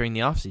entering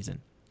the offseason.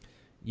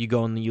 You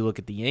go and you look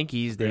at the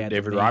Yankees. They had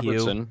David LeMahieu,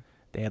 Robertson.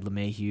 They had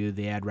LeMahieu.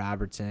 They had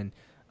Robertson.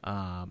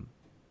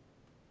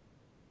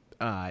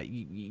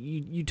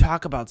 You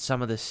talk about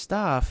some of this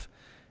stuff,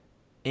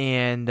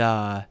 and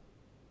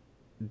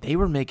they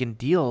were making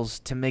deals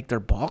to make their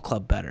ball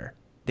club better.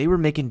 They were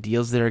making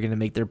deals that are going to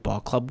make their ball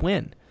club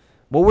win.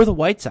 What were the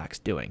White Sox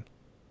doing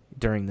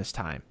during this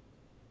time?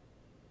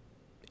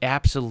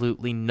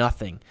 Absolutely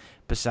nothing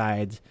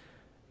besides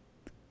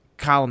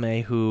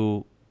Colome,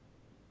 who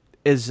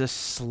is a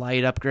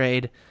slight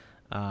upgrade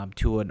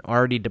to an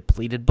already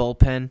depleted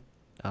bullpen.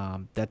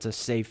 That's a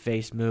safe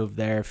face move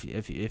there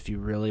if you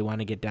really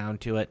want to get down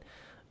to it.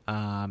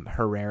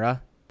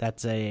 Herrera,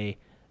 that's a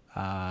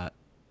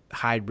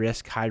high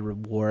risk, high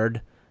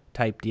reward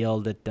type deal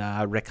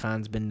that Rick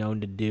Hahn's been known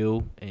to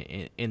do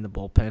in the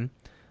bullpen.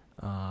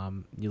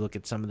 You look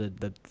at some of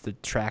the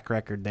track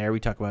record there. We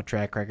talk about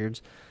track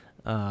records.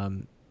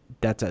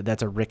 That's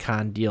a Rick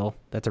Hahn deal.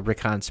 That's a Rick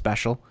Hahn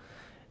special.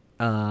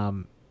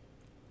 You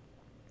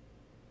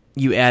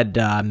add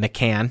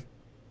McCann.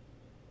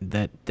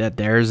 That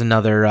there's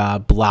another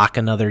block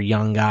another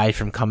young guy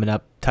from coming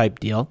up type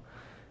deal.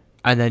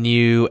 And then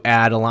you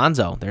add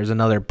Alonso. There's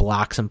another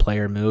block some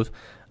player move.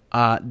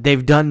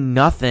 They've done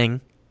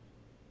nothing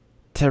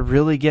to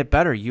really get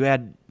better. You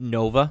add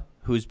Nova,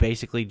 who's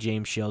basically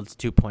James Shields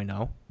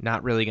 2.0,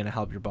 not really going to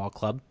help your ball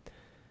club.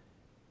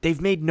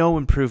 They've made no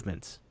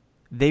improvements.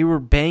 They were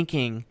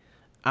banking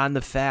on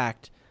the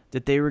fact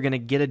that they were going to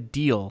get a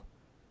deal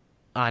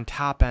on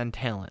top-end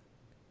talent.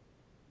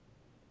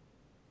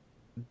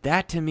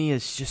 That, to me,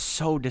 is just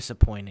so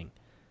disappointing.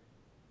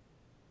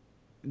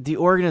 The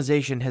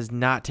organization has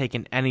not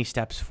taken any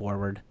steps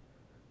forward.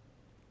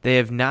 They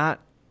have not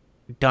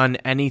done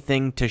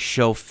anything to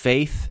show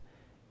faith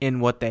in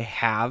what they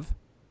have.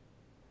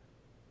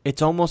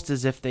 It's almost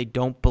as if they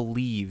don't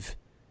believe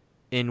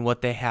in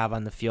what they have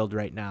on the field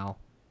right now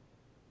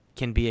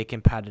can be a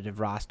competitive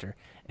roster.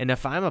 And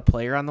if I'm a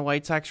player on the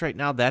White Sox right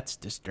now, that's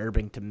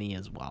disturbing to me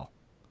as well.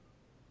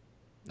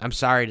 I'm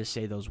sorry to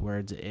say those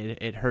words.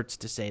 It hurts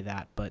to say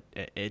that, but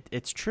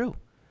it's true.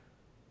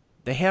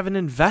 They haven't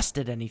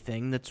invested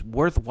anything that's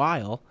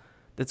worthwhile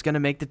that's going to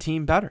make the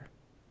team better.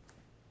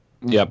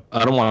 Yep,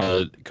 I don't want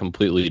to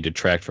completely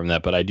detract from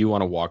that, but I do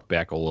want to walk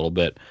back a little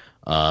bit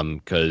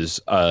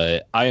because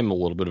I am a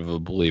little bit of a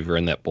believer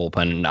in that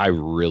bullpen, and I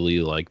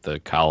really like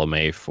the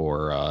Colome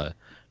for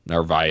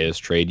Narvaez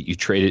trade. You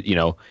traded,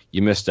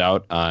 you missed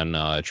out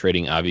on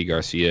trading Avi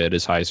Garcia at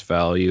his highest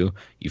value.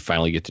 You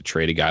finally get to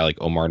trade a guy like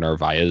Omar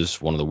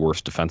Narvaez, one of the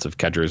worst defensive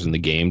catchers in the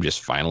game,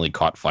 just finally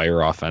caught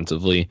fire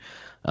offensively.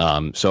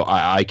 So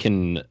I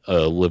can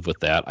live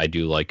with that. I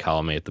do like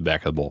Colome at the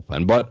back of the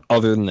bullpen. But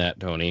other than that,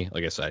 Tony,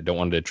 like I said, I don't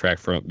want to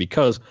detract from it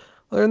because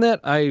other than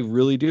that, I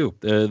really do.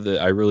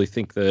 I really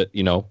think that,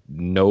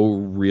 no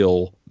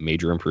real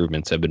major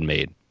improvements have been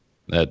made.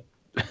 That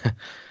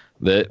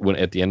when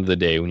at the end of the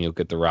day, when you look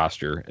at the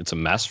roster, it's a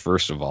mess,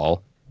 first of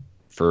all,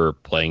 for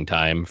playing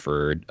time,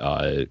 for,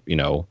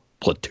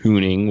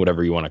 platooning,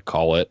 whatever you want to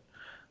call it.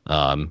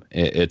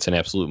 It's an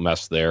absolute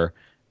mess there.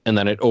 And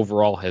then it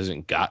overall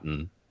hasn't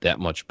gotten that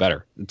much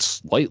better.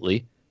 It's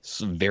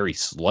very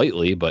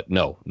slightly, but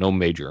no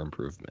major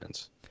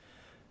improvements.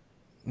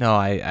 No,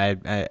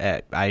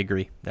 I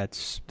agree.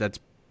 That's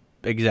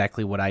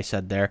exactly what I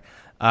said there.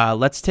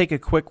 Let's take a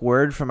quick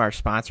word from our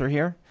sponsor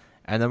here,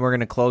 and then we're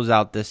going to close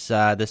out this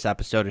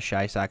episode of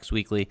Shy Sox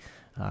Weekly.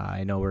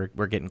 I know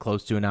we're getting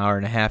close to an hour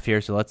and a half here,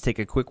 so let's take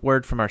a quick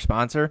word from our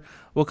sponsor.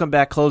 We'll come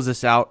back, close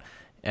this out,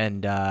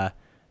 and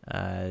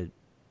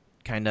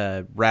kind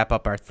of wrap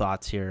up our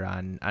thoughts here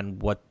on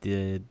what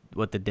the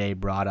day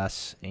brought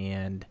us,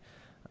 and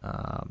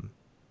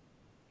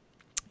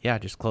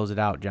just close it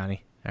out,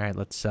 Johnny. All right,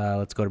 let's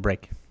go to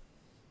break.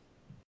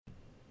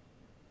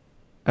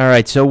 All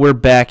right, so we're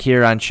back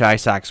here on Shy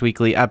Sox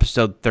Weekly,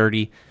 episode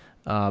 30,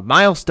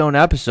 milestone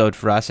episode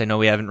for us. I know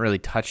we haven't really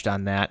touched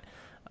on that.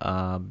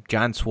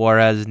 John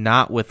Suarez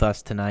not with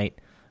us tonight.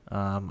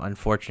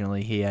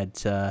 Unfortunately, he had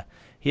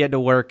to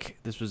work.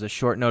 This was a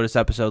short notice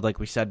episode, like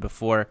we said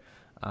before.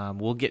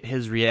 We'll get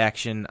his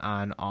reaction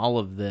on all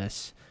of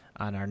this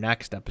on our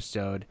next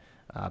episode,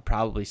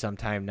 probably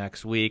sometime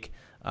next week.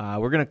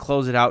 We're going to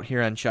close it out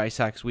here on Shy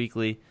Sox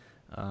Weekly.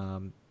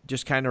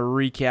 Just kind of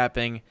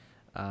recapping.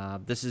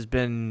 This has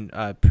been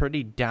a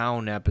pretty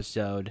down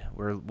episode.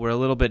 We're a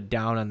little bit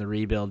down on the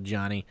rebuild,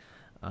 Johnny,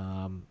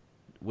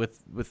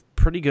 with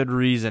pretty good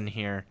reason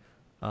here.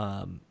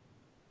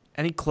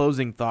 Any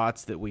closing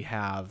thoughts that we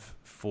have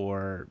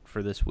for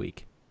this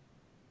week?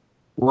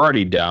 We're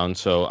already down,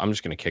 so I'm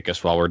just going to kick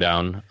us while we're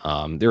down.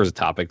 There was a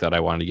topic that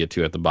I wanted to get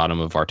to at the bottom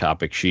of our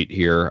topic sheet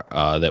here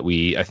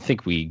that I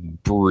think we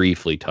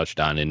briefly touched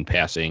on in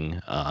passing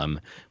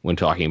when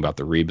talking about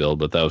the rebuild,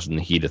 but that was in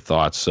the heat of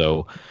thoughts.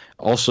 So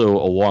also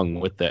along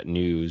with that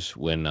news,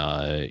 when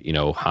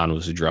Hahn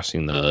was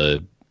addressing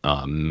the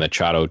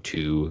Machado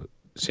to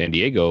San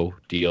Diego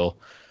deal,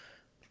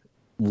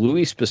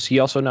 he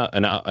also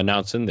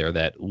announced in there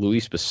that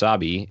Luis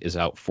Basabe is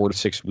out 4 to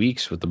 6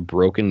 weeks with a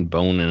broken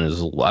bone in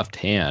his left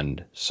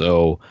hand.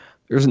 So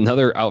there's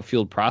another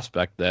outfield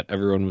prospect that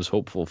everyone was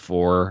hopeful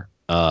for.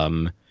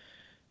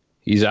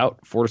 He's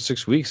out 4 to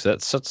 6 weeks.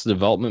 That sets the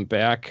development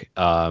back.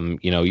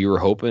 You were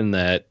hoping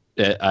that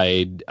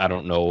I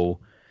don't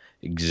know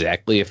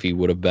exactly if he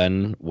would have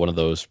been one of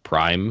those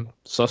prime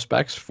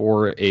suspects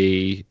for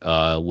a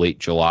late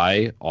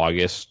July,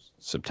 August,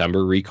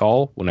 September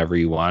recall whenever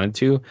you wanted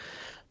to.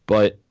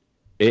 But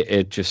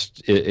it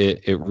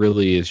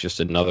really is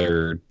just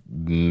another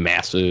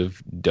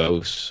massive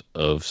dose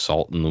of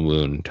salt in the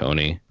wound,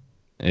 Tony.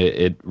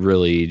 It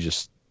really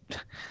just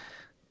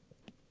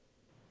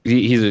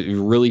he's a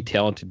really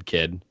talented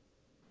kid,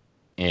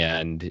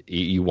 and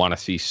you want to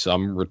see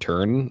some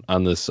return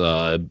on this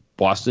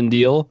Boston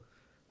deal.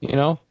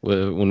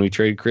 When we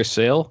traded Chris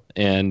Sale,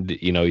 and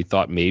you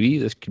thought maybe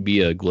this could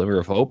be a glimmer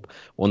of hope,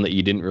 one that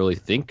you didn't really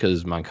think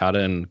because Moncada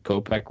and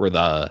Kopech were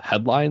the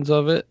headlines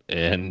of it,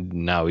 and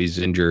now he's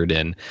injured,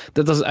 and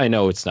that doesn't. I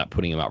know it's not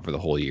putting him out for the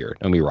whole year.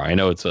 Don't be wrong. I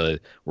know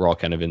we're all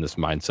kind of in this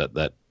mindset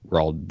that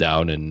we're all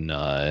down and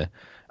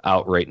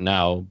out right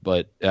now,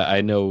 but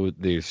I know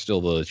there's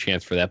still the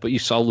chance for that. But you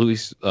saw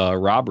Luis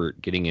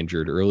Robert getting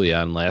injured early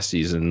on last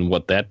season.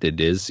 What that did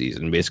to his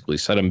season basically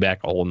set him back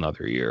a whole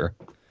another year.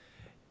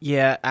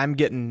 Yeah, I'm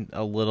getting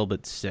a little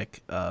bit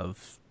sick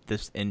of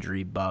this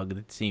injury bug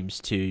that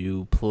seems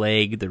to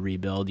plague the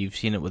rebuild. You've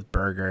seen it with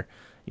Berger.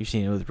 You've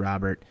seen it with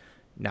Robert.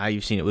 Now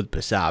you've seen it with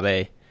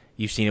Basabe.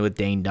 You've seen it with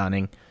Dane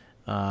Dunning.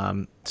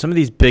 Some of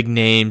these big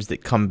names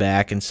that come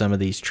back in some of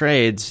these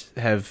trades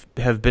have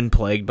been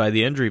plagued by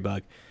the injury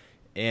bug.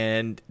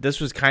 And this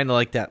was kind of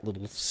like that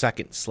little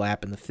second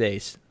slap in the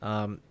face.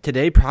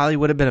 Today probably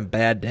would have been a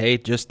bad day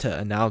just to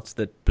announce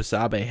that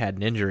Basabe had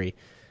an injury.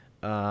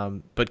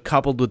 But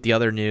coupled with the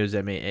other news,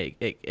 I mean,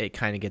 it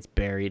kind of gets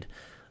buried.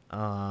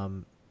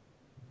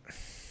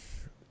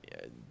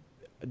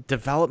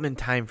 Development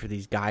time for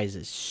these guys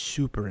is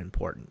super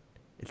important.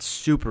 It's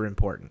super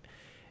important.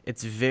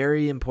 It's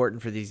very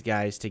important for these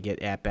guys to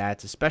get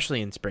at-bats,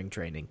 especially in spring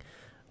training.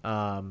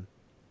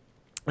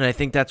 And I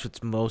think that's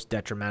what's most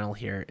detrimental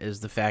here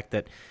is the fact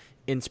that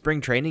in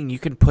spring training, you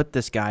can put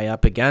this guy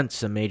up against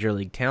some major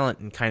league talent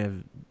and kind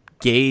of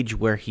gauge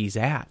where he's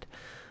at.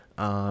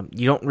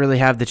 You don't really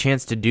have the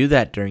chance to do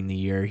that during the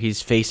year.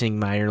 He's facing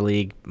minor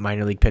league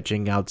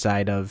pitching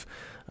outside of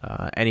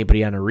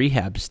anybody on a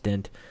rehab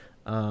stint.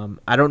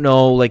 I don't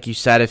know, like you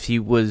said, if he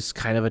was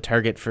kind of a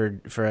target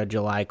for a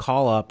July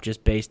call-up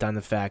just based on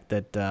the fact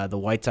that the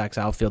White Sox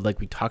outfield, like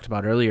we talked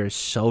about earlier, is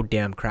so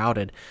damn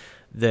crowded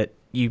that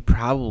you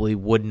probably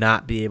would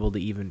not be able to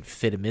even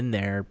fit him in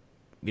there,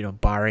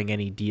 barring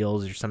any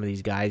deals or some of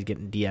these guys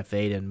getting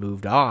DFA'd and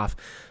moved off.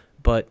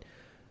 But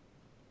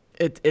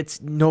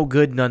it's no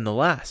good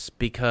nonetheless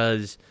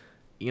because,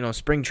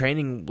 spring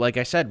training, like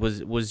I said,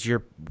 was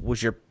your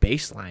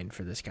baseline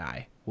for this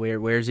guy.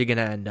 Where's he going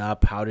to end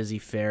up? How does he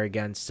fare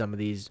against some of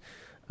these,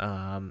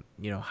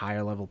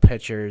 higher level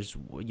pitchers?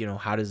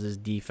 How does his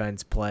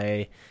defense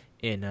play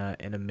in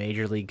a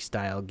major league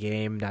style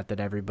game? Not that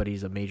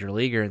everybody's a major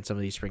leaguer in some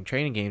of these spring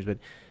training games, but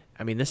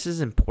I mean, this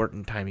is an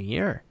important time of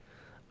year.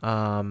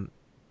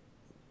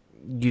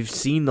 You've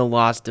seen the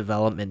lost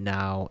development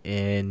now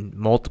in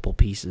multiple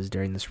pieces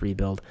during this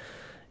rebuild.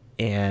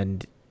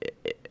 And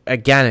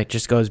again, it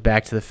just goes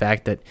back to the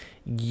fact that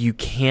you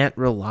can't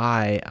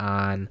rely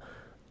on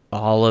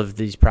all of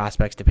these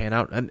prospects to pan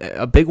out.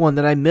 A big one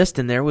that I missed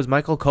in there was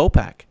Michael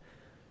Kopech.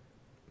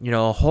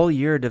 A whole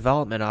year of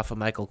development off of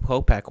Michael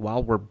Kopech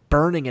while we're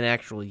burning an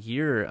actual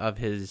year of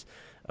his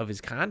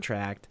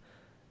contract.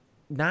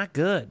 Not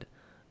good.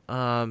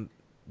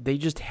 They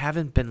just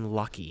haven't been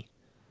lucky.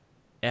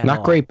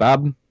 Not great,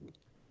 Bob.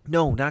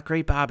 No, not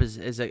great, Bob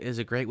is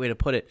a great way to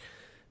put it.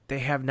 They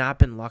have not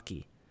been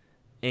lucky.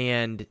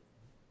 And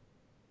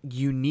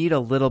you need a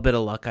little bit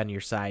of luck on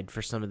your side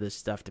for some of this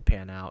stuff to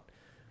pan out.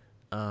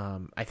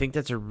 I think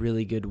that's a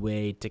really good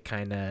way to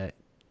kind of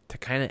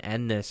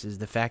end this is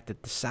the fact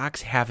that the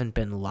Sox haven't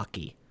been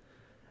lucky.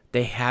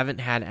 They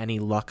haven't had any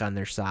luck on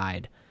their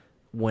side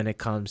when it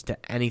comes to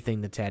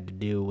anything that's had to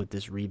do with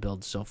this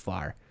rebuild so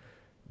far.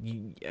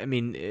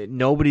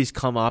 Nobody's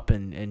come up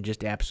and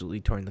just absolutely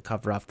torn the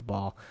cover off the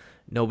ball.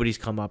 Nobody's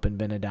come up and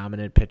been a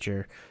dominant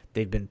pitcher.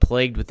 They've been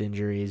plagued with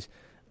injuries.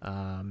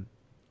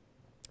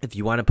 If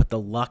you want to put the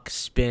luck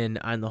spin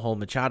on the whole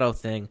Machado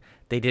thing,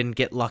 they didn't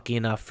get lucky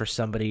enough for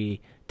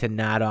somebody to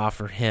not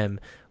offer him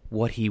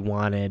what he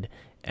wanted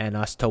and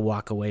us to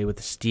walk away with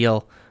a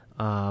steal.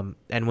 And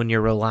when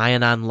you're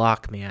relying on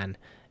luck, man,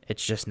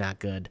 it's just not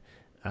good.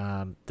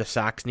 The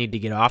Sox need to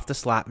get off the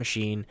slot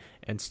machine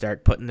and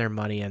start putting their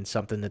money on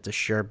something that's a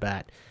sure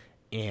bet.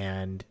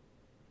 And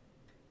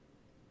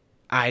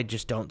I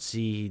just don't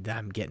see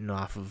them getting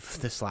off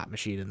of the slot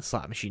machine, and the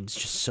slot machine's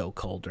just so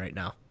cold right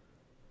now.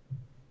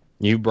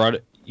 You brought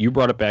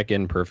it back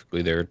in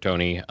perfectly there,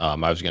 Tony. I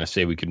was going to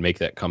say we could make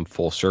that come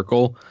full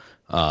circle.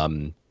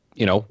 One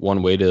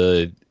way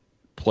to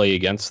play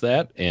against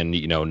that and,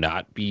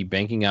 not be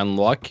banking on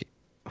luck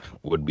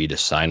would be to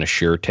sign a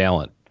sure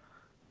talent.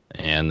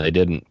 And they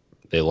didn't.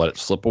 They let it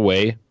slip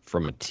away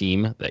from a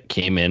team that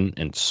came in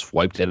and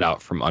swiped it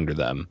out from under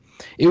them.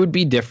 It would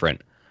be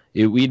different.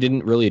 We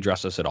didn't really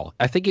address this at all.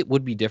 I think it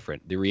would be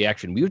different. The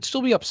reaction, we would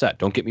still be upset.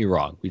 Don't get me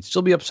wrong. We'd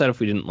still be upset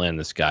if we didn't land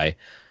this guy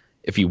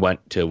if he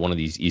went to one of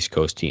these East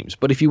Coast teams.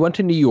 But if he went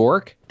to New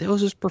York, that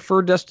was his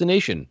preferred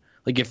destination.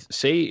 Like if,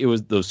 say, it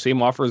was those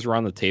same offers were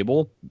on the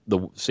table,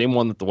 the same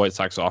one that the White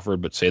Sox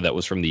offered, but say that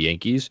was from the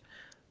Yankees,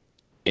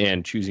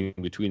 and choosing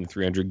between the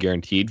 300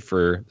 guaranteed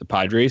for the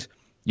Padres,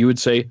 you would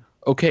say,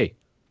 okay,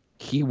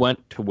 he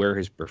went to where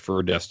his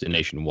preferred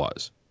destination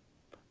was.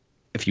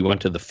 If he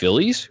went to the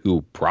Phillies,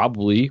 who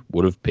probably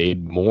would have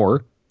paid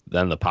more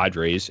than the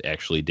Padres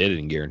actually did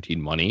in guaranteed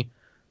money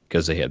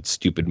because they had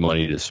stupid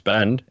money to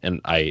spend, and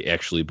I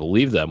actually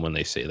believe them when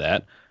they say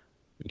that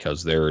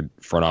because their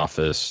front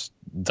office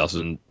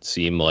doesn't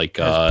seem like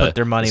put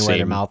their money where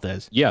their mouth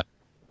is. Yeah,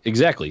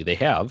 exactly. They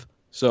have.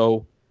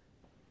 So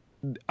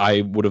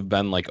I would have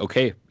been like,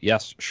 okay,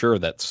 yes, sure,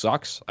 that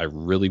sucks. I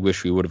really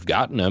wish we would have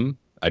gotten him.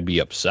 I'd be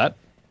upset.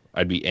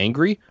 I'd be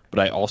angry, but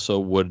I also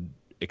would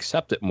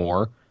accept it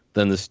more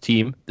than this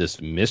team, this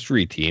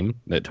mystery team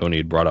that Tony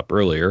had brought up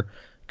earlier,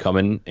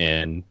 coming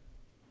and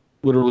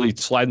literally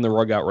sliding the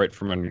rug out right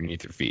from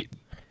underneath your feet.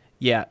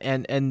 Yeah,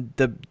 and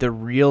the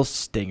real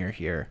stinger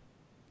here,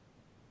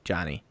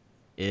 Johnny,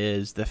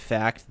 is the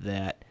fact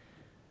that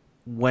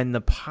when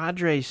the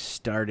Padres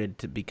started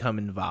to become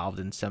involved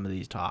in some of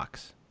these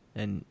talks,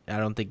 and I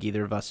don't think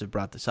either of us have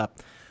brought this up,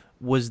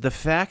 was the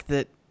fact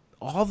that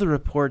all the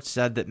reports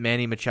said that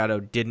Manny Machado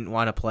didn't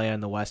want to play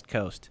on the West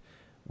Coast.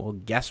 Well,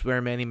 guess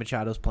where Manny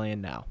Machado's playing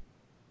now?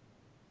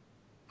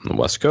 On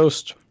the West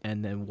Coast.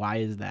 And then why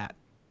is that?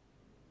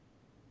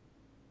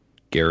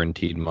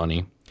 Guaranteed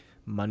money.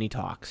 Money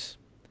talks.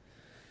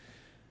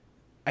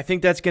 I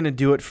think that's going to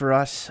do it for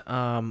us.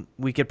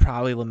 We could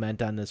probably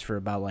lament on this for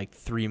about like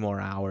 3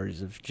 more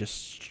hours of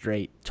just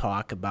straight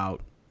talk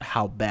about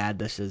how bad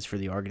this is for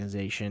the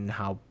organization,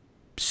 how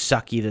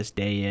sucky this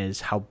day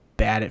is, how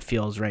bad it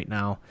feels right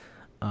now.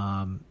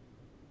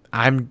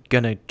 I'm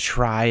going to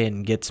try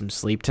and get some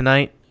sleep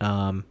tonight.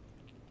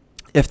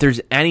 if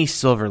there's any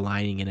silver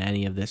lining in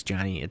any of this,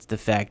 Johnny, it's the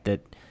fact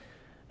that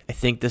I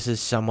think this is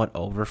somewhat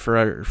over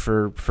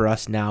for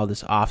us now.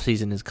 This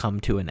offseason has come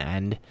to an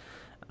end.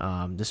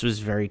 This was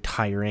very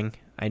tiring,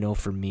 I know,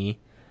 for me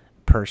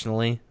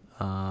personally.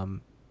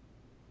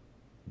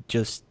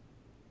 Just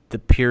the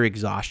pure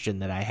exhaustion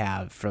that I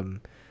have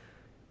from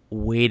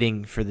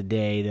waiting for the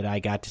day that I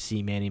got to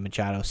see Manny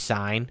Machado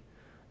sign.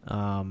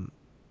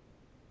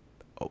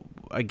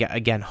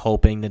 Again,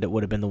 hoping that it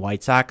would have been the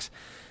White Sox.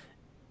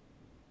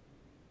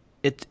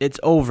 It's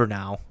over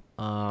now.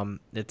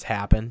 It's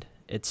happened.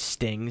 It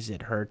stings.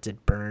 It hurts.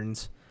 It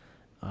burns.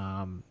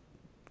 Kind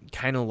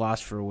of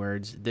lost for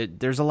words.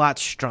 There's a lot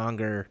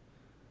stronger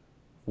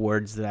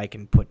words that I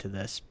can put to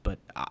this, but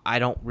I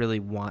don't really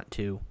want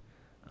to.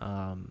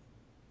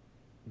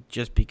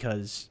 Just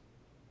because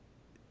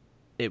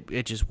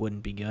it just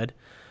wouldn't be good.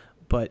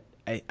 But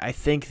I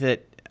think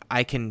that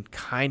I can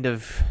kind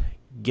of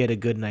get a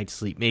good night's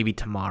sleep maybe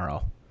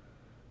tomorrow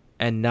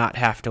and not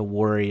have to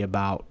worry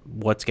about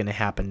what's going to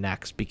happen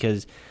next,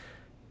 because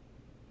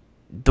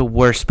the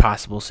worst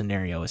possible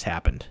scenario has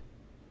happened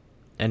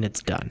and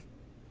it's done.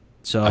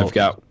 So I've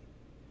got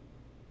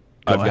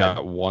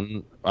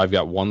one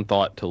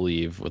thought to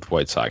leave with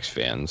White Sox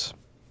fans.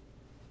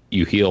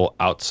 You heal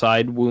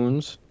outside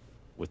wounds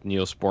with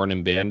Neosporin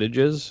and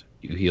bandages.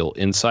 You heal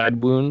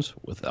inside wounds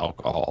with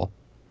alcohol.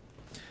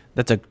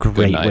 That's a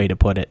great way to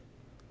put it.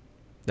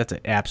 That's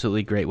an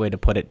absolutely great way to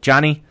put it.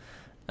 Johnny,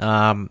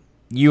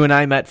 you and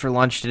I met for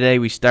lunch today.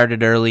 We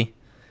started early.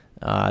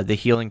 The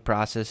healing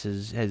process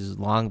has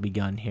long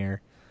begun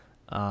here.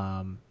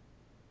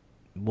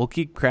 We'll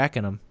keep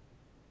cracking them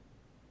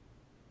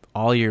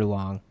all year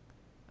long.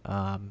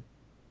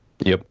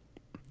 Yep.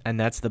 And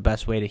that's the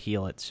best way to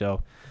heal it.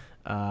 So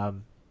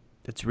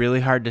it's really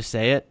hard to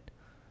say it,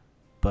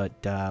 but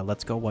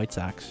let's go White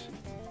Sox.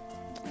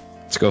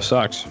 Let's go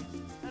Sox.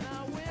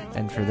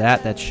 And for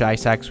that, that's Shy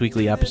Sox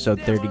Weekly episode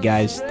 30,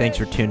 guys. Thanks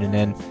for tuning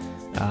in.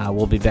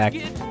 We'll be back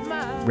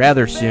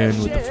rather soon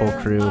with the full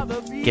crew.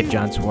 Get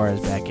John Suarez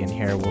back in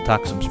here. We'll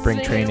talk some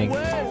spring training,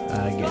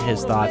 get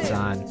his thoughts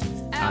on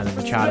the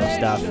Machado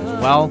stuff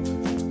as well.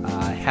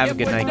 Have a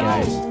good night,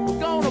 guys.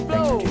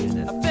 Thanks for tuning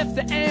in.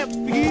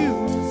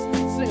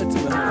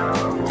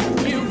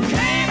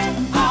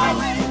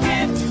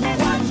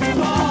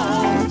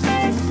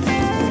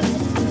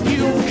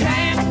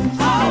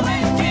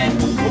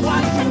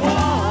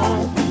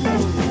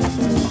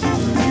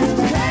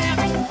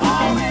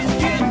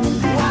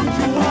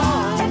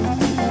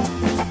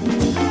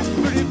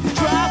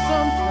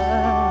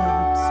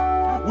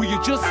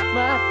 Just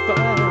might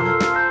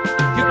find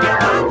you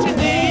get what you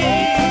need.